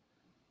needed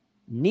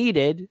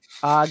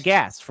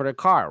gas for their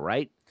car,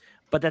 right?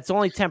 But that's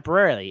only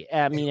temporarily.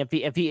 I mean,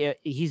 if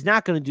he's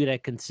not going to do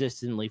that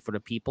consistently for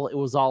the people, it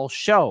was all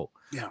show.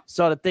 Yeah.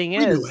 So the thing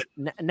is,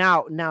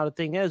 now the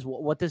thing is,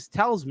 what this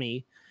tells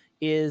me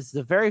is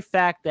the very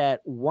fact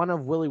that one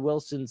of Willie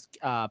Wilson's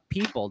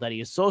people that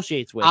he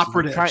associates with,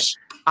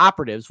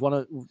 operatives,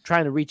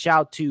 trying to reach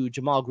out to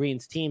Jamal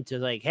Green's team to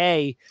like,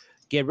 hey,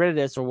 get rid of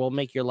this or we'll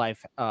make your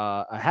life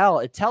a hell.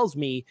 It tells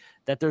me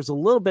that there's a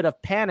little bit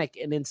of panic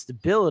and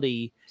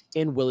instability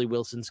in Willie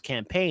Wilson's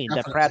campaign,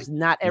 that perhaps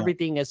not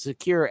everything is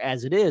secure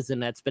as it is,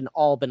 and that's been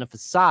a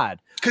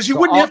facade. Because you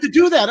wouldn't have to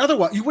do that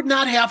otherwise. You would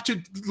not have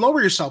to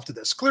lower yourself to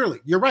this. Clearly,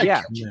 you're right.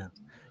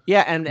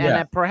 And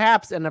that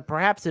perhaps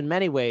in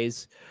many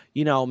ways,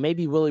 you know,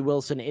 maybe Willie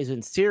Wilson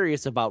isn't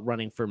serious about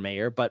running for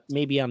mayor, but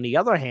maybe on the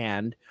other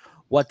hand,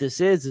 what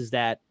this is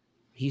that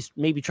he's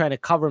maybe trying to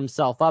cover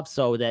himself up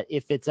so that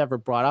if it's ever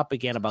brought up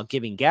again about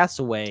giving gas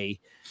away,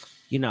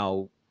 you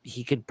know,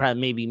 he could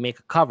probably maybe make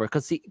a cover.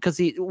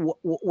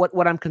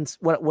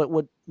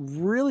 What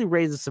really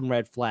raises some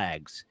red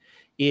flags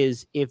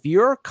is if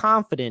you're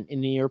confident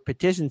in your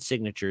petition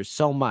signatures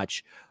so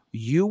much,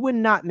 you would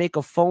not make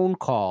a phone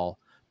call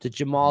to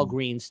Jamal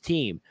Green's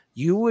team.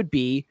 You would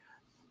be,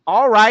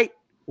 all right,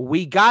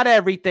 we got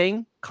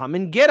everything. Come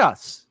and get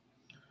us.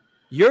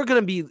 You're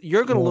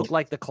gonna look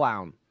like the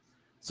clown.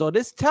 So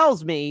this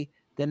tells me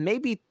that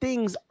maybe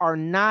things are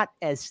not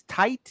as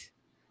tight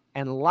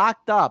and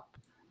locked up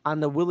on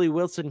the Willie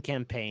Wilson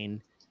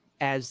campaign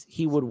as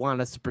he would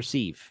want us to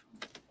perceive.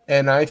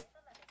 And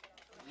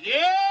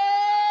yeah.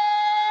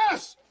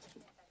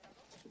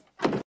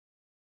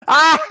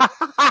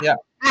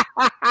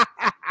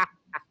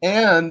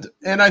 And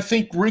I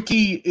think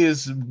Ricky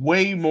is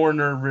way more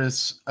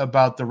nervous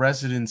about the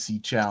residency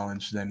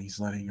challenge than he's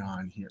letting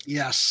on here.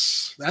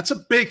 Yes, that's a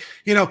big,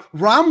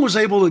 Rahm was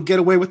able to get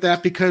away with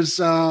that because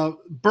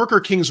Burger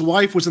King's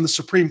wife was in the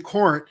Supreme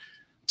Court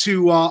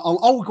to,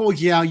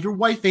 yeah, your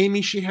wife,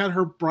 Amy, she had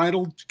her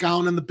bridal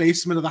gown in the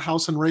basement of the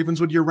house in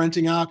Ravenswood you're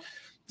renting out.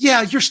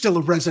 Yeah, you're still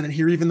a resident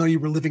here, even though you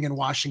were living in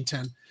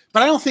Washington.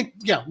 But I don't think,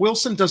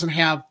 Wilson doesn't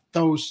have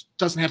those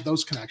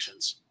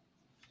connections.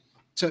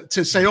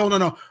 To say, oh,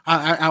 no,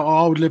 I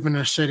would live in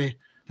a city,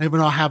 even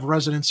though I have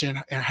residency in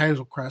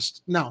Hazelcrest.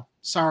 No,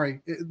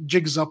 sorry. It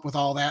jigs up with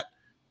all that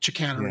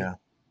chicanery.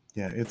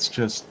 Yeah, it's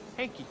just...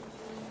 Hinky.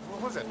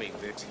 What does that mean,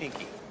 Vince?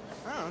 Hinky.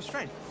 Oh,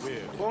 strange.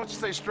 Weird. Well, don't you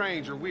say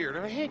strange or weird?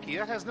 I mean, hinky,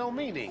 that has no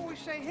meaning. Well, we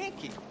say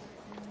hinky.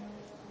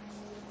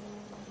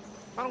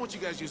 I don't want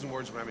you guys using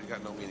words around me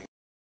that got no meaning.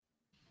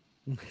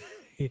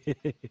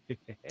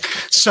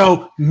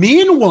 So,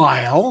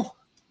 meanwhile,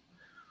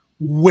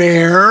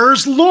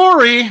 where's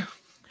Lori?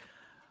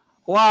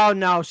 Well,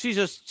 no, she's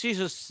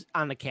just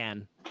on the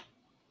can.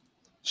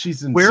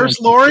 She's in. Where's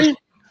Lori?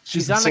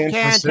 She's on the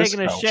can taking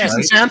a shit. She's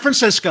in San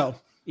Francisco.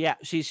 Yeah,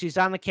 she's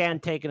on the can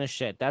taking a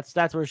shit.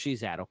 That's where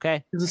she's at.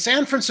 Okay. She's in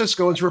San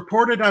Francisco. It's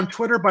reported on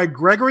Twitter by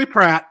Gregory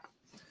Pratt.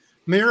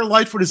 Mayor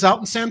Lightfoot is out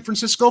in San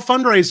Francisco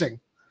fundraising.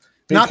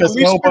 Because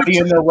nobody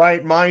in their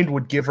right mind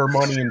would give her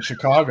money in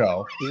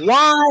Chicago.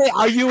 Why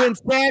are you in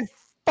San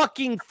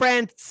fucking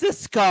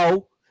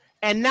Francisco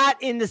and not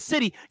in the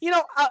city?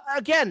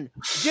 Again,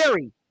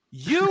 Jerry.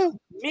 You,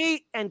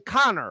 me, and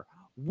Connor,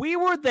 we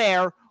were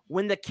there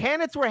when the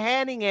candidates were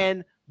handing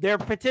in their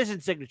petition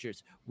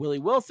signatures. Willie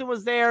Wilson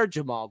was there.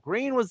 Jamal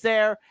Green was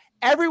there.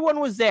 Everyone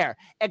was there,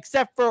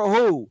 except for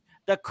who?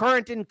 The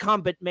current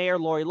incumbent Mayor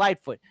Lori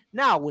Lightfoot.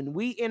 Now, when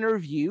we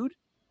interviewed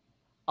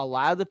a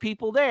lot of the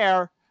people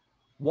there,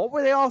 what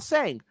were they all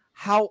saying?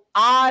 How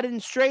odd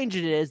and strange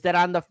it is that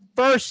on the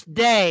first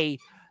day,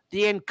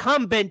 the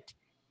incumbent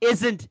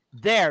isn't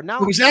there. Now,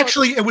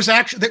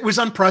 it was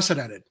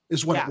unprecedented,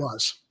 is what it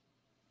was.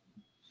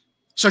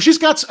 So she's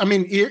got,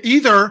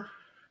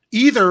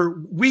 either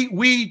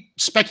we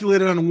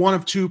speculated on one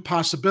of two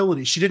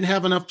possibilities. She didn't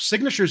have enough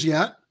signatures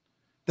yet,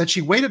 that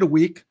she waited a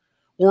week,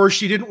 or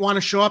she didn't want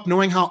to show up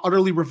knowing how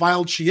utterly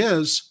reviled she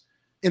is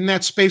in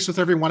that space with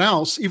everyone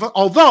else.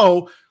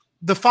 Although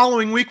the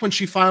following week when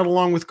she filed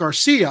along with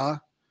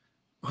Garcia,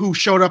 who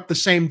showed up the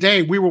same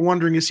day, we were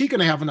wondering, is he going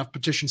to have enough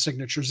petition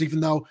signatures, even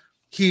though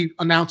he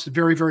announced it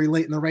very, very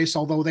late in the race,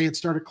 although they had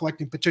started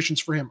collecting petitions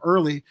for him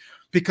early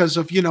because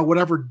of,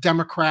 whatever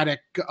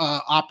Democratic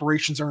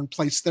operations are in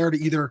place there to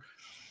either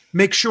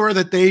make sure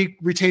that they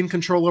retain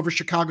control over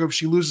Chicago if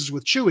she loses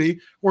with Chewy,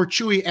 or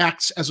Chewy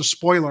acts as a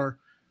spoiler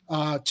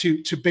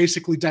to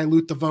basically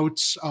dilute the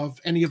votes of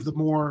any of the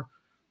more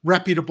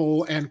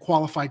reputable and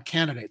qualified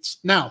candidates.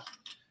 Now,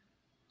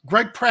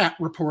 Greg Pratt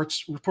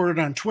reported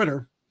on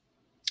Twitter,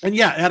 and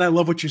yeah, Ed, I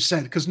love what you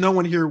said, because no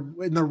one here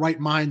in their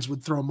right minds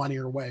would throw money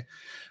her way.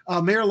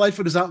 Mayor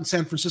Lightfoot is out in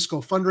San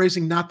Francisco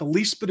fundraising, not the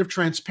least bit of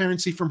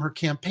transparency from her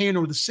campaign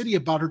or the city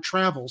about her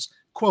travels.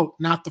 Quote,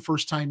 not the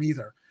first time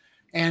either.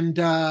 And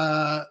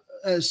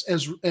as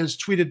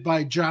tweeted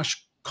by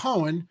Josh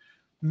Cohen,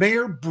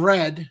 Mayor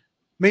Breed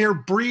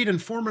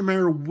and former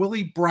Mayor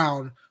Willie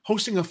Brown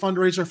hosting a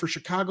fundraiser for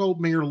Chicago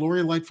Mayor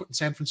Lori Lightfoot in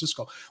San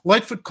Francisco.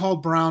 Lightfoot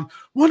called Brown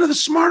one of the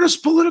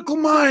smartest political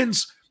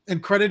minds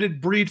and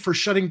credited Breed for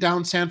shutting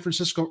down San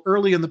Francisco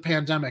early in the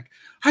pandemic.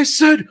 I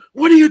said,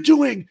 what are you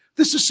doing?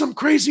 This is some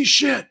crazy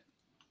shit.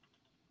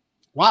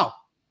 Wow.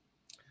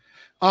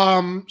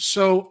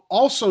 So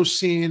also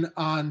seen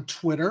on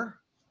Twitter,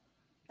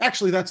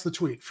 actually that's the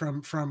tweet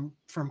from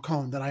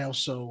Cohn that I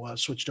also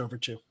switched over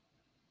to.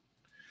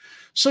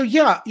 So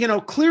yeah,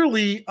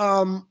 clearly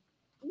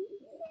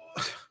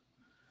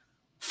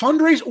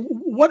fundraise,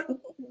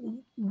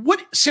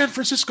 what San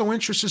Francisco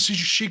interests is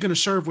she going to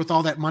serve with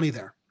all that money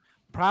there?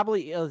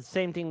 Probably the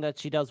same thing that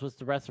she does with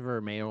the rest of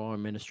her mayoral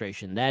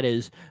administration. That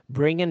is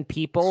bring in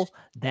people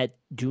that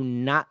do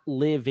not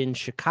live in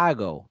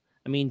Chicago.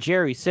 I mean,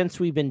 Jerry, since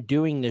we've been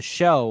doing this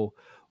show,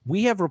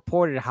 we have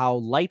reported how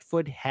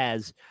Lightfoot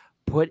has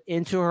put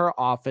into her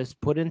office,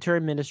 put into her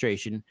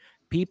administration,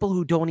 people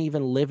who don't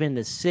even live in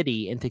the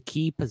city into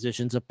key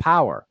positions of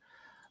power.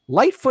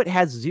 Lightfoot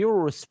has zero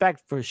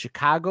respect for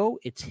Chicago,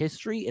 its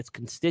history, its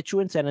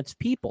constituents, and its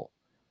people.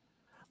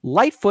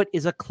 Lightfoot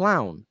is a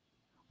clown.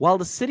 While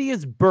the city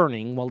is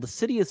burning, while the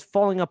city is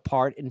falling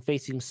apart and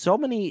facing so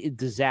many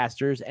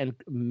disasters and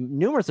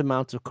numerous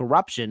amounts of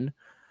corruption,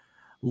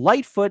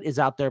 Lightfoot is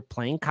out there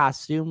playing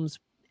costumes,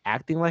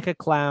 acting like a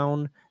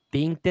clown,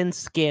 being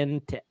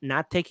thin-skinned,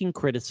 not taking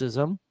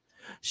criticism.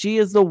 She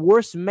is the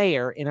worst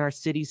mayor in our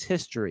city's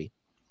history.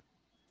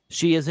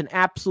 She is an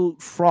absolute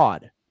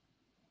fraud,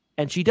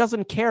 and she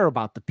doesn't care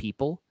about the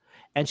people.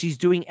 And she's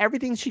doing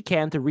everything she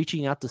can to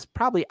reaching out to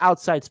probably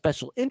outside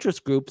special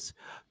interest groups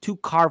to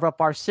carve up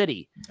our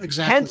city.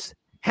 Exactly.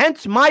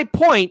 Hence my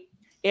point.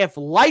 If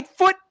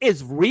Lightfoot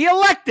is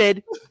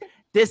reelected,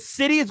 this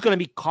city is going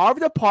to be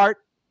carved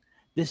apart.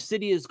 This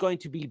city is going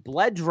to be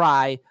bled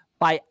dry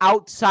by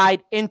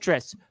outside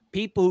interests.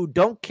 people who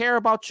don't care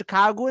about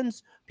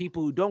Chicagoans,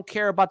 people who don't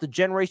care about the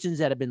generations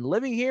that have been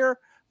living here,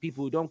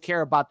 people who don't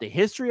care about the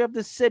history of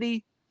the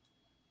city.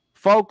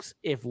 Folks,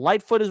 if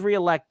Lightfoot is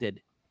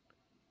reelected,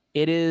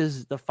 it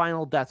is the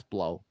final death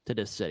blow to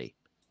this city.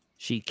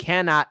 She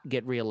cannot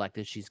get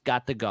reelected. She's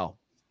got to go.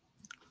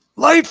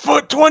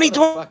 Lightfoot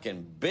 2020.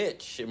 Fucking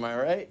bitch, am I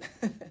right?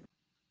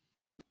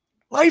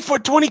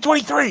 Lightfoot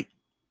 2023.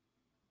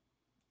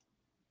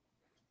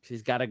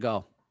 She's got to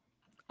go.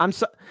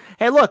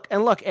 Hey, look,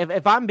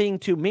 if I'm being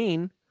too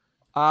mean,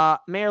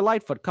 Mayor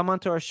Lightfoot, come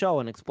onto our show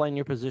and explain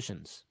your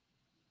positions.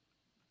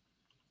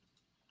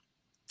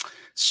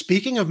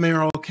 Speaking of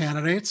mayoral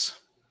candidates,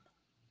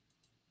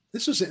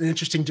 this was an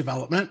interesting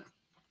development.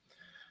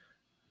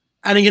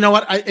 And you know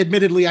what?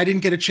 Admittedly, I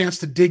didn't get a chance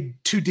to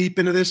dig too deep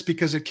into this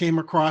because it came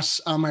across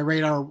my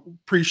radar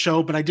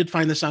pre-show, but I did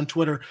find this on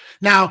Twitter.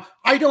 Now,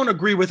 I don't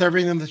agree with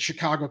everything that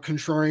Chicago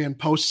Contrarian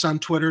posts on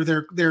Twitter.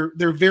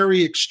 They're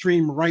very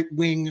extreme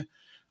right-wing,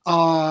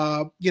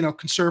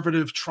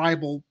 conservative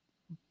tribal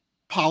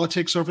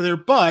politics over there,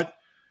 but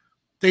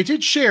they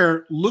did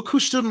look who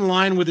stood in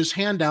line with his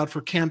handout for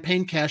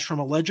campaign cash from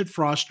alleged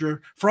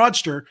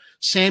fraudster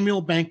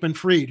Samuel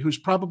Bankman-Fried, who's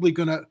probably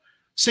going to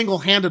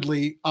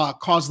single-handedly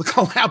cause the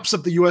collapse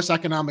of the U.S.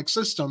 economic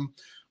system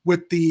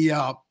with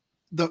the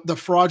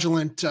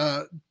fraudulent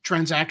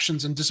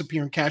transactions and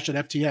disappearing cash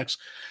at FTX.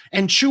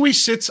 And Chewy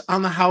sits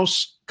on the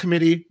House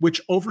committee,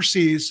 which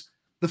oversees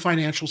the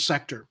financial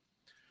sector.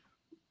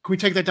 Can we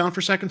take that down for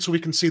a second so we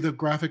can see the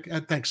graphic?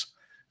 Thanks.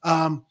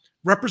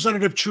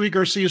 Representative Chuy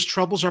Garcia's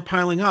troubles are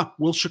piling up.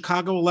 Will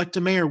Chicago elect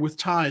a mayor with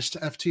ties to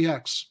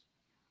FTX?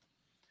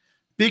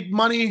 Big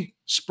money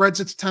spreads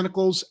its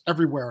tentacles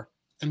everywhere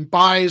and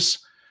buys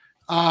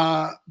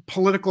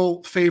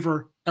political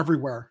favor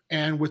everywhere.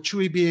 And with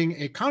Chuy being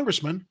a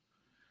congressman,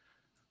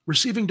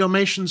 receiving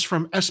donations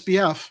from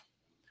SBF,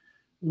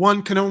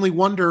 one can only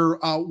wonder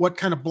what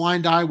kind of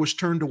blind eye was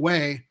turned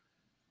away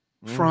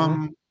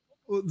from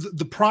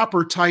the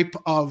proper type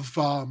of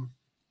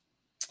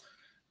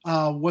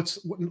what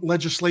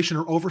legislation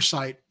or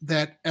oversight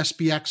that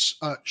SBX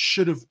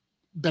should have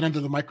been under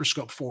the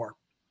microscope for.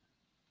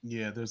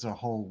 Yeah, there's a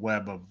whole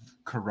web of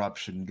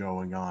corruption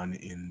going on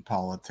in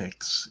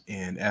politics,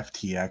 and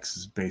FTX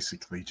has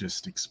basically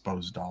just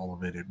exposed all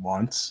of it at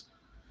once.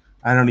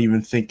 I don't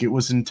even think it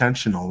was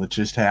intentional. It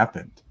just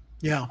happened.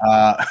 Yeah.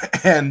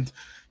 And,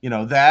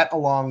 that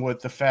along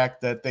with the fact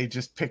that they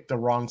just picked the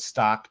wrong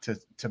stock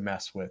to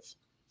mess with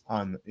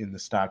in the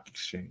stock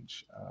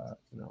exchange.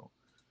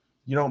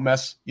 You don't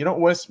mess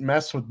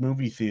with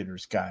movie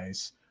theaters,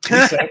 guys.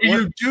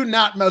 You do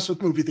not mess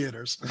with movie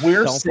theaters.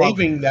 We're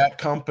saving that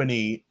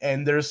company,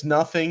 and there's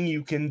nothing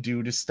you can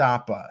do to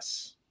stop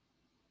us.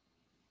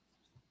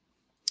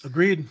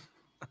 Agreed.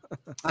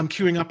 I'm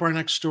queuing up our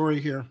next story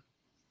here.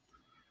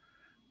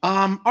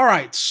 All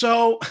right.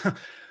 So,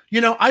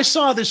 I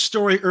saw this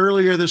story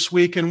earlier this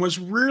week and was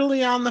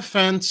really on the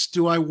fence.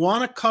 Do I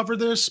want to cover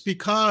this?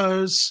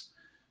 Because,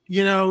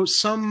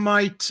 some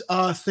might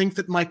think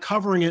that my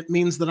covering it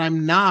means that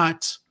I'm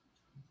not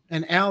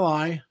an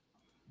ally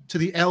to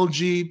the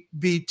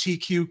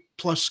LGBTQ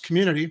plus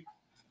community.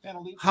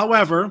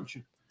 However,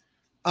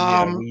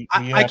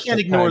 I can't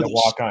ignore this.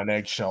 Walk on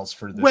eggshells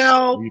for this.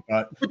 Well, story,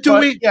 but do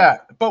we? Yeah,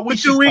 but we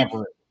should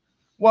cover it.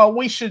 Well,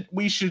 we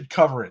should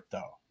cover it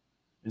though.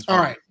 All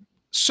right.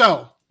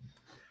 So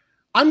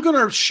I'm going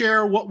to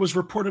share what was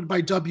reported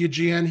by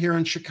WGN here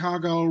in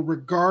Chicago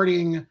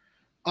regarding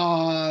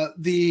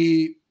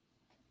the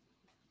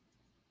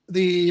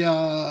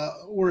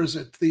where is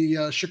it?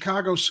 The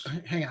Chicago's.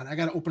 Hang on, I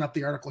got to open up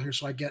the article here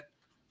so I get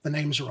the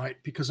names right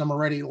because I'm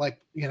already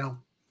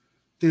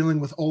dealing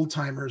with old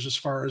timers as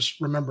far as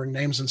remembering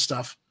names and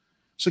stuff.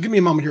 So give me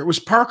a moment here. It was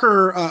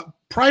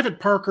Private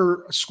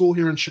Parker School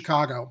here in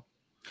Chicago.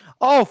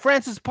 Oh,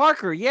 Francis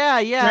Parker.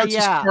 Yeah.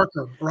 Francis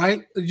Parker,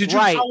 right? Did you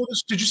follow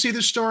this? Did you see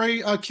this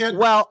story, Kit?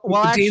 Well,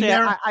 actually,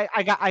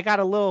 I got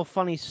a little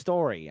funny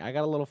story.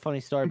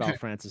 About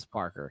Francis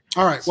Parker.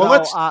 All right. Well,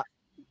 let's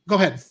go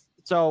ahead.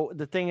 So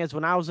the thing is,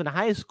 when I was in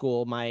high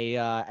school,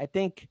 I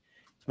think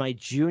it's my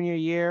junior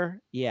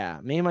year. Yeah,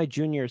 maybe my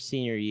junior or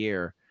senior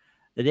year.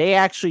 They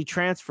actually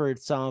transferred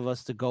some of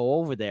us to go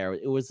over there.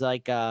 It was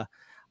like a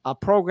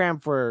program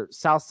for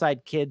South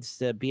Side kids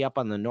to be up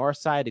on the North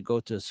Side to go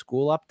to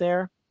school up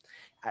there.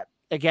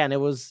 Again, it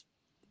was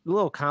a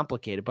little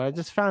complicated, but I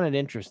just found it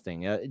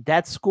interesting.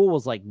 That school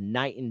was like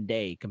night and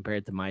day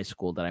compared to my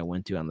school that I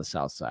went to on the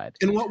South Side.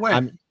 In what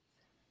way?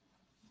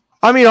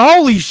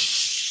 Holy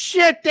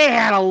shit, they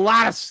had a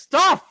lot of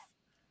stuff.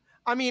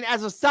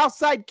 As a South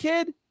Side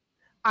kid,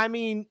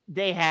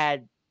 they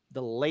had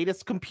the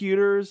latest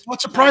computers. Well,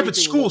 it's a private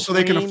school, so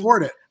they can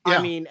afford it.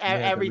 Yeah.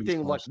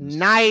 Everything looked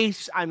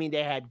nice.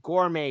 They had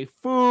gourmet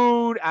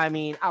food.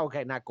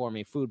 Okay, not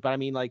gourmet food, but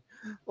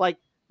like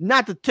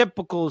not the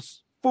typical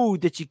food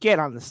that you get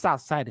on the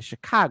South Side of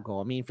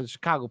Chicago. For the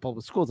Chicago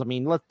public schools.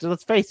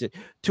 Let's face it.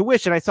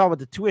 Tuition, I saw what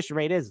the tuition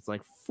rate is. It's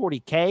like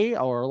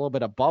 $40K or a little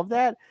bit above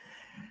that.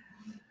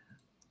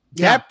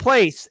 That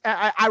place,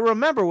 I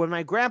remember when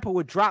my grandpa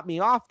would drop me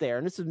off there,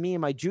 and this is me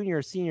in my junior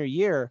or senior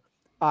year,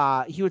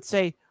 he would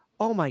say,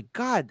 "Oh my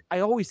God, I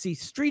always see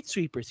street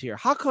sweepers here.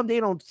 How come they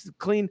don't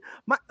clean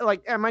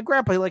and my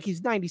grandpa, like,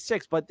 he's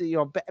 96, but you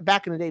know,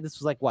 back in the day, this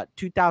was like what,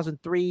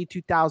 2003,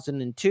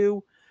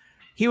 2002.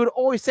 He would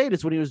always say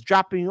this when he was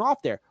dropping me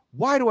off there.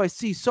 Why do I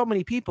see so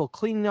many people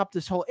cleaning up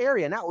this whole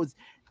area? And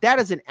that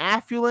is an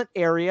affluent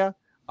area,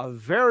 a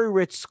very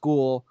rich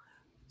school.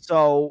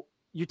 So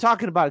you're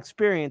talking about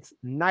experience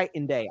night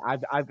and day.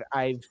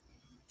 I've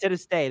to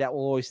this day, that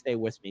will always stay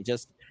with me.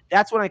 Just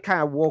that's when I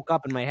kind of woke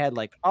up in my head,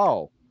 like,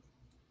 oh,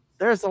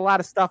 there's a lot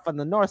of stuff on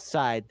the north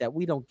side that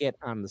we don't get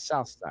on the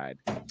south side.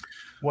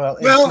 Well,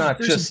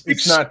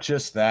 it's not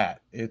just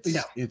that.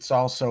 It's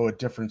also a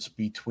difference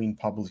between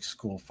public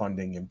school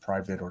funding and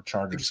private or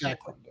charter school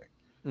funding.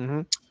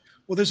 Mm-hmm.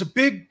 Well, there's a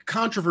big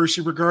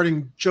controversy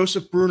regarding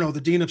Joseph Bruno,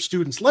 the dean of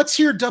students. Let's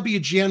hear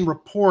WGN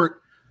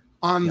report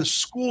on the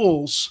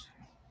school's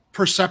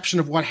perception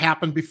of what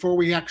happened before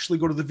we actually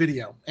go to the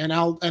video. And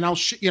I'll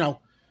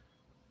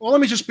well,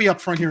 let me just be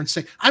upfront here and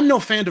say I'm no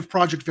fan of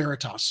Project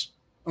Veritas.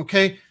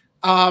 Okay.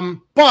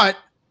 But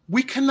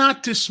we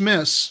cannot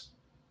dismiss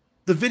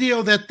the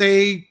video that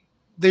they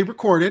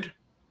recorded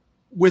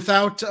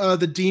without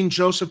the Dean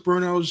Joseph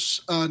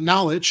Bruno's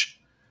knowledge,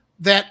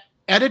 that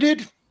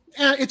edited.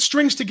 It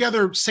strings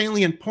together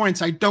salient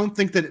points. I don't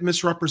think that it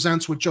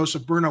misrepresents what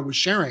Joseph Bruno was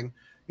sharing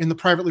in the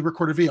privately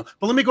recorded video.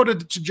 But let me go to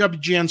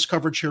WGN's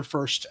coverage here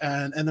first,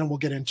 and then we'll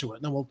get into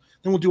it. And then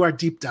we'll do our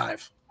deep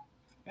dive.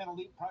 An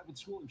elite private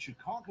school in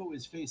Chicago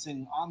is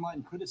facing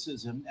online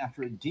criticism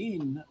after a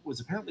dean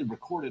was apparently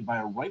recorded by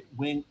a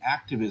right-wing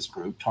activist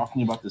group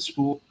talking about the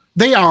school.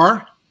 They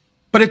are,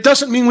 but it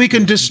doesn't mean we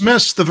can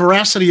dismiss the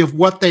veracity of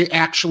what they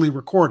actually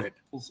recorded.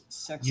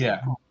 Sex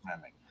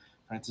programming.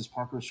 Francis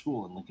Parker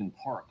School in Lincoln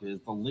Park is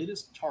the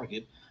latest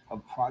target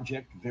of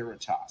Project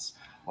Veritas.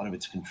 One of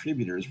its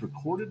contributors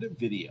recorded a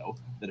video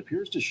that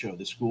appears to show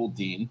the school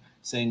dean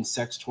saying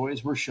sex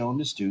toys were shown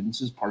to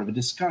students as part of a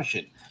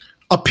discussion.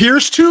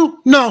 Appears to?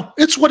 No,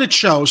 it's what it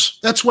shows.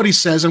 That's what he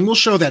says, and we'll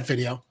show that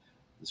video.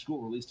 The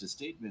school released a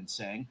statement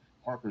saying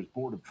Parker's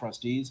board of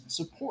trustees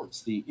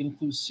supports the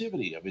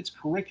inclusivity of its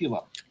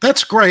curriculum.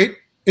 That's great.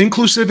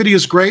 Inclusivity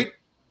is great.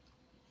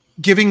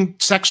 Giving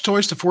sex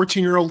toys to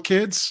 14-year-old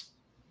kids.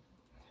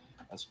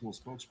 A school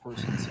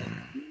spokesperson said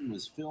the dean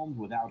was filmed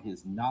without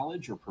his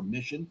knowledge or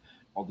permission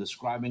while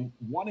describing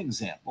one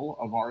example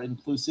of our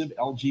inclusive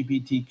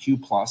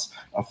LGBTQ+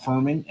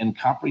 affirming and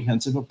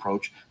comprehensive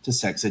approach to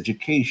sex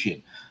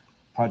education.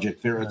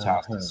 Project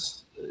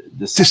Veritas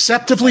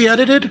deceptively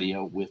edited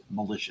video with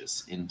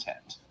malicious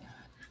intent.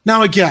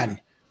 Now again,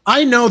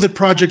 I know that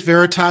Project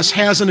Veritas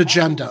has an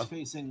agenda.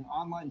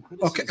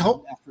 Okay,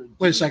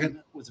 wait a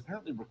second. Was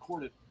apparently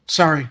recorded.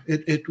 Sorry,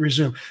 it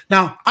resumed.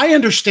 Now, I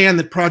understand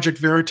that Project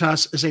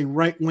Veritas is a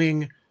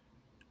right-wing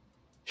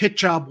hit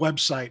job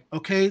website,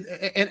 okay?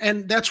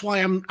 And that's why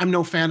I'm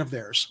no fan of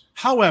theirs.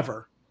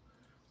 However,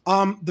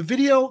 the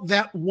video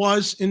that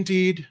was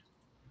indeed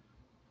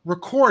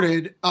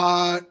recorded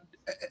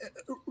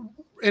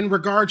in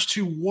regards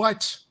to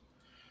what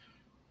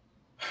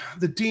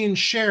the dean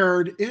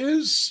shared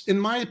is, in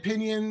my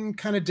opinion,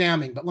 kind of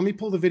damning. But let me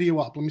pull the video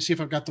up. Let me see if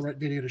I've got the right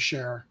video to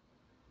share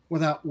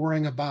without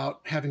worrying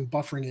about having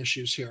buffering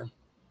issues here.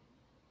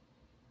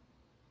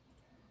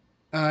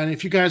 And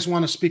if you guys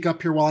want to speak up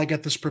here while I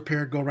get this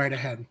prepared, go right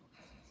ahead.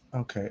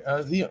 Okay.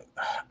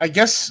 I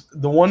guess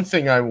the one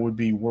thing I would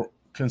be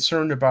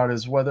concerned about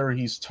is whether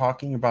he's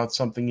talking about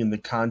something in the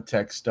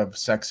context of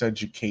sex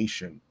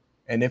education.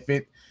 And if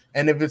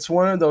it's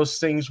one of those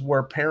things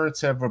where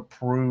parents have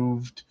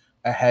approved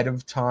ahead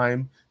of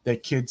time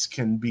that kids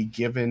can be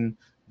given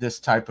this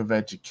type of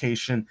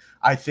education,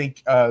 I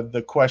think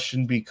the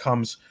question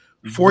becomes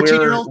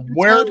 14-year-old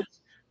where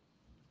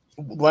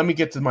let me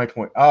get to my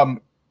point.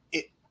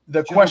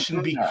 The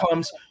question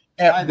becomes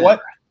at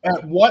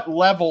what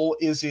level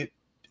is it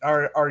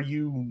are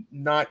you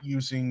not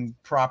using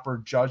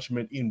proper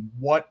judgment in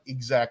what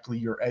exactly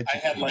you're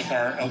educating? I had like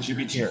our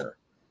LGBT here.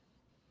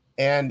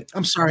 And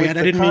I'm sorry, Ed,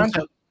 I didn't mean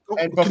to.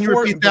 Can you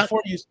repeat that?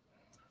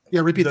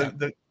 Repeat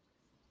that.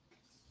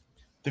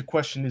 The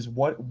question is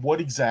what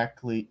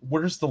exactly,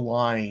 where's the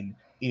line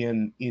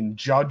in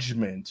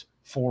judgment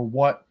for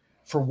what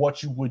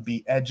you would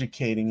be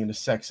educating in a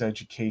sex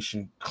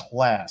education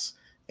class?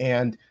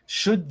 And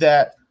should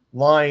that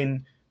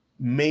line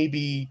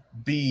maybe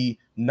be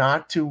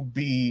not to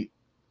be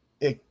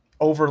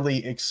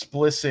overly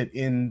explicit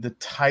in the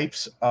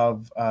types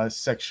of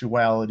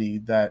sexuality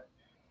that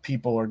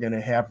people are going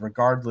to have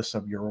regardless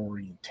of your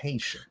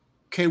orientation?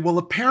 Okay, well,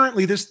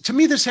 apparently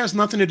this has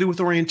nothing to do with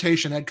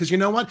orientation, Ed, because you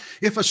know what?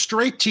 If a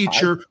straight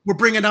teacher were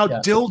bringing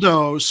out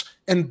dildos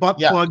and butt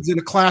plugs in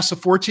a class of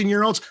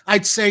 14-year-olds,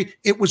 I'd say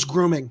it was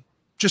grooming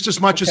just as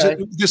much as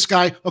this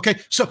guy. Okay,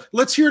 so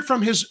let's hear it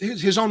from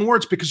his own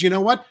words, because you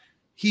know what?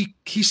 He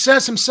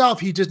says himself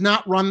he did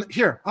not run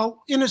here.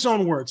 In his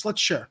own words,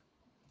 let's share.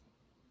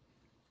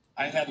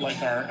 I had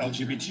like our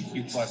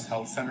LGBTQ plus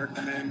health center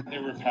come in. They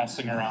were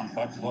passing around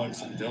butt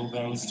plugs and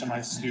dildos to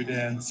my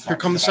students. Here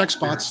come the sex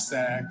bots.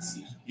 Sex,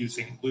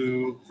 using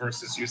lube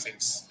versus using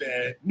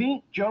spit.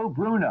 Meet Joe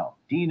Bruno,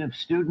 Dean of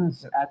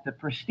Students at the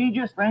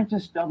prestigious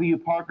Francis W.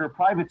 Parker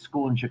Private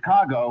School in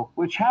Chicago,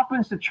 which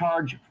happens to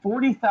charge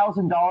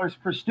 $40,000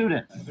 per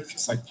student. They're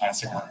just like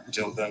passing around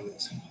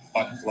dildos,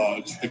 butt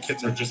plugs. The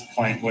kids are just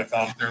playing with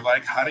them. They're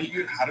like, how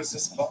does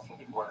this butt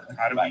plug work?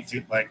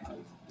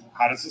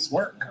 How does this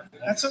work?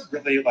 That's a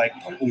really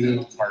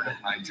cool part of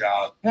my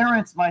job.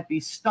 Parents might be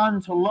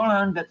stunned to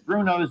learn that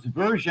Bruno's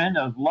version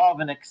of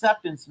love and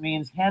acceptance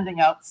means handing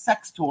out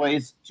sex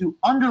toys to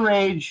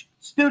underage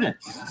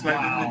students. So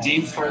I've been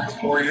the dean for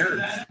 4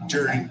 years.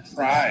 During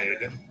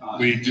Pride,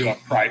 we do a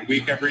Pride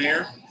Week every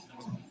year,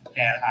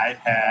 and I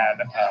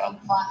had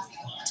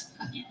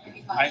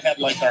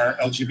our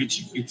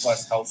LGBTQ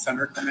plus health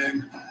center come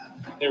in.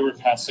 They were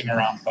passing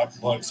around butt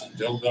plugs and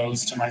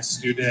dildos to my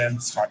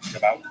students, talking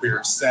about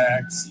queer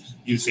sex,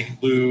 using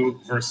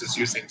lube versus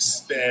using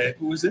spit.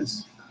 Who is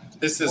this?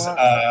 This is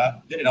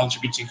an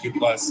LGBTQ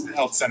plus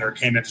health center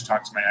came in to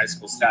talk to my high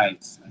school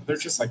students. They're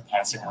just like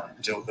passing around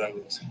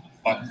dildos,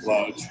 butt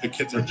plugs. The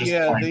kids are just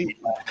looking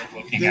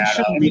they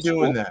shouldn't be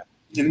doing that.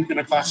 In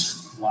a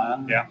classroom.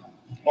 Wow. Yeah.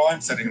 While I'm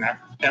sitting there.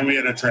 And we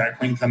had a drag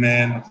queen come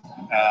in,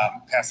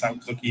 pass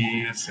out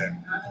cookies and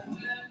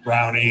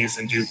brownies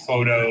and do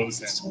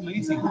photos. It's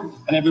amazing.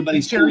 And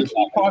everybody's Jerry, can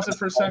you pause it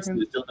for a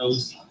second?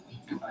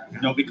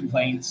 Nobody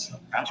complains.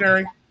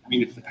 Jerry? I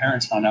mean, if the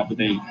parents found out, but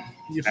they...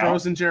 You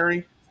frozen,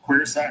 Jerry?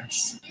 Queer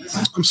sex.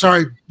 I'm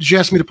sorry. Did you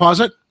ask me to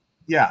pause it?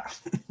 Yeah.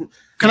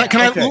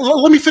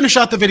 Let me finish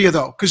out the video,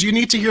 though, because you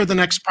need to hear the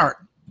next part.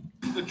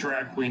 The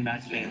drag queen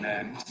that came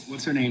in.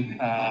 What's her name?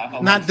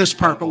 Not this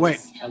part, but wait.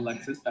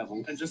 Alexis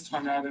Bevel. And just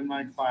hung out in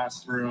my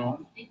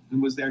classroom.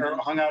 And was there? Or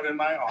hung out in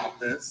my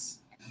office.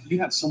 You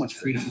have so much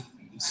freedom.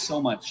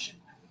 So much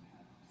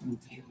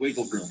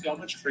wiggle room. So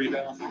much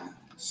freedom.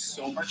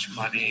 So much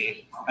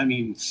money. I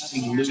mean,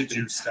 to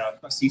do stuff.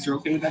 Trustees are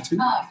okay with that too?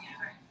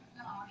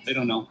 They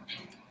don't know.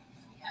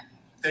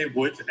 They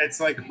would.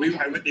 It's like I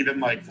wouldn't even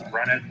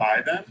run it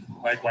by them.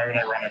 Like, why would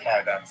I run it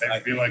by them?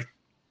 They'd be like,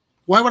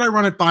 why would I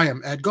run it by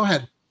him? Ed, go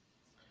ahead.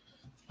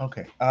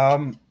 Okay.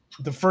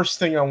 The first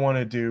thing I want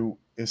to do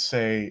is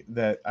say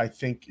that I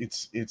think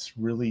it's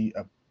really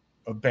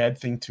a bad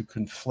thing to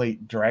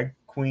conflate drag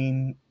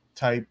queen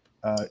type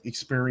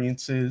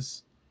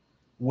experiences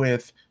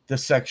with the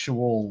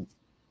sexual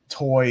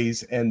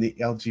toys and the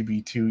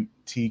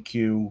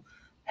LGBTQ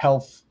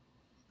health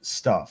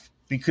stuff,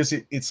 because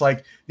it's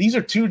like these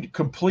are two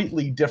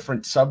completely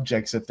different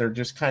subjects that they're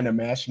just kind of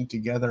mashing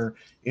together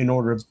in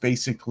order to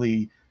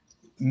basically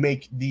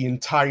make the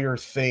entire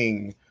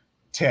thing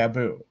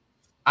taboo.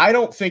 I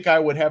don't think I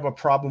would have a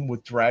problem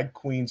with drag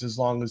queens as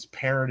long as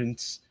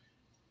parents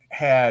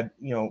had,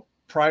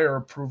 prior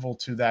approval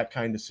to that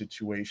kind of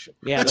situation.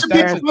 Yeah, that's a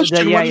big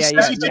question. When he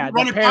says he didn't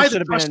run it by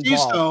the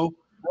trustees, though,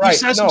 he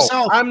says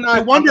himself, I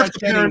wonder if the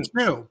parents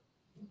knew.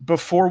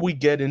 Before we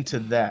get into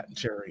that,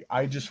 Jerry,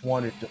 I just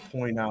wanted to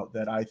point out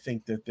that I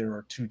think that there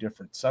are two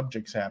different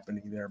subjects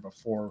happening there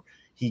before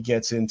he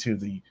gets into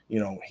the,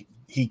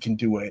 he can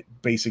do it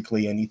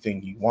basically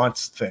anything he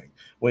wants thing,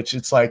 which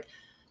it's like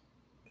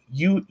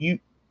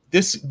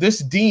this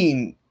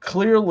dean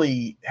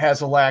clearly has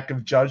a lack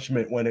of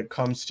judgment when it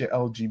comes to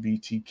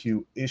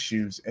LGBTQ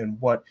issues and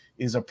what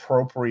is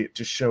appropriate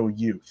to show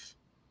youth.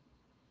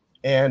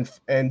 And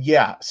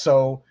yeah,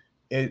 so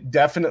it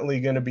definitely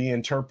going to be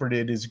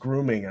interpreted as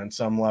grooming on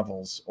some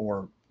levels,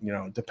 or,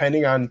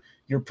 depending on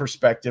your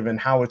perspective and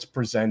how it's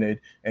presented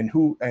and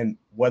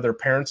whether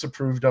parents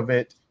approved of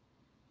it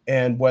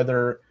and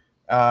whether,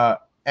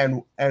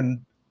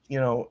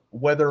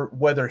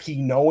 whether he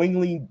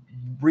knowingly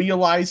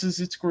realizes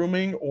it's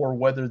grooming or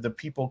whether the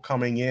people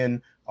coming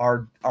in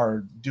are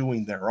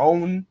doing their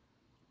own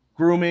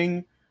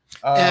grooming.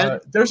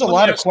 There's a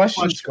lot of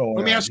questions going on.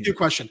 Let me ask you a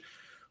question.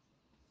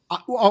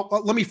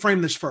 Let me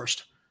frame this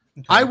first.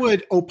 Okay. I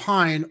would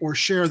opine or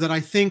share that I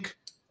think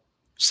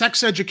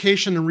sex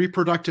education and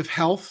reproductive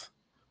health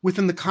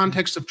within the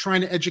context of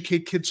trying to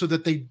educate kids so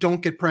that they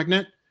don't get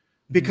pregnant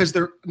because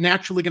they're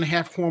naturally going to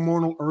have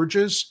hormonal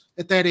urges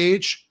at that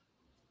age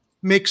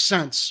makes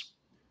sense.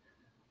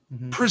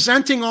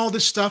 Presenting all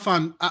this stuff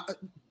on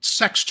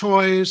sex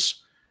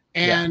toys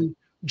and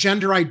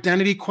gender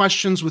identity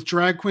questions with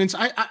drag queens,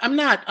 I'm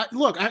not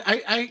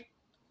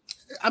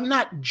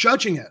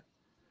judging it.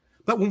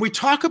 But when we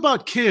talk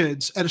about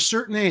kids at a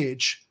certain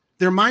age,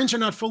 their minds are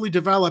not fully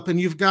developed, and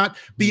you've got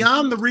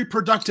beyond the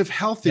reproductive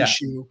health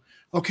issue,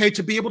 okay,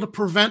 to be able to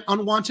prevent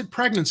unwanted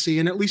pregnancy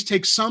and at least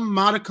take some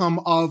modicum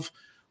of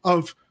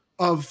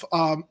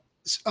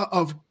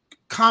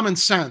common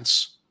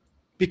sense,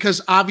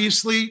 because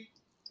obviously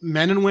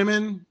men and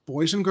women,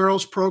 boys and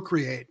girls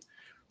procreate.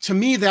 To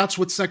me, that's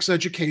what sex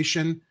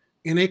education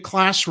in a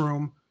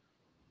classroom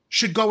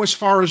should go as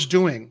far as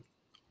doing.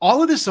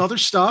 All of this other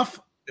stuff,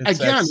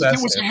 again, if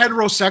it was a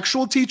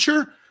heterosexual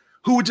teacher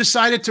who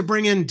decided to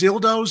bring in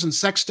dildos and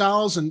sex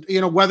dolls, and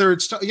whether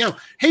it's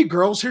hey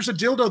girls, here's a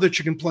dildo that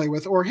you can play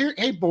with, or here,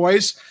 hey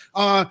boys,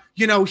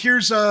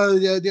 here's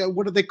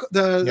what are they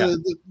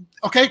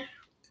okay,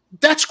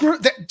 that's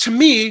to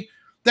me,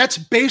 that's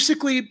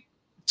basically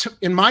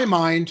in my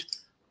mind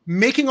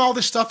making all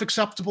this stuff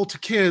acceptable to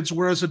kids,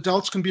 whereas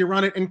adults can be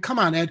around it. And come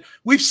on, Ed,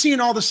 we've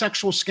seen all the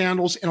sexual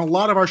scandals in a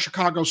lot of our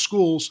Chicago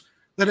schools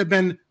that have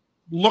been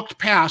looked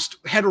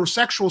past,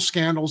 heterosexual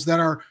scandals that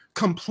are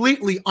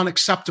completely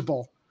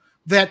unacceptable.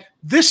 That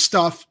this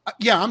stuff,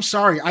 I'm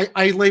sorry,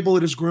 I label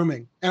it as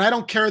grooming, and I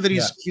don't care that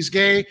he's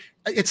gay.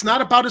 It's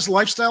not about his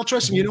lifestyle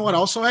choice. And you know what?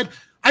 Also, Ed,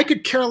 I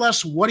could care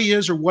less what he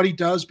is or what he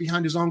does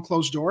behind his own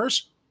closed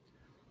doors.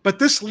 But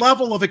this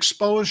level of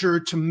exposure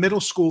to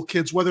middle school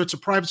kids, whether it's a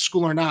private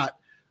school or not,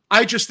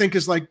 I just think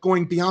is like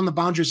going beyond the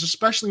boundaries,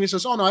 especially when he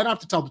says, oh, no, I don't have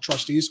to tell the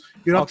trustees.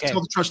 You don't have to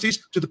tell the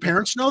trustees. Do the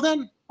parents know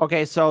then?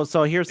 Okay, so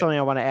here's something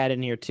I want to add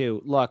in here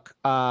too. Look,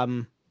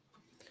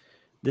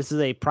 this is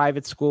a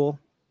private school.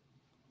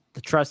 The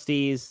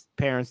trustees,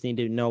 parents need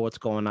to know what's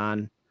going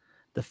on.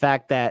 The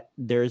fact that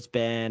there's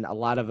been a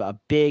lot of a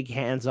big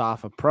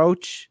hands-off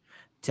approach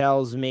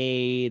tells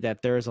me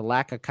that there's a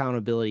lack of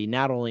accountability,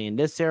 not only in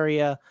this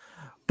area,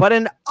 but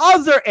in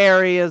other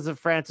areas of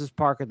Francis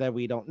Parker that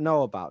we don't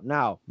know about.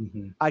 Now,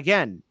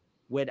 again,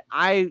 when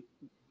I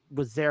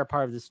was there,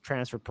 part of this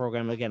transfer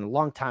program, again, a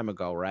long time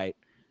ago, right?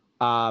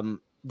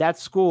 That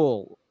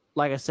school,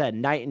 like I said,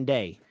 night and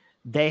day,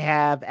 they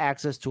have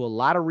access to a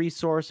lot of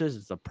resources.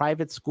 It's a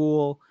private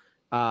school.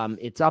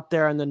 It's up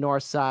there on the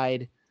north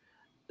side.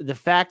 The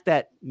fact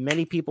that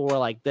many people were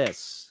like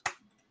this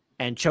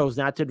and chose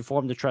not to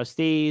inform the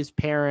trustees,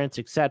 parents,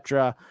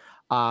 etc.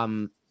 Not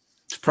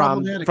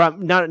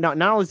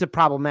only is it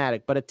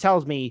problematic, but it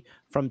tells me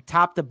from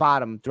top to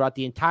bottom throughout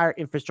the entire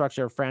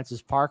infrastructure of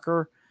Francis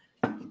Parker,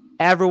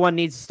 everyone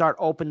needs to start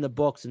opening the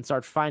books and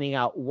start finding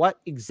out what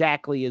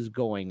exactly is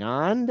going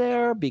on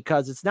there,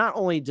 because it's not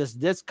only just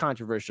this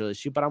controversial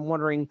issue, but I'm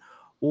wondering,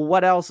 well,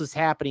 what else is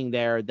happening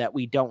there that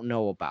we don't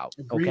know about?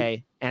 Agreed.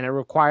 Okay. And it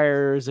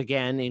requires,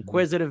 again,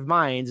 inquisitive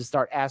minds to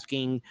start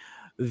asking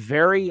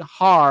very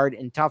hard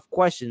and tough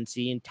questions.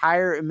 The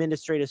entire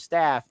administrative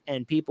staff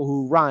and people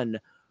who run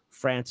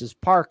Francis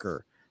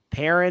Parker,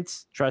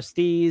 parents,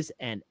 trustees,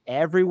 and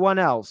everyone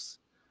else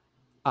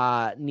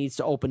needs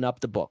to open up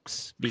the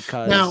books,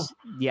 because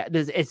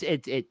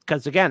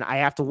because again, I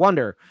have to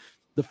wonder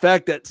the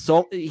fact that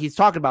he's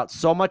talking about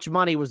so much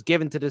money was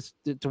given to this,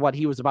 to what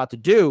he was about to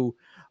do.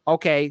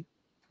 Okay,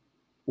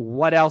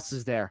 what else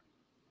is there?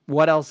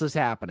 What else is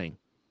happening?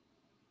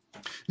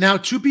 Now,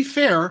 to be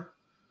fair,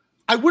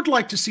 I would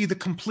like to see the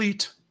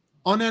complete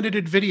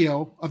unedited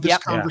video of this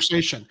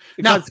conversation.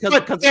 Now,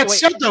 that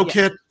said, though,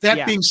 Kit,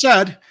 that being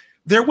said,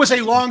 there was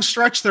a long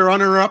stretch there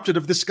uninterrupted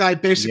of this guy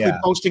basically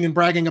posting and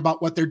bragging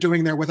about what they're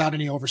doing there without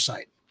any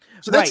oversight.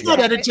 So that's not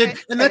edited,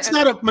 and that's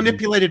not a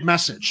manipulated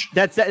message.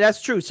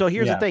 That's true. So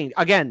here's the thing.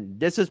 Again,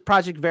 this is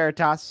Project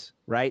Veritas,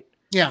 right?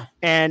 Yeah.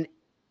 And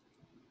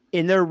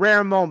in their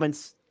rare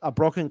moments, a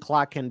broken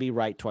clock can be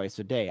right twice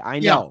a day. I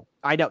know.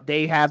 I know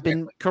they have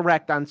been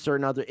correct on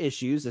certain other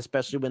issues,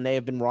 especially when they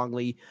have been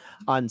wrongly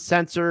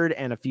uncensored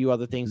and a few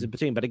other things in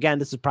between. But again,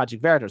 this is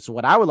Project Veritas. So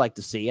what I would like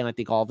to see, and I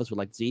think all of us would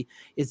like to see,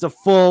 is a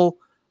full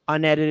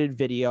unedited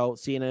video,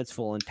 seen in its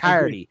full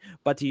entirety.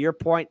 But to your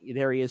point,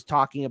 there he is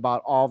talking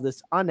about all of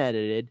this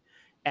unedited.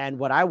 And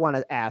what I want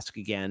to ask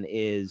again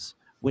is,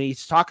 when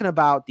he's talking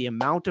about the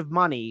amount of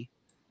money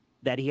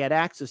that he had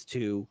access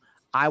to,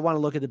 I want to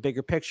look at the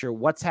bigger picture.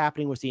 What's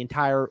happening with the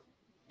entire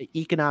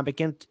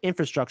economic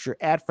infrastructure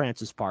at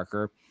Francis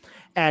Parker,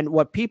 and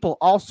what people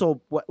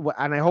also,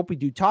 and I hope we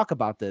do talk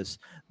about this,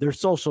 their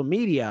social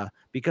media,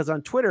 because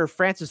on Twitter,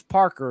 Francis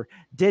Parker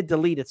did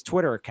delete its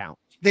Twitter account.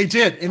 They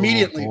did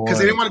immediately because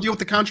they didn't want to deal with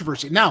the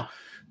controversy. Now,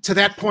 to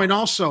that point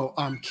also,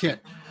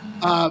 Kit,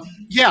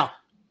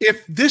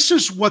 if this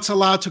is what's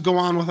allowed to go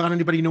on without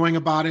anybody knowing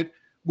about it,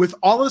 with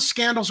all of the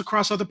scandals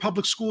across other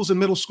public schools and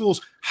middle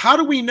schools, how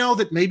do we know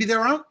that maybe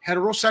there aren't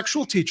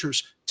heterosexual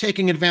teachers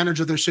taking advantage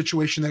of their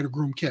situation there to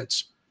groom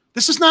kids?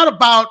 This is not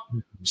about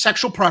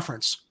sexual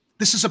preference.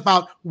 This is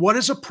about what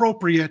is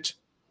appropriate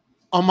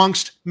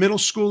amongst middle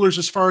schoolers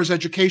as far as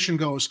education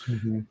goes.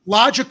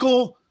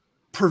 Logical,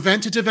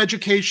 preventative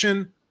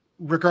education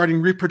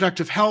regarding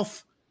reproductive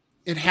health,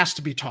 it has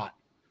to be taught.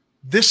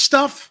 This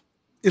stuff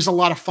is a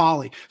lot of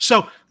folly.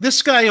 So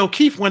this guy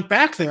O'Keefe went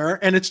back there,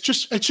 and it's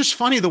just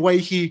funny the way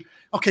he.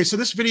 Okay, so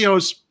this video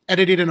is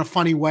edited in a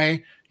funny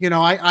way. You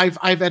know, I've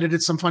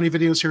edited some funny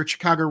videos here at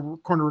Chicago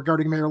Corner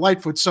regarding Mayor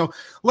Lightfoot. So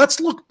let's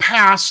look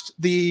past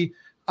the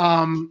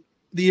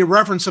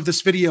irreverence of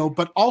this video,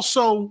 but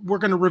also we're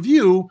going to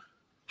review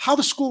how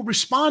the school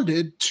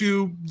responded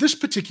to this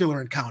particular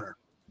encounter.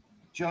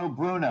 Joe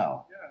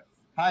Bruno.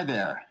 Hi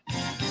there.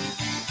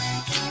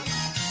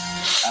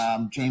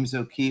 James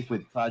O'Keefe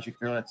with Project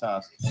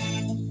Veritas.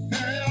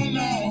 Hell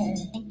no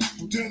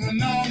to the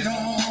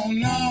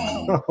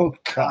no.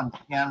 On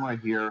camera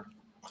here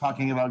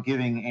talking about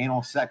giving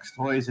anal sex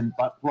toys and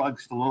butt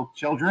plugs to little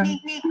children?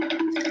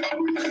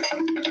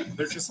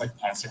 They're just like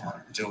passing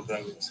around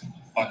dildos,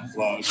 butt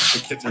plugs. The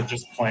kids are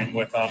just playing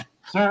with them.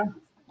 Sir,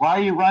 why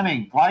are you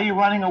running? Why are you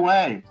running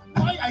away?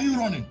 Why are you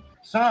running?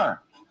 Sir,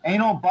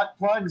 anal butt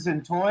plugs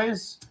and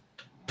toys?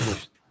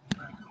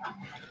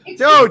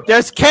 Dude,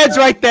 there's kids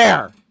right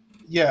there.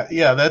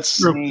 Yeah,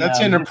 that's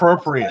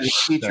inappropriate.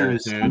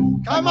 Teachers,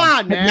 Come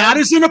on, man. Not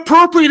as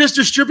inappropriate as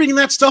distributing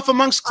that stuff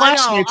amongst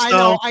classmates.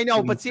 I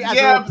know. But see, as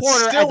a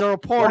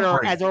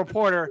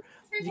reporter,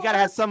 you gotta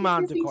have some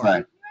amount of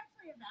decorum.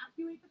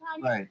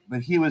 Right,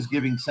 but he was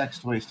giving sex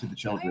toys to the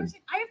children.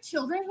 I have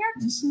children here.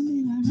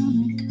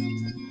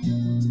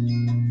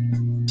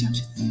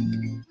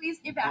 Please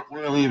get back.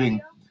 We're leaving,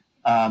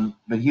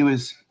 but he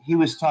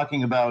was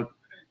talking about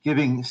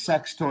giving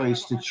sex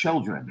toys to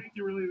children.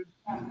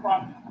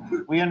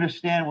 We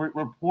understand.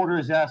 Reporter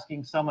is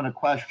asking someone a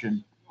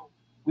question.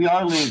 We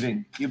are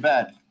leaving. You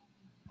bet.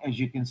 As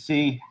you can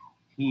see,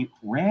 he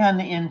ran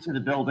into the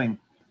building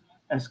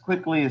as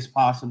quickly as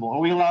possible. Are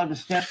we allowed to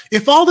step?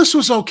 If all this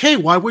was okay,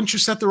 why wouldn't you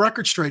set the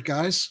record straight,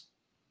 guys?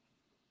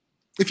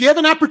 If you have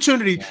an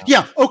opportunity,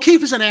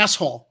 O'Keefe is an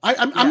asshole.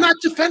 I'm not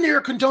defending or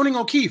condoning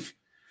O'Keefe.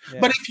 Yeah.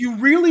 But if you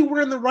really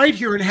were in the right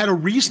here and had a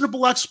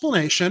reasonable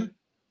explanation,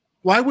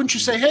 why wouldn't you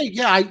say, hey,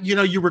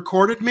 you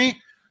recorded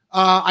me.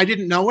 I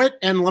didn't know it.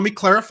 And let me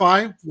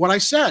clarify what I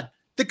said.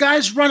 The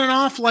guy's running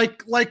off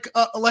like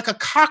a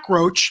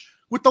cockroach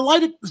with the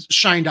light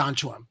shined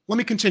onto him. Let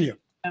me continue.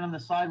 Stand on the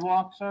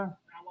sidewalk, sir?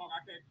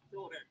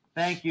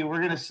 Thank you. We're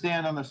going to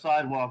stand on the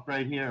sidewalk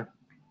right here.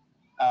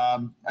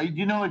 Do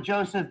you know a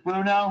Joseph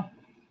Bruno?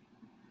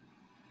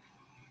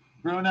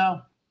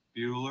 Bruno?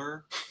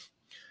 Bueller?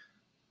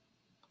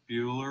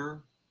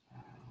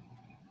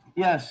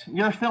 Yes,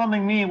 you're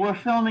filming me. We're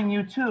filming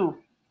you too.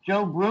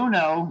 Joe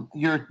Bruno,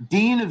 your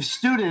dean of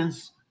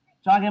students,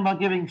 talking about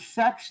giving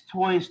sex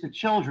toys to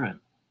children.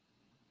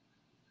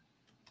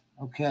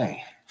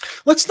 Okay.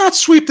 Let's not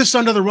sweep this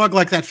under the rug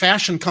like that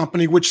fashion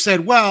company, which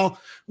said, I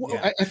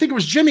think it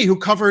was Jimmy who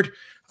covered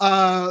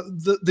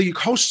the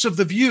hosts of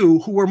The View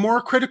who were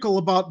more critical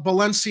about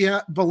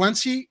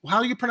Balenciaga.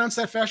 How do you pronounce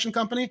that fashion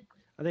company?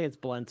 I think it's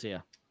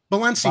Balenciaga.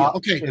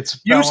 Okay. It's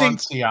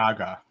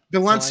Balenciaga.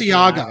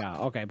 Balenciaga.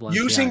 Okay, Balenciaga.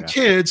 Using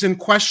kids in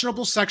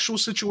questionable sexual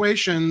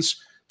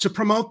situations to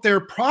promote their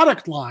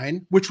product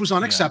line, which was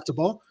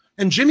unacceptable.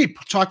 Yeah. And Jimmy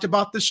talked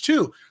about this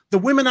too. The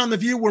women on The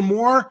View were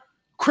more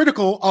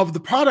critical of the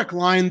product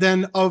line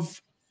than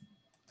of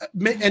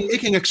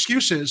making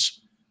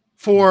excuses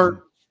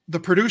for the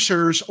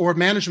producers or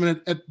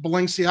management at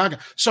Balenciaga.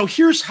 So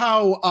here's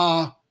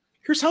how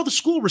the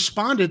school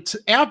responded to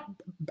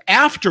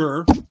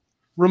after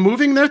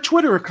removing their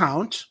Twitter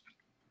account.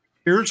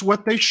 Here's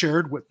what they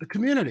shared with the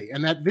community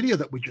and that video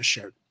that we just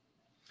shared.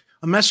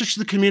 A message to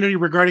the community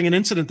regarding an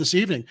incident this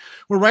evening.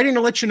 We're writing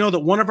to let you know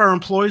that one of our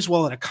employees,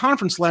 while at a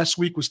conference last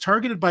week, was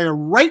targeted by a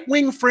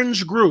right-wing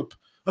fringe group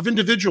of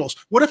individuals.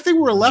 What if they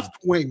were a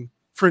left-wing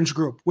fringe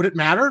group? Would it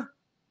matter?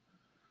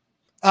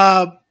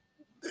 To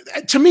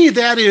me,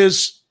 that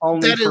is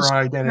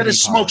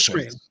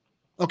smokescreen.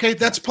 Okay,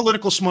 that's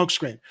political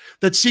smokescreen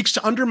that seeks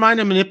to undermine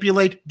and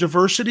manipulate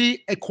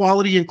diversity,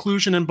 equality,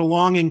 inclusion, and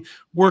belonging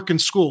work in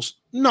schools.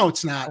 No,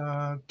 it's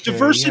not.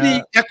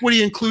 Diversity,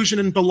 equity, inclusion,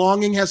 and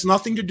belonging has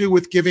nothing to do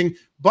with giving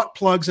butt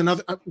plugs and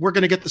other. We're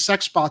going to get the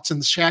sex bots in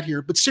the chat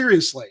here, but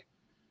seriously,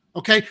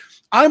 okay,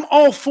 I'm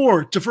all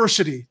for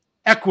diversity,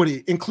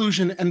 equity,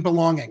 inclusion, and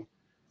belonging,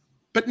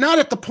 but not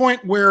at the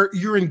point where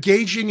you're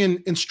engaging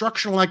in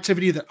instructional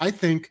activity that I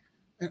think,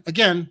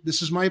 again,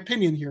 this is my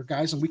opinion here,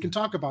 guys, and we can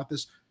talk about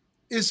this,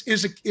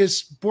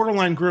 is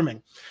borderline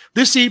grooming.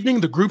 This evening,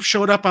 the group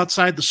showed up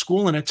outside the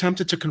school and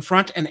attempted to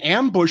confront and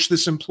ambush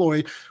this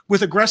employee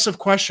with aggressive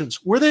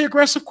questions. Were they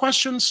aggressive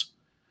questions?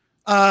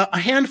 A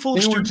handful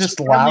of students. They were just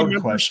loud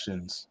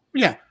questions.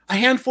 Yeah, a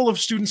handful of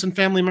students and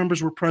family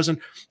members were present.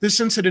 This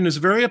incident is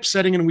very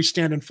upsetting, and we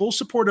stand in full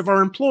support of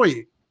our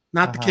employee,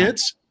 not the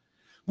kids.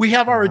 We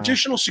have our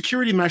additional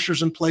security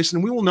measures in place,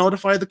 and we will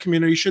notify the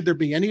community should there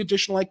be any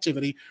additional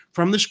activity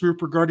from this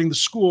group regarding the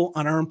school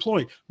on our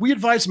employee. We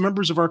advise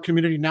members of our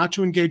community not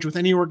to engage with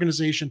any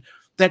organization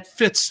that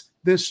fits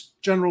this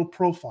general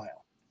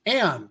profile.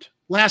 And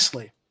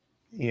lastly,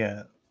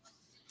 in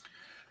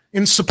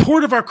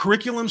support of our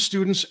curriculum,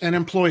 students, and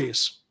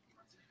employees,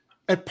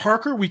 at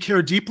Parker, we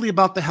care deeply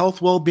about the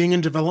health, well-being,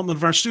 and development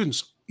of our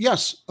students.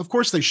 Yes, of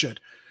course they should.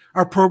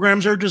 Our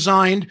programs are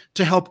designed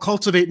to help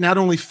cultivate not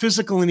only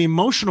physical and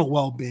emotional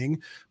well-being,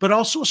 but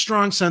also a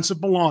strong sense of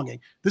belonging.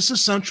 This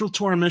is central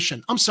to our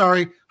mission. I'm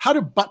sorry, how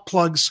do butt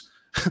plugs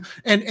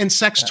and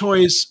sex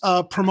toys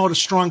promote a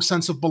strong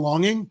sense of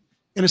belonging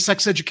in a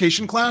sex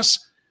education class?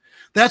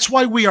 That's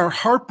why we are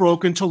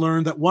heartbroken to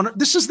learn that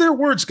this is their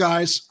words,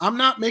 guys. I'm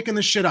not making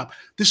this shit up.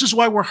 This is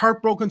why we're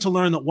heartbroken to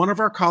learn that one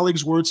of our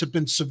colleagues' words have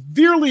been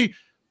severely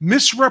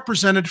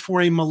misrepresented for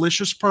a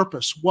malicious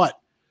purpose. What?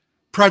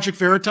 Project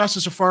Veritas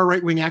is a far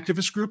right-wing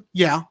activist group?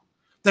 Yeah.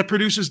 that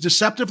produces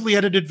deceptively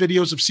edited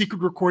videos of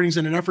secret recordings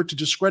in an effort to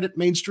discredit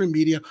mainstream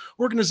media,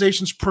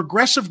 organizations,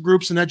 progressive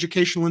groups, and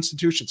educational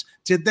institutions.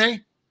 Did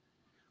they?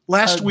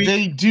 Last week.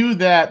 They do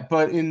that,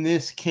 but in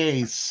this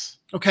case,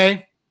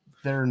 okay.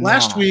 They're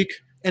Last not. week,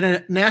 at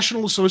a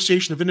National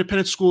Association of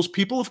Independent Schools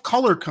People of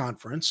Color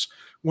conference,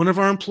 one of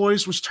our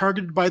employees was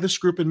targeted by this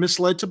group and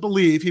misled to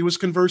believe he was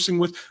conversing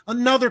with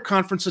another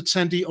conference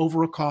attendee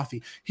over a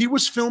coffee. He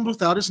was filmed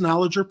without his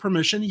knowledge or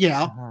permission,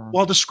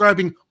 while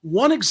describing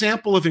one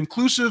example of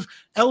inclusive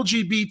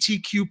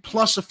LGBTQ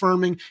plus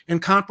affirming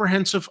and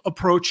comprehensive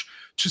approach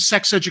to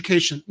sex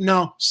education.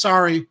 No,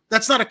 sorry,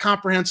 that's not a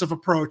comprehensive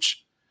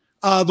approach.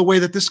 The way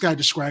that this guy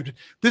described it.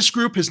 This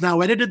group has now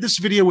edited this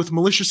video with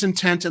malicious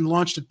intent and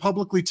launched it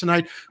publicly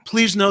tonight.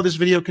 Please know this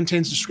video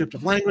contains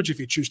descriptive language. If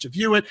you choose to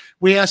view it,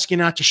 we ask you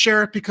not to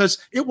share it because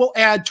it will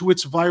add to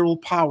its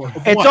viral power.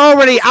 It's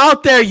already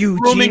out there, you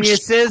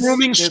geniuses.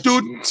 Grooming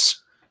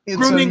students. It's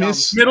Grooming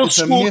middle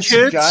school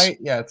kids.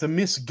 Yeah, it's a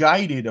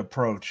misguided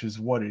approach is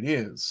what it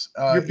is.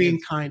 You're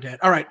being kind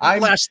at. All right,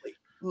 lastly.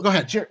 Go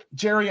ahead,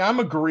 Jerry. I'm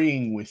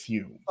agreeing with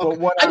you.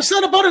 Okay. But it's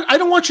not about it. I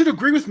don't want you to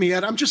agree with me,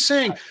 Ed. I'm just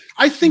saying.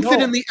 I think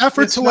that in the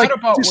effort it's to not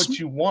about what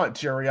you want,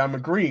 Jerry. I'm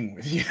agreeing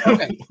with you.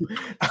 Okay.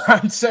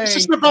 I'm saying this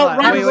isn't about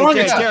right or wrong.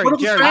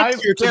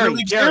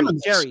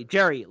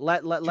 Jerry.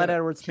 Let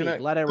Edward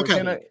speak. Let Edward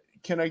speak.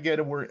 Can I get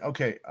a word?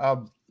 Okay.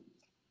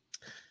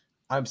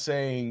 I'm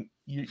saying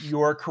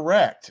you are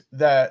correct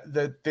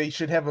that they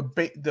should have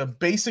the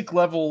basic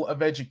level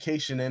of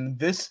education, and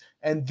this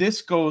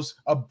goes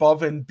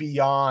above and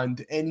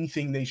beyond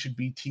anything they should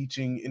be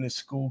teaching in a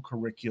school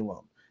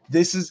curriculum.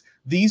 These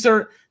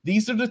are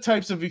the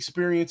types of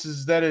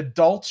experiences that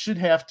adults should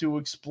have to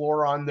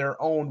explore on their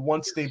own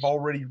once they've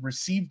already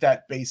received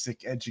that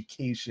basic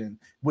education,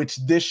 which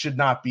this should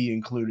not be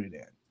included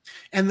in.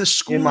 And the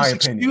school is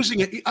excusing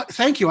it.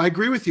 Thank you. I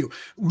agree with you.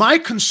 My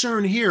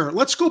concern here,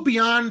 let's go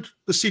beyond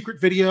the secret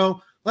video.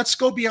 Let's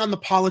go beyond the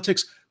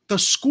politics. The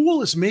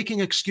school is making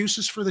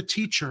excuses for the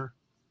teacher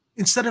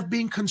instead of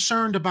being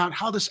concerned about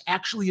how this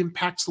actually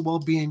impacts the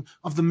well-being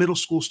of the middle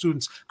school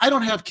students. I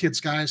don't have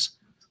kids, guys,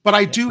 but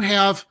I do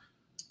have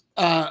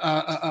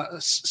 7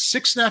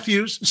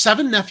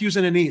 nephews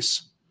and a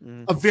niece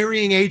of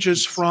varying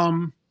ages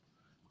from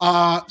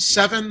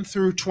 7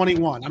 through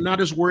 21. I'm not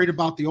as worried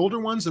about the older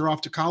ones. They're off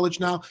to college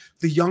now.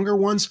 The younger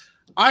ones,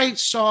 I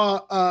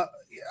saw a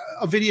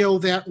video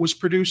that was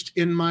produced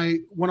in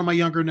one of my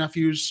younger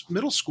nephews'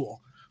 middle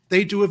school.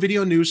 They do a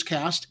video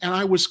newscast, and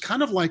I was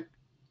kind of like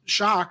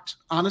shocked,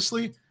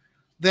 honestly,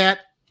 that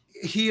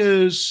he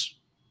is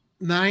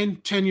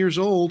 9-10 years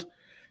old,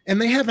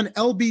 and they have an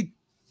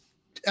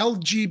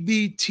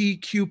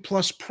LGBTQ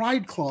plus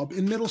pride club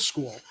in middle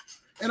school.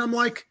 And I'm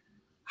like,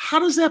 how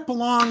does that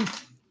belong?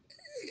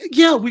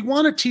 Yeah, we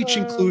want to teach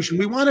inclusion.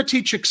 We want to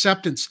teach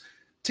acceptance.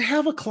 To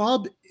have a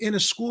club in a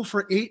school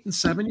for 8 and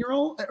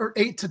 7-year-old or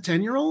 8 to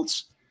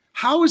 10-year-olds,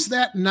 how is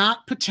that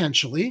not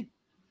potentially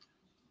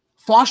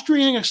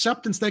fostering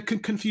acceptance that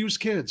could confuse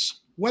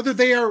kids? Whether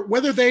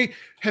they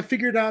have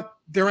figured out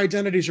their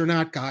identities or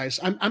not, guys.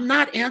 I'm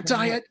not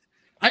anti it.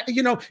 But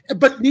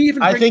me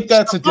even I think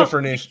that's a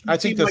different issue. I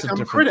think that's like a I'm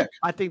different. critic.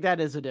 I think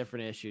that is a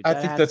different issue. I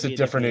think that's a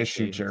different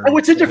issue, Jerry. Oh,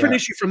 it's a different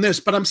issue from this,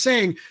 but I'm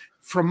saying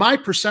from my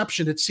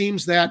perception, it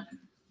seems that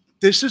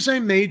this is a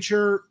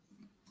major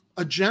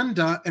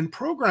agenda and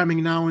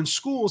programming now in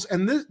schools.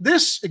 And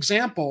this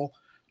example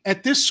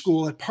at this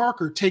school at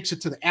Parker takes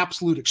it to the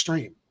absolute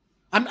extreme.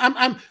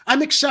 I'm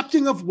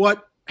accepting of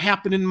what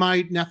happened in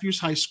my nephew's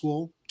high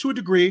school to a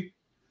degree.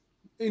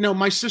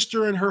 My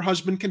sister and her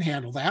husband can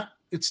handle that.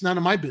 It's none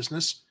of my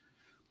business.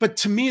 But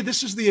to me,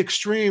 this is the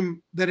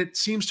extreme that it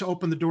seems to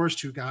open the doors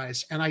to,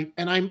 guys.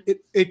 And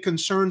it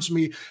concerns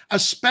me,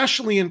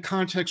 especially in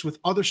context with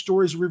other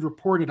stories we've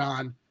reported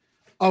on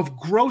of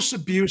gross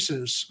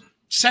abuses,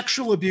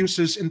 sexual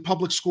abuses in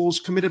public schools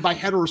committed by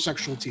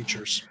heterosexual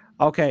teachers.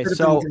 Okay,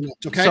 so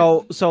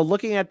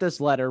looking at this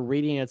letter,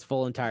 reading its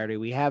full entirety,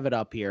 we have it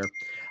up here.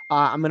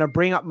 I'm going to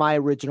bring up my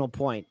original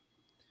point.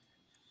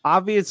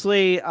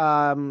 Obviously,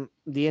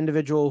 the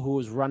individual who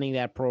is running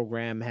that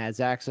program has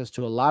access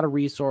to a lot of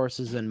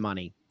resources and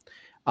money.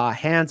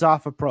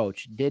 Hands-off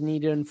approach. Didn't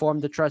need to inform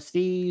the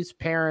trustees,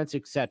 parents,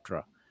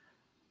 etc.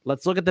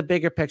 Let's look at the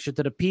bigger picture.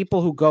 To the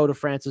people who go to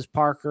Francis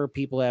Parker,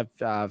 people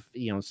have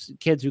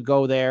kids who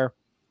go there.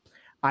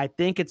 I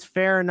think it's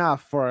fair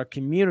enough for a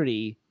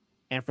community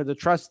and for the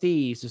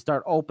trustees to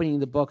start opening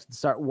the books and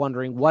start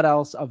wondering what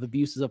else of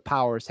abuses of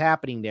power is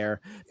happening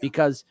there.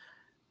 Because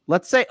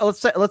let's say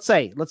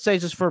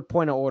just for a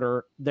point of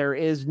order, there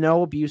is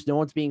no abuse. No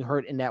one's being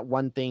hurt in that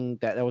one thing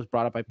that was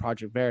brought up by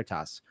Project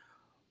Veritas.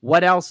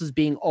 What else is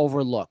being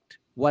overlooked?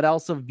 What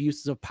else of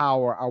abuses of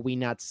power are we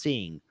not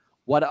seeing?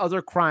 What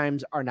other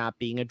crimes are not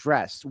being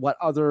addressed? What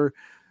other,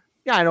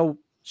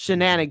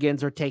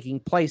 shenanigans are taking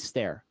place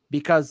there?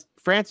 Because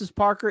Francis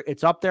Parker,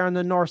 it's up there on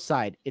the north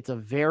side. It's a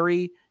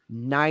very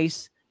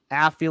nice,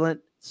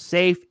 affluent,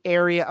 safe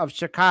area of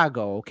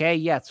Chicago. Okay.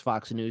 Yes,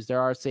 Fox News,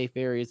 there are safe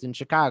areas in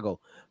Chicago.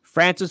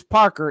 Francis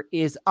Parker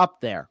is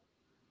up there.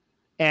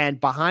 And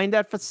behind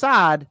that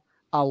facade,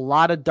 a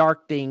lot of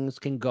dark things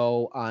can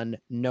go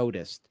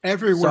unnoticed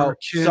everywhere.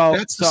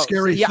 That's the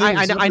scary thing.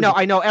 Yeah,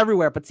 I know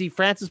everywhere. But see,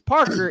 Francis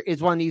Parker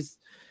is one of these,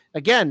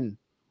 again,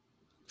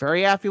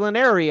 very affluent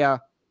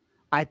area.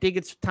 I think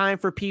it's time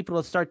for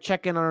people to start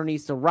checking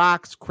underneath the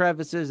rocks,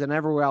 crevices, and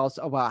everywhere else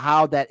about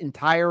how that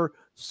entire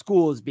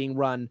school is being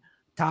run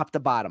top to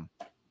bottom.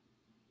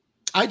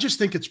 I just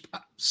think it's,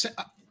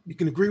 you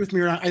can agree with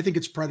me or not, I think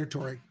it's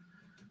predatory.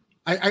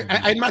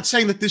 I'm not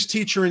saying that this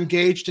teacher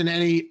engaged in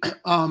any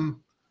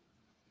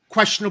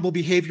questionable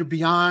behavior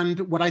beyond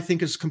what I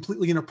think is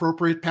completely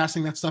inappropriate,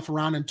 passing that stuff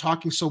around and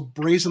talking so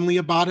brazenly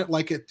about it,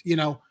 like it, you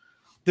know,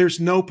 there's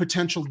no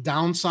potential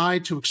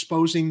downside to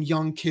exposing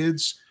young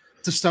kids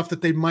to stuff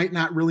that they might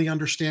not really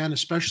understand,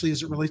 especially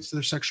as it relates to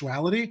their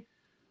sexuality.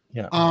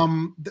 Yeah.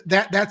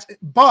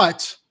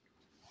 But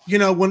you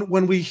know,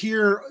 when we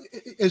hear,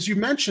 as you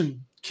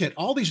mentioned, Kit,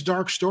 all these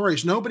dark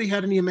stories, nobody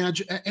had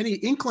any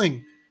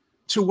inkling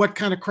to what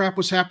kind of crap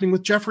was happening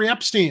with Jeffrey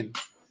Epstein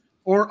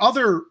or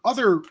other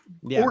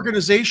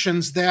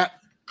organizations that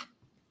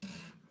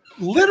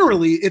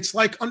literally, it's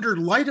like under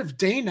light of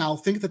day now,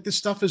 think that this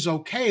stuff is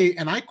okay.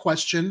 And I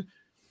question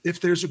if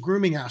there's a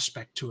grooming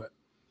aspect to it,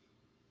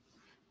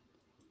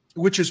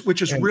 which is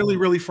really,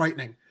 really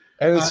frightening.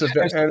 And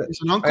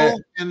it's an uncle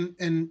and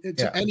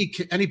it's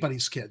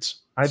anybody's kids.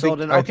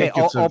 Open up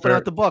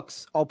the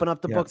books. Open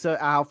up the books of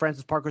how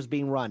Francis Parker is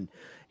being run.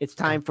 It's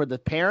time for the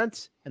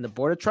parents and the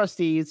board of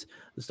trustees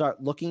to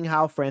start looking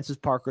how Francis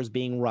Parker is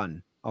being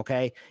run.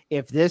 Okay,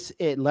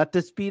 let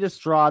this be the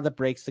straw that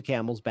breaks the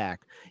camel's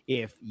back.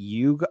 If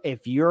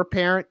you're a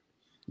parent,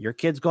 your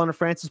kid's going to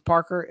Francis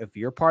Parker. If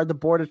you're part of the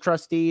board of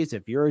trustees,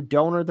 if you're a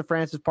donor to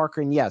Francis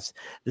Parker, and yes,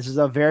 this is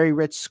a very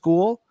rich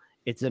school.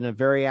 It's in a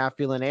very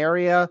affluent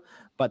area,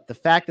 but the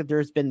fact that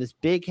there's been this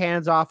big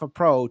hands-off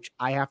approach,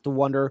 I have to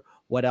wonder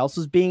what else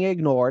is being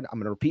ignored. I'm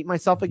going to repeat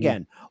myself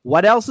again.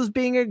 What else is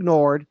being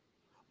ignored?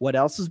 What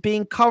else is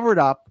being covered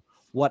up?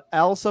 What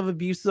else of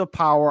abuses of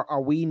power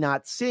are we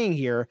not seeing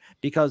here?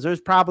 Because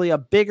there's probably a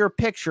bigger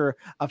picture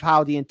of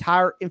how the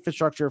entire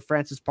infrastructure of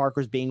Francis Parker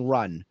is being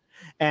run.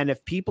 And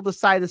if people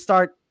decide to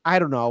start, I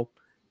don't know,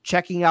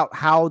 checking out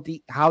how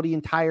the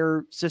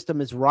entire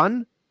system is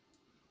run,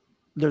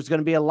 there's going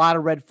to be a lot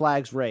of red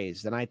flags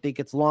raised. And I think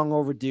it's long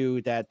overdue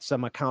that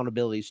some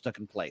accountability is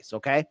taking place.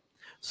 Okay.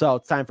 So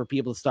it's time for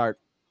people to start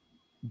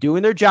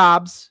doing their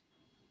jobs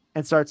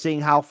and start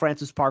seeing how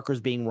Francis Parker is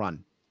being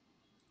run.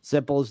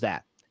 Simple as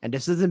that. And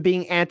this isn't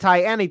being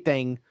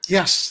anti-anything.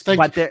 Yes. Hold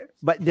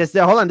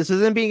on. This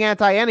isn't being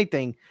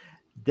anti-anything.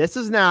 This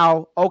is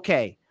now,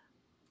 okay.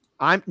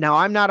 I'm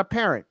not a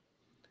parent,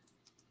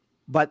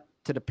 but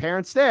to the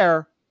parents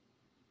there,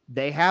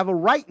 they have a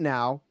right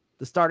now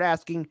to start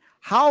asking,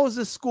 how is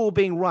this school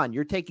being run?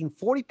 You're taking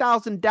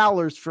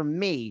 $40,000 from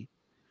me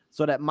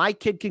so that my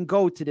kid can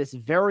go to this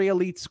very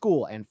elite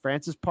school. And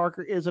Francis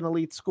Parker is an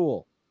elite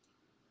school.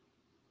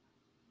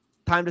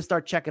 Time to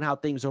start checking how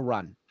things are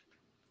run.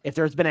 If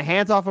there's been a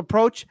hands-off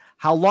approach,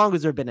 how long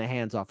has there been a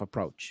hands-off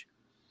approach?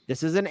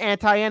 This isn't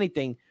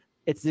anti-anything.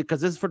 It's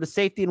because this is for the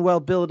safety and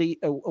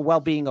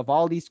well-being of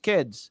all these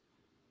kids.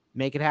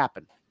 Make it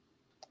happen.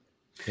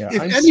 Yeah,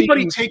 if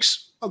anybody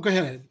takes... Oh, go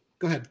ahead.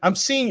 I'm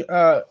seeing...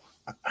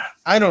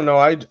 I don't know.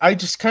 I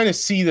just kind of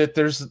see that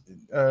there's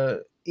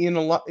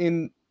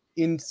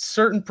in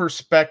certain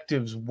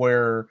perspectives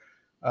where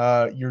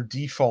your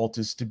default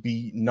is to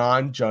be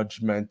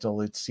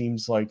non-judgmental. It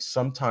seems like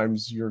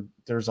sometimes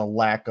there's a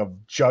lack of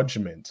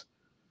judgment,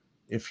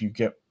 if you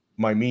get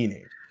my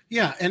meaning.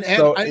 Yeah, and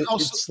so also,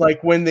 it's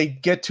like when they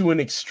get to an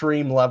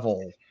extreme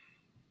level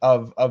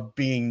of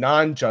being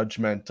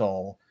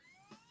non-judgmental,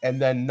 and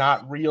then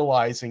not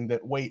realizing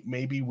that, wait,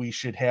 maybe we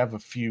should have a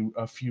few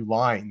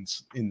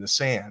lines in the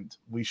sand.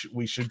 We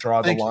should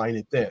draw the line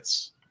at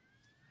this.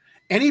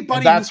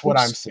 That's what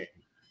I'm seeing.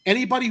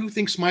 Anybody who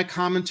thinks my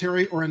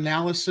commentary or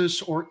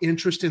analysis or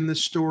interest in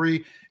this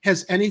story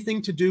has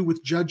anything to do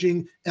with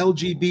judging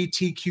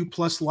LGBTQ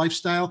plus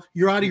lifestyle,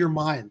 you're out of your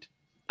mind.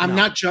 I'm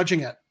not judging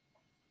it.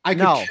 I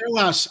could care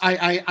less.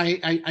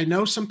 I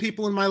know some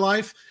people in my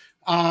life.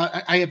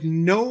 I have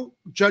no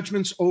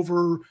judgments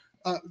over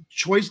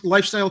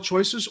lifestyle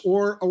choices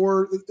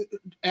or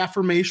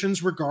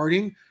affirmations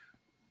regarding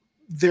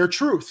their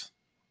truth.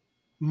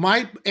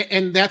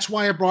 And that's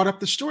why I brought up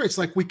the story. It's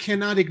like we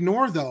cannot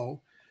ignore,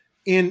 though,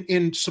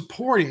 in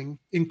supporting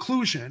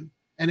inclusion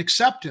and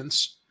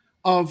acceptance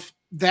of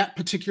that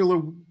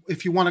particular,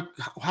 if you want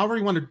to, however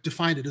you want to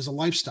define it as a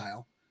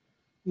lifestyle.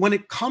 When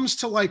it comes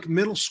to like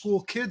middle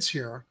school kids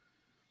here,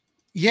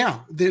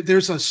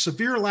 there's a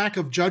severe lack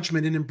of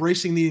judgment in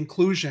embracing the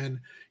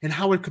inclusion and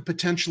how it could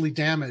potentially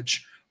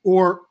damage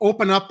or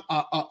open up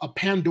a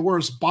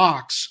Pandora's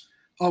box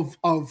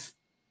of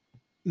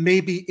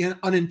maybe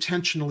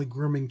unintentionally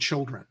grooming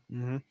children.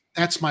 Mm-hmm.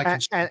 That's my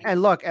concern.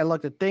 And look,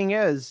 the thing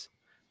is,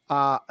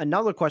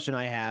 another question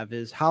I have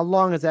is, how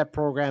long has that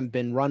program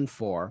been run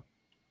for?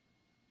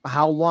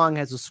 How long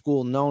has the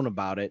school known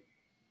about it?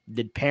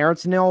 Did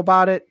parents know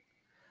about it?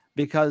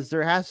 Because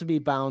there has to be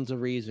bounds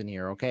of reason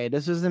here, okay?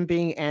 This isn't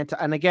being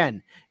and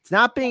again, it's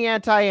not being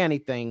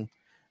anti-anything,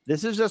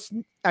 This is just,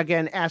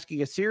 again,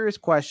 asking a serious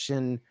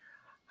question.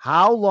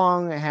 How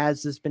long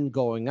has this been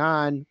going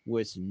on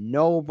with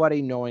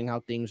nobody knowing how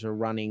things are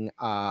running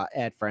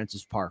at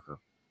Francis Parker?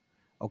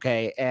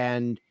 Okay.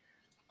 And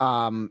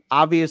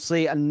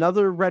obviously,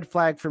 another red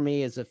flag for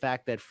me is the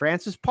fact that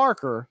Francis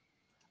Parker,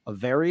 a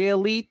very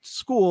elite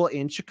school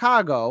in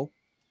Chicago,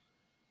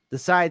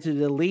 decided to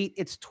delete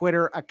its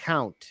Twitter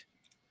account.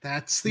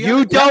 That's the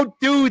You don't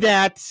do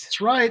that.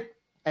 That's right.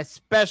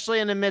 Especially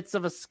in the midst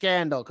of a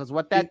scandal. Because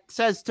what that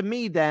says to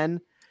me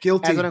then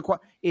guilty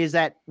is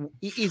that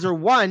either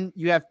one,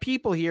 you have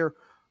people here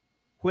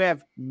who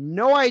have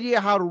no idea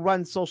how to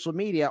run social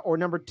media, or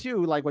number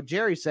two, like what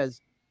Jerry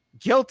says,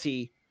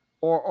 guilty,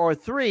 or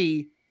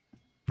three,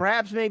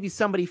 perhaps maybe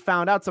somebody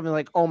found out something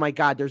like, oh my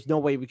God, there's no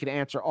way we can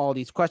answer all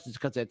these questions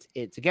because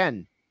it's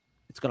going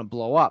to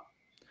blow up.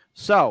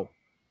 So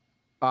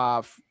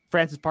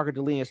Francis Parker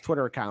deleting his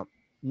Twitter account,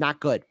 not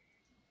good.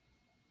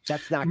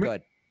 That's not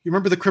good. You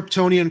remember the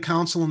Kryptonian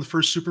Council in the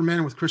first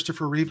Superman with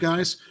Christopher Reeve,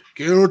 guys?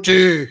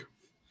 Guilty.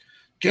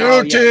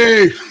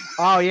 Guilty.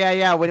 Oh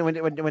yeah.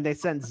 When they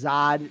sent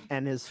Zod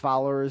and his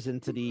followers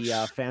into the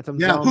Phantom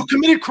Zone. Who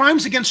committed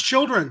crimes against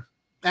children.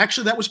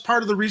 Actually, that was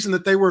part of the reason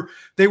that they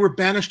were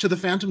banished to the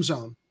Phantom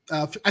Zone.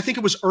 I think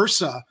it was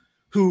Ursa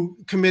who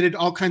committed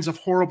all kinds of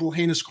horrible,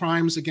 heinous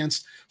crimes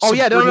against. Oh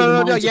yeah,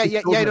 no.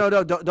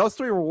 Those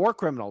three were war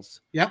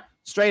criminals. Yep.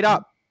 Straight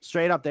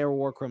up, they were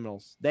war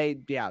criminals.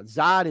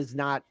 Zod is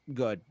not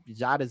good.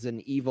 Zod is an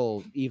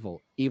evil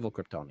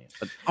Kryptonian.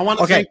 But I want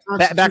to thank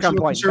back on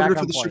point. Conservative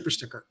for the super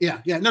sticker.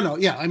 Yeah.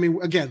 I mean,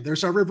 again,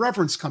 there's a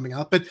reference coming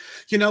up, but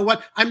you know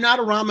what? I'm not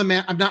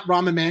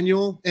Rahm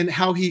Emanuel, and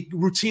how he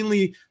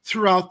routinely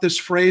threw out this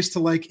phrase to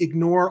like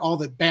ignore all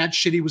the bad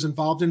shit he was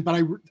involved in.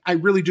 But I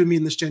really do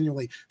mean this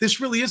genuinely. This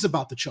really is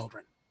about the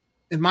children,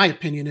 in my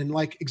opinion, and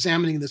like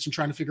examining this and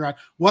trying to figure out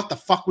what the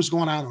fuck was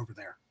going on over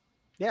there.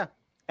 Yeah.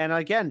 And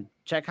again,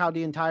 check how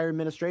the entire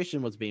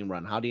administration was being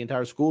run, how the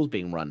entire school is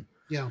being run.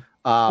 Yeah.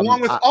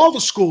 Along with all the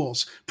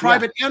schools,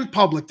 private and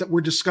public, that we're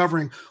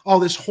discovering all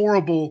this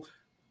horrible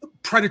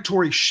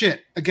predatory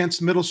shit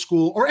against middle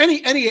school or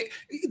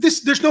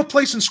there's no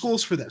place in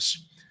schools for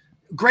this.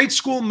 Grade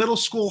school, middle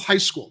school, high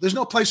school. There's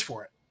no place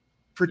for it.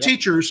 For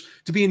teachers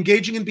to be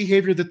engaging in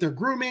behavior that they're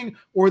grooming,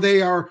 or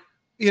they are,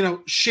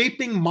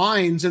 shaping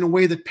minds in a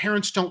way that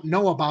parents don't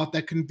know about,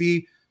 that can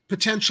be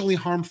potentially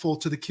harmful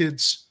to the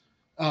kids'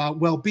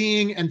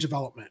 well-being and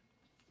development.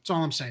 That's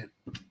all I'm saying.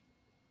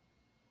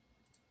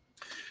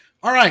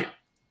 All right,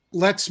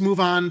 let's move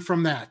on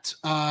from that.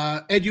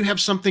 Ed, you have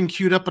something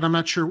queued up, but I'm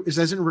not sure. Is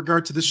that in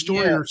regard to this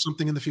story or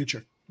something in the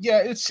future?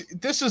 Yeah,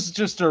 this is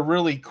just a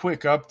really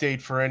quick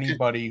update for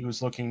anybody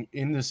who's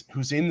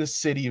who's in the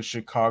city of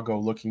Chicago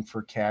looking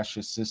for cash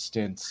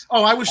assistance.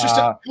 Oh, I was just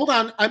hold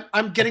on.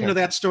 I'm getting to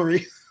that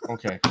story.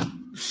 Okay.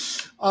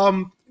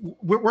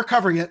 We're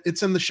covering it.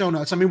 It's in the show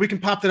notes. I mean, we can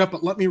pop that up,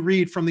 but let me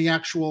read from the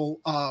actual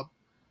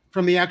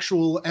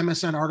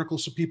MSN article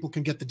so people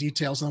can get the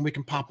details, and then we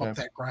can pop up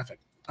that graphic.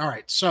 All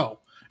right, so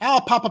I'll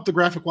pop up the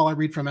graphic while I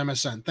read from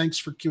MSN. Thanks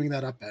for queuing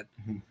that up, Ed.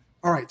 Mm-hmm.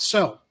 All right,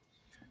 so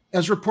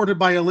as reported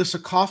by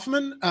Alyssa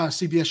Kaufman,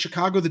 CBS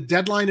Chicago, the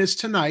deadline is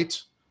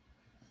tonight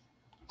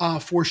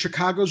for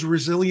Chicago's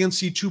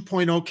Resiliency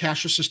 2.0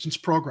 Cash Assistance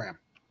Program.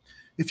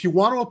 If you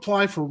want to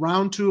apply for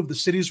round 2 of the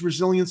city's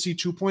Resiliency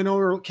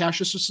 2.0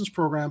 Cash Assistance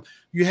Program,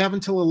 you have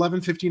until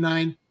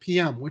 11:59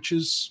 p.m., which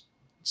is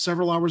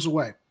several hours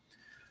away.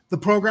 The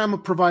program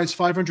provides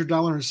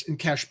 $500 in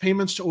cash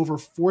payments to over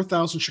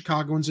 4,000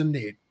 Chicagoans in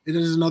need. It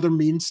is another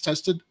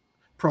means-tested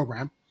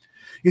program.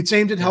 It's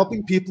aimed at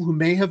helping people who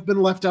may have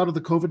been left out of the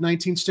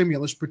COVID-19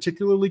 stimulus,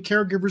 particularly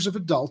caregivers of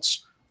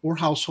adults or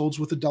households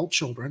with adult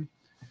children.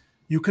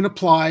 You can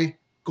apply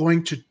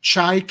going to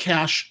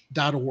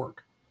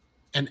chaicash.org.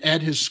 And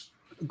Ed has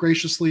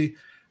graciously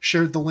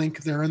shared the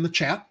link there in the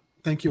chat.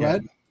 Thank you,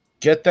 Ed.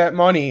 Get that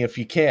money if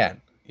you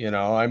can.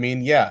 I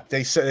mean,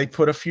 they say they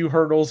put a few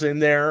hurdles in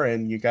there,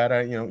 and you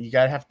gotta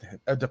have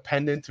a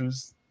dependent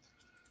who's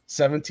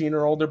 17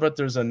 or older, but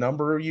there's a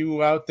number of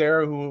you out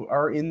there who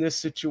are in this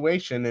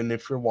situation. And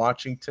if you're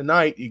watching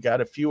tonight, you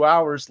got a few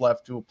hours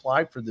left to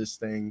apply for this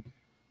thing.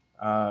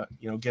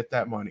 Get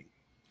that money.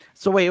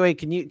 So wait,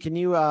 can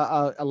you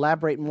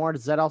elaborate more?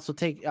 Does that also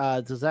take,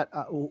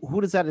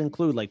 who does that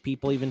include? Like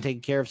people even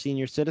taking care of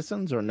senior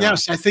citizens or no?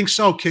 Yes, I think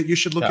so, Kit. You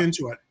should look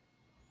into it.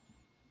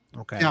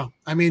 Okay. Yeah.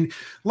 I mean,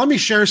 let me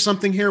share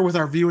something here with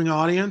our viewing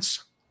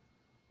audience.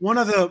 One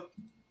of the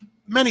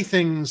many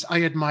things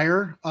I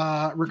admire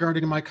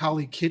regarding my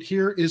colleague Kit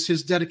here is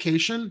his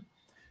dedication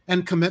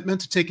and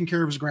commitment to taking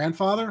care of his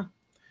grandfather.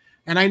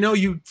 And I know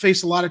you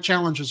face a lot of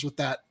challenges with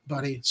that,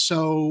 buddy.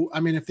 So,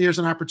 I mean, if there's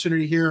an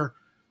opportunity here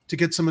to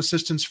get some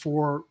assistance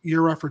for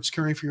your efforts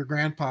caring for your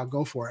grandpa,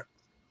 go for it.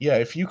 Yeah,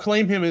 if you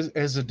claim him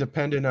as a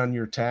dependent on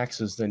your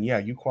taxes, then yeah,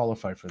 you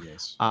qualify for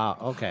this.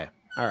 Okay.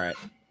 All right.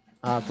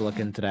 I'll have to look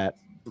into that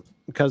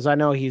because I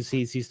know he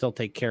still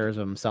take care of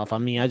himself. I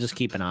mean, I just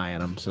keep an eye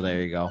on him. So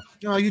there you go.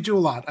 No, you do a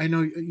lot. I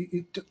know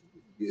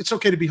it's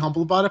okay to be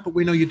humble about it, but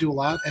we know you do a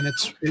lot, and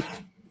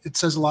it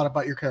says a lot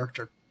about your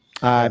character.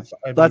 That's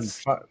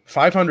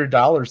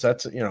 $500.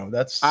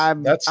 That's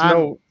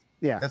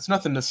that's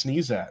nothing to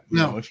sneeze at. You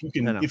No. know,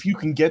 if you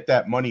can get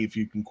that money, if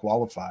you can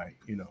qualify,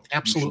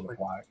 Absolutely. you should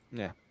apply.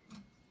 Yeah.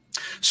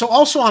 So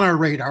also on our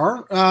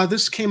radar,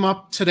 this came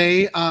up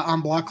today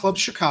on Block Club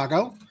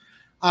Chicago.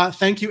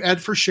 Thank you,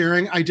 Ed, for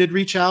sharing. I did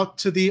reach out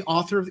to the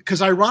author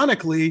because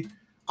ironically,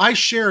 I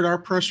shared our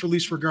press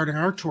release regarding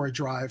our toy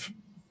drive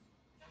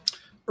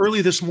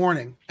early this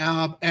morning.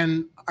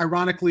 And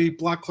ironically,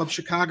 Block Club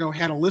Chicago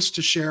had a list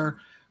to share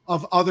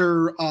of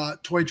other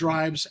toy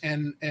drives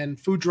and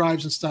food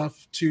drives and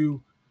stuff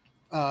to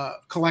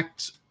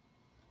collect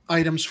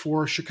items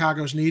for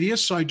Chicago's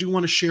neediest. So I do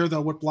want to share,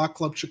 though, what Block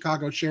Club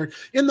Chicago shared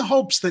in the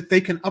hopes that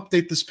they can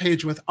update this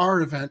page with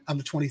our event on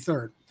the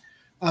 23rd.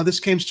 This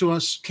came to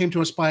us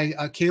by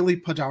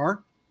Kaylee Padar.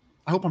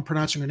 I hope I'm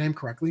pronouncing her name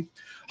correctly.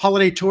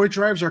 Holiday toy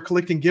drives are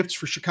collecting gifts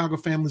for Chicago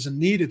families in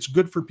need. It's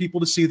good for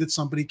people to see that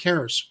somebody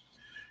cares.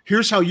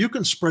 Here's how you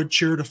can spread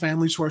cheer to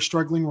families who are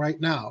struggling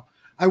right now.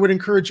 I would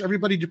encourage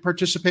everybody to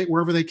participate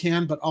wherever they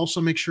can, but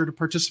also make sure to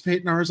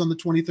participate in ours on the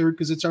 23rd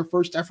because it's our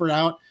first effort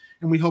out,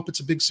 and we hope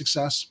it's a big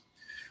success.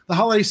 The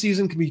holiday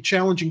season can be a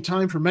challenging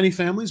time for many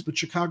families, but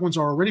Chicagoans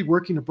are already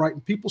working to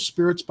brighten people's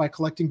spirits by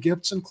collecting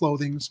gifts and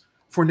clothing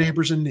for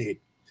neighbors in need.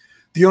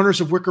 The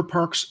owners of Wicker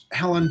Park's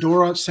Helen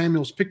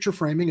Samuels Picture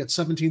Framing at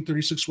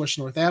 1736 West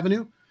North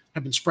Avenue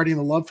have been spreading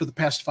the love for the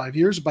past 5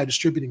 years by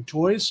distributing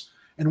toys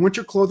and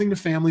winter clothing to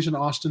families in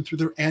Austin through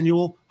their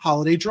annual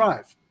holiday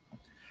drive.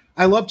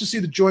 I love to see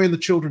the joy in the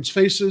children's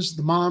faces,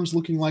 the moms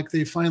looking like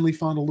they finally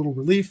found a little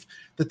relief,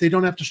 that they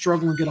don't have to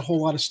struggle and get a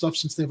whole lot of stuff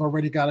since they've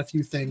already got a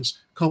few things,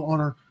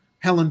 co-owner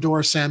Helen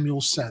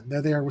Samuels said.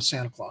 They're there with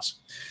Santa Claus.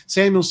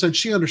 Samuels said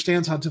she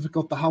understands how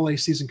difficult the holiday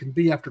season can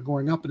be after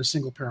growing up in a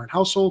single-parent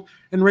household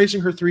and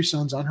raising her 3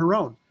 sons on her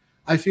own.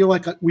 I feel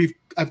like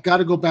I've got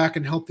to go back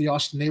and help the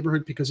Austin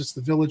neighborhood because it's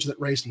the village that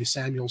raised me,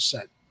 Samuels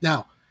said.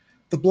 Now,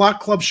 the Block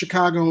Club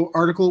Chicago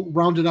article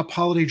rounded up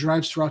holiday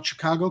drives throughout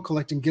Chicago,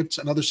 collecting gifts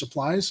and other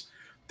supplies.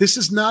 This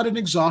is not an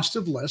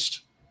exhaustive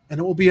list,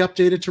 and it will be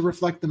updated to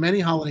reflect the many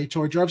holiday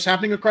toy drives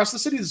happening across the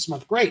city this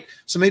month. Great.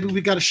 So maybe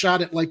we got a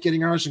shot at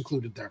getting ours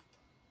included there.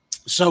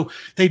 So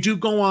they do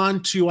go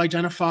on to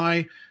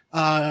identify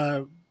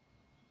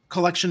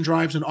collection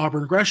drives in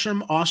Auburn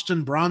Gresham,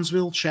 Austin,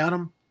 Bronzeville,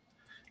 Chatham,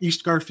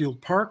 East Garfield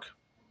Park,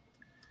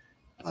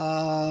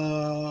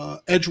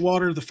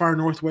 Edgewater, the far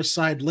northwest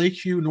side,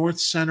 Lakeview, North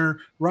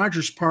Center,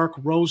 Rogers Park,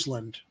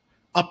 Roseland,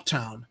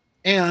 Uptown,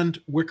 and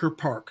Wicker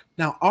Park.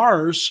 Now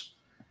ours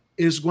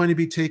is going to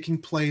be taking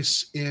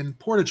place in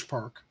Portage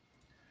Park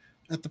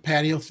at the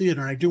Patio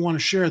Theater. And I do want to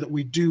share that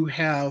we do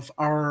have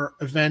our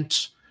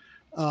event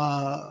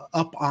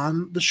up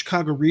on the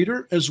Chicago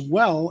Reader as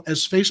well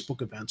as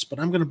Facebook events, but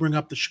I'm going to bring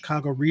up the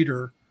Chicago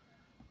Reader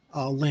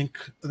link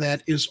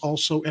that is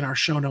also in our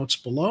show notes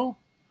below.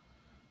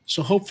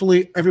 So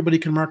hopefully everybody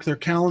can mark their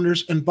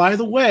calendars. And by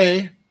the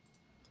way,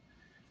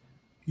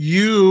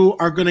 you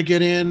are going to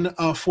get in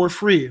for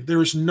free.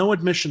 There is no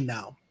admission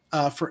now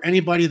for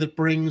anybody that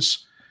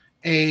brings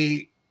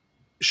a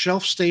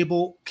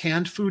shelf-stable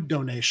canned food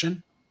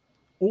donation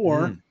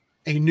or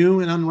a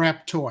new and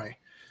unwrapped toy.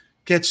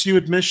 Gets you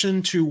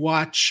admission to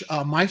watch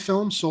my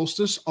film,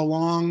 Solstice,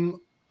 along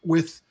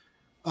with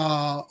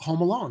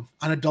Home Alone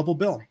on a double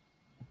bill.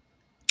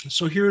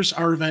 So here's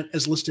our event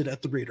as listed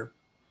at the Reader.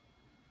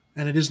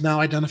 And it is now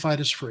identified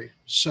as free.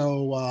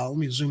 So let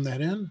me zoom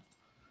that in.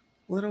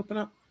 Will it open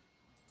up?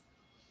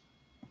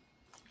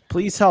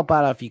 Please help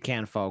out if you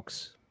can,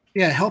 folks.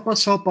 Yeah, help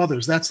us help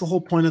others. That's the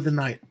whole point of the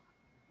night.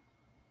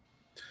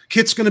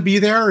 Kit's going to be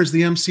there as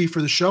the MC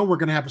for the show. We're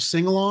going to have a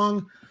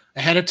sing-along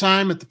ahead of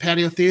time at the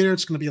Patio Theater.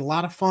 It's going to be a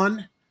lot of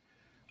fun.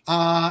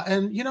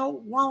 And,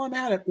 while I'm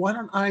at it, why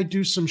don't I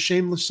do some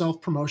shameless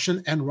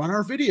self-promotion and run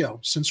our video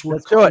since we're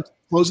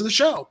closing the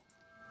show.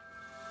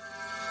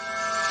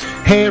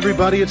 Hey,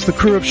 everybody. It's the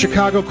crew of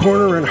Chicago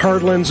Corner and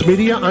Hardlands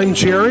Media. I'm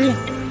Jerry.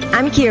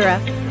 I'm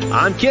Kira.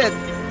 I'm Kit.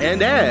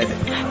 And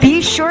Ed.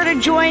 Be sure to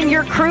join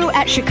your crew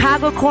at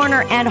Chicago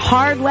Corner and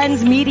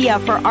Hardlands Media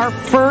for our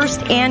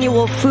first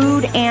annual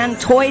food and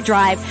toy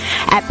drive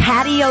at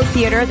Patio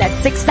Theater.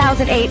 That's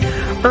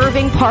 6008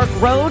 Irving Park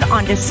Road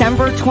on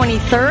December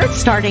 23rd,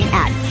 starting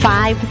at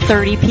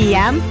 5:30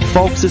 p.m.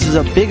 Folks, this is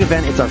a big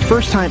event. It's our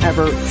first time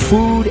ever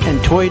food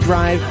and toy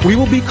drive. We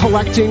will be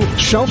collecting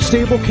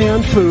shelf-stable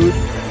canned food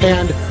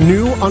and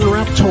new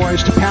unwrapped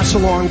toys to pass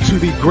along to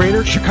the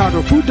Greater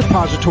Chicago Food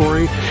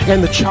Depository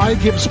and the Chai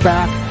Gives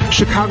Back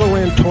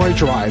Chicagoland Toy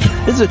Drive.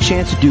 This is a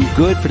chance to do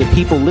good for the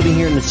people living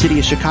here in the city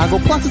of Chicago.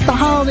 Plus, it's the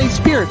holiday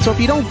spirit, so if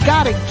you don't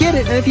got it, get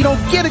it. And if you don't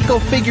get it, go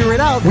figure it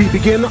out. We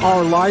begin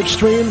our live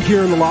stream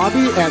here in the lobby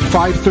at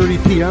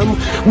 5:30 p.m.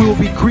 We will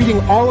be greeting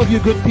all of you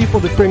good people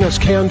that bring us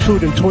canned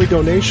food and toy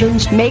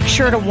donations. Make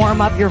sure to warm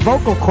up your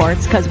vocal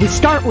cords because we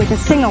start with a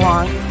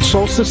sing-along.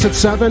 Solstice at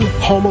 7,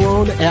 Home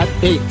Alone at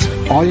 8.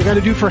 All you got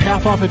to do for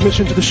half-off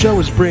admission to the show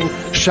is bring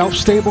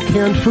shelf-stable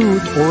canned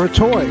food or a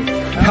toy.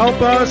 Help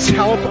us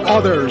help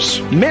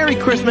others. Merry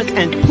Christmas,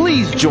 and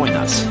please join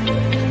us.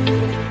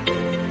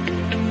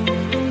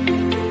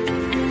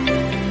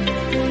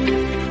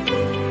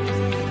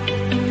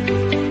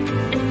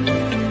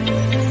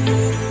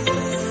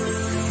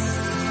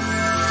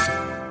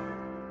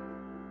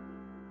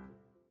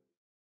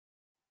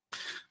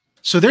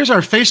 So there's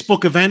our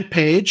Facebook event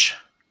page.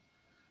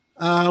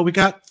 We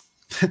got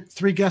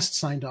 3 guests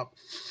signed up.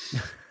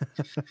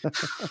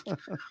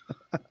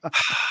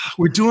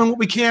 We're doing what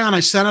we can.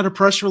 I sent out a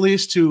press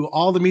release to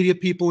all the media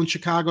people in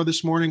Chicago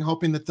this morning,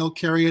 hoping that they'll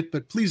carry it.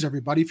 But please,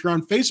 everybody, if you're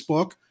on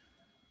Facebook,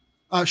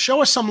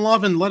 show us some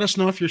love and let us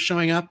know if you're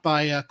showing up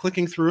by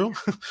clicking through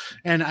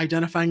and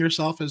identifying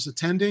yourself as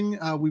attending.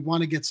 We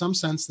want to get some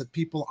sense that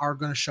people are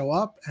going to show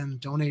up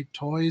and donate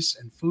toys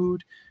and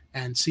food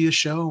and see a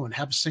show and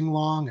have a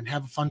sing-along and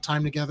have a fun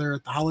time together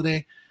at the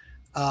holiday.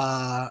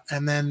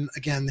 And then,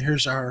 again,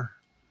 here's our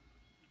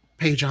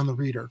page on the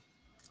reader.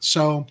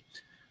 So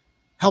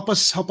help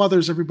us, help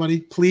others, everybody.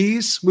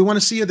 Please, we want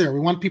to see you there.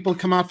 We want people to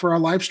come out for our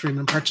live stream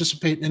and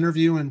participate and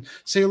interview and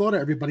say hello to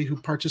everybody who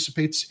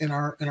participates in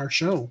our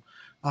show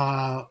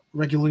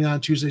regularly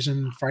on Tuesdays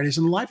and Fridays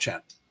in the live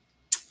chat.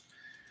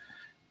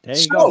 There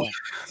you go.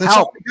 That's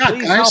all we got,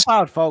 Please guys. help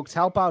out, folks.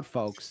 Help out,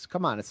 folks.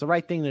 Come on, it's the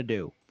right thing to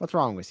do. What's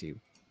wrong with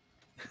you?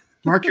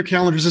 Mark your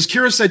calendars. As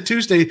Kira said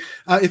Tuesday,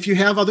 if you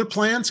have other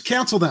plans,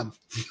 cancel them.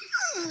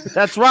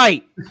 That's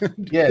right.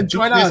 Yeah,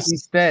 join do this us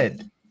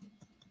instead.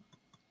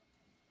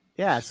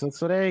 Yeah,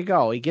 so there you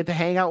go. You get to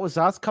hang out with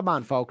us. Come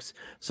on, folks.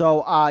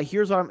 So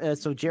here's what I'm.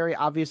 So Jerry,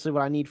 obviously,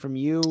 what I need from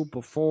you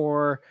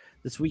before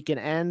this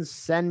weekend ends,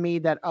 send me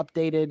that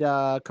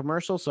updated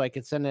commercial so I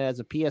can send it as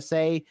a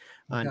PSA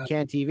on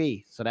Can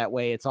TV. So that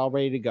way, it's all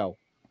ready to go.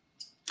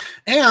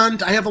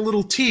 And I have a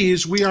little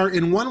tease. We are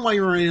in one way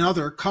or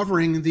another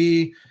covering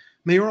the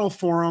mayoral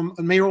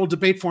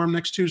debate forum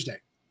next Tuesday.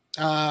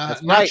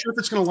 Not sure if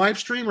it's going to live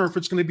stream or if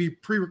it's going to be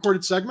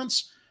pre-recorded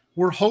segments.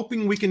 We're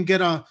hoping we can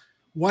get a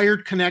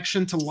wired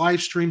connection to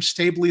live stream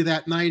stably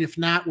that night. If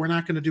not, we're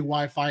not going to do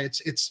Wi-Fi.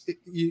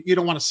 You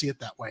don't want to see it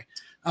that way.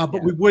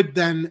 But we would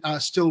then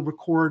still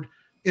record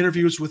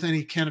interviews with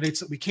any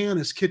candidates that we can,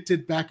 as Kit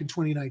did back in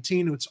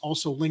 2019. It's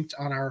also linked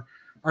on our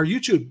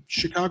YouTube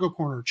Chicago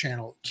Corner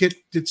channel. Kit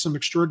did some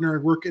extraordinary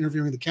work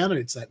interviewing the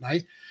candidates that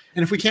night.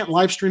 And if we can't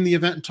live stream the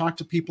event and talk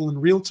to people in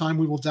real time,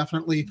 we will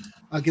definitely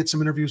get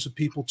some interviews with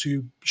people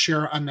to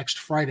share on next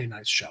Friday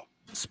night's show.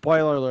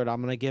 Spoiler alert, I'm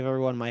going to give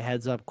everyone my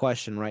heads up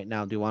question right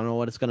now. Do you want to know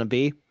what it's going to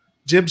be?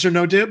 Dibs or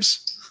no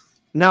dibs?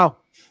 No.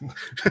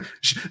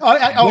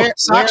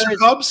 Sox or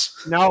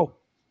Cubs? No.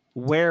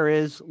 Where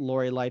is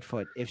Lori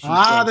Lightfoot? If she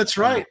that's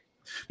right.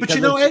 But because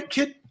you know,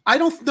 Kit, I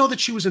don't know that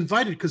she was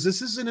invited because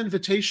this is an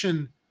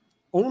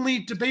invitation-only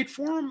debate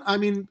forum. I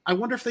mean, I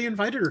wonder if they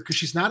invited her because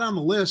she's not on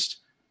the list.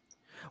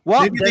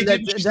 Well, maybe they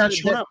did. She's not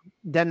showing up.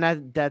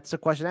 Then that's a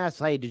question asked.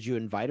 Hey, did you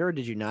invite her? Or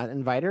did you not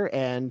invite her?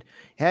 And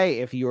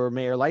hey, if you were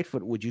Mayor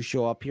Lightfoot, would you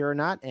show up here or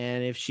not?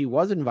 And if she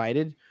was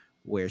invited,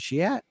 where's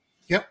she at?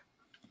 Yep.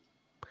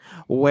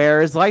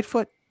 Where is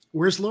Lightfoot?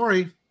 Where's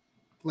Lori?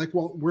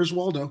 Where's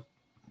Waldo?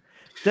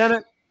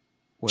 Done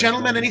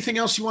Gentlemen, anything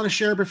else you want to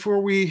share before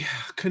we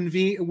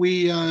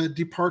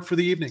depart for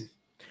the evening?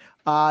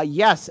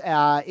 Yes.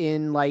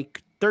 In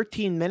like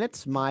 13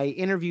 minutes, my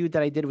interview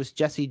that I did with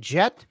Jesse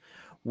Jett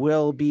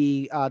will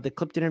be the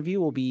clipped interview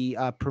will be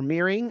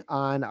premiering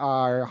on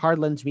our Hard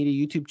Lens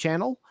Media YouTube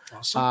channel.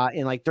 Awesome.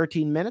 In like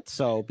 13 minutes.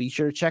 So be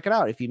sure to check it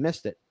out if you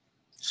missed it.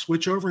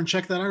 Switch over and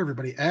check that out,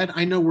 everybody. Ed,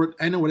 I know what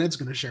Ed's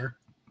going to share.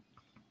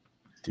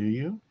 Do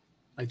you?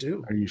 I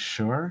do. Are you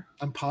sure?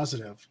 I'm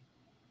positive.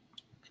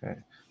 Okay.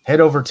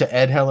 Head over to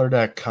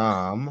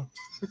edheller.com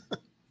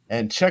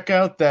and check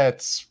out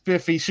that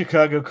spiffy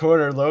Chicago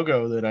Corner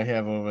logo that I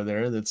have over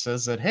there that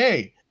says that,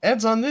 hey,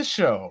 Ed's on this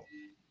show.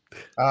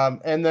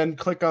 And then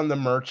click on the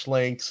merch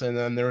links, and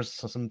then there's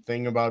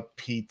something about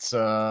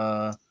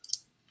pizza,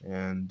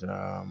 and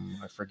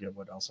I forget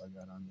what else I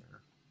got on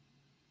there.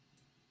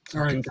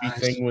 All right, goofy guys.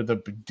 thing with a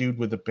dude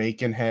with a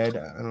bacon head.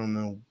 I don't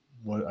know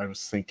what I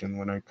was thinking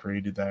when I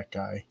created that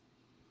guy.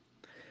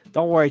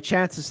 Don't worry,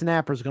 Chance the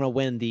Snapper is going to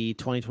win the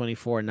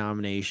 2024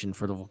 nomination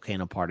for the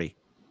Volcano Party.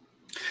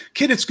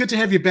 Kid, it's good to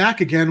have you back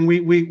again.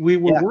 We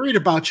were worried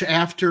about you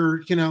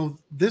after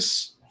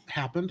this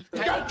happened.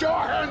 Get your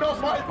hand off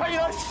my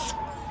penis!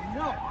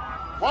 No.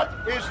 What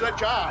is the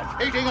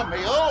charge? Eating a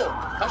meal?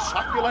 A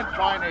succulent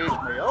Chinese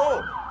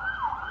meal?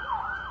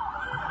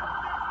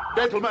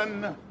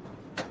 Gentlemen,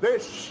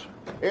 this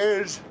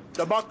is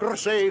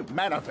Democracy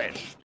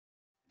Manifest.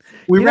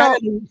 We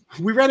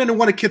ran into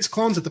one of Kit's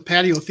clones at the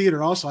Patio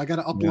Theater also. I got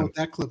to upload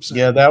that clip soon.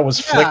 Yeah, that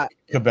was Flick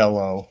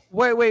Cabello.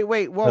 Wait.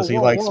 Whoa, because he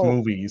likes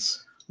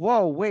movies.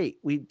 Whoa, wait.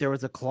 There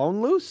was a clone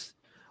loose?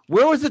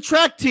 Where was the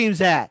track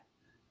teams at?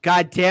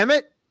 God damn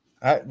it.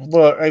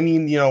 Well, I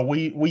mean,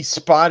 we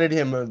spotted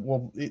him.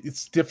 Well,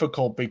 it's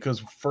difficult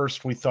because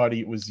first we thought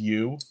it was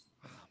you.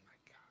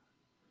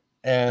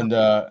 And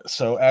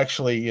so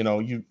actually,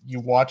 you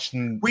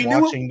watching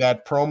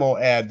that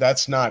promo ad,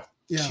 that's not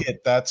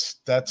Kit.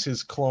 That's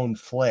his clone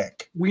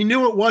Flick. We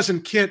knew it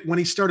wasn't Kit when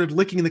he started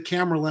licking the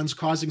camera lens,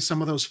 causing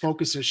some of those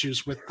focus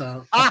issues with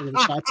the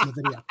shots in the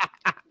video.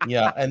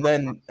 Yeah,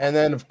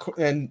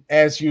 and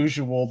as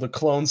usual, the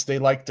clones, they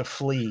like to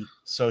flee,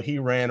 so he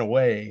ran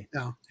away.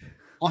 Yeah,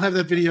 I'll have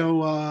that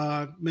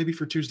video maybe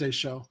for Tuesday's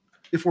show.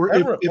 If we're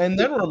and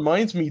that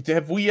reminds me,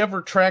 have we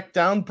ever tracked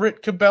down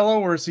Britt Cabello,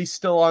 or is he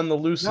still on the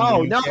loose?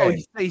 No, in the no, UK?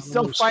 he's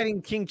still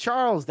fighting King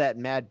Charles, that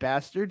mad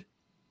bastard.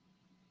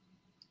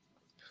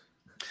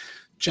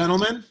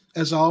 Gentlemen,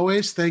 as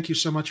always, thank you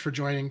so much for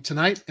joining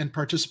tonight and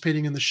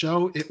participating in the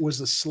show. It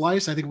was a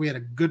slice. I think we had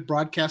a good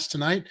broadcast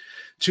tonight.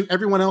 To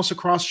everyone else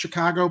across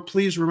Chicago,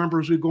 please remember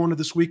as we go into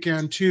this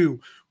weekend to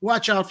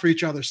watch out for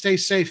each other. Stay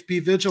safe. Be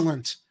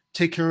vigilant.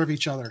 Take care of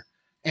each other.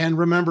 And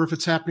remember, if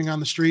it's happening on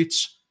the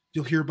streets,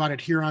 you'll hear about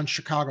it here on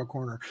Chicago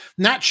Corner.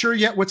 Not sure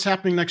yet what's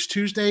happening next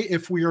Tuesday,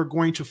 if we are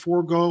going to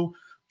forego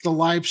the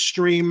live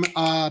stream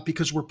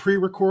because we're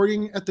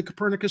pre-recording at the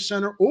Copernicus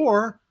Center,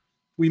 or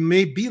we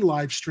may be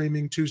live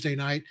streaming Tuesday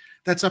night.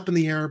 That's up in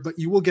the air, but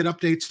you will get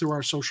updates through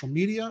our social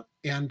media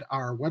and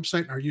our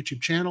website and our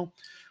YouTube channel.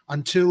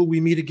 Until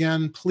we meet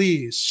again,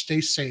 please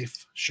stay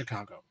safe,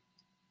 Chicago.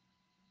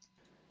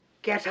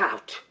 Get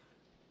out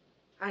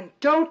and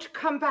don't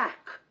come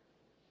back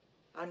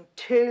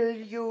until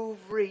you've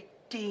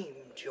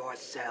redeemed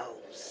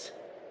yourselves.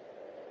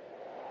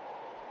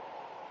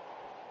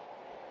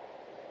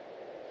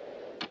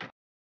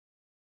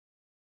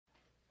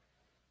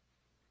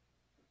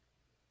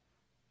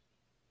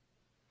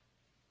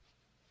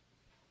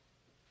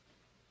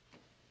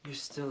 You're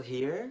still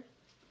here?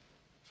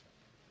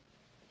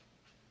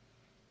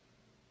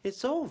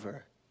 It's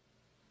over.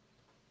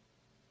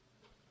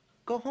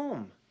 Go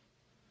home.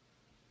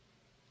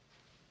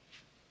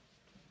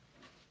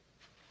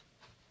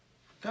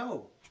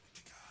 Go.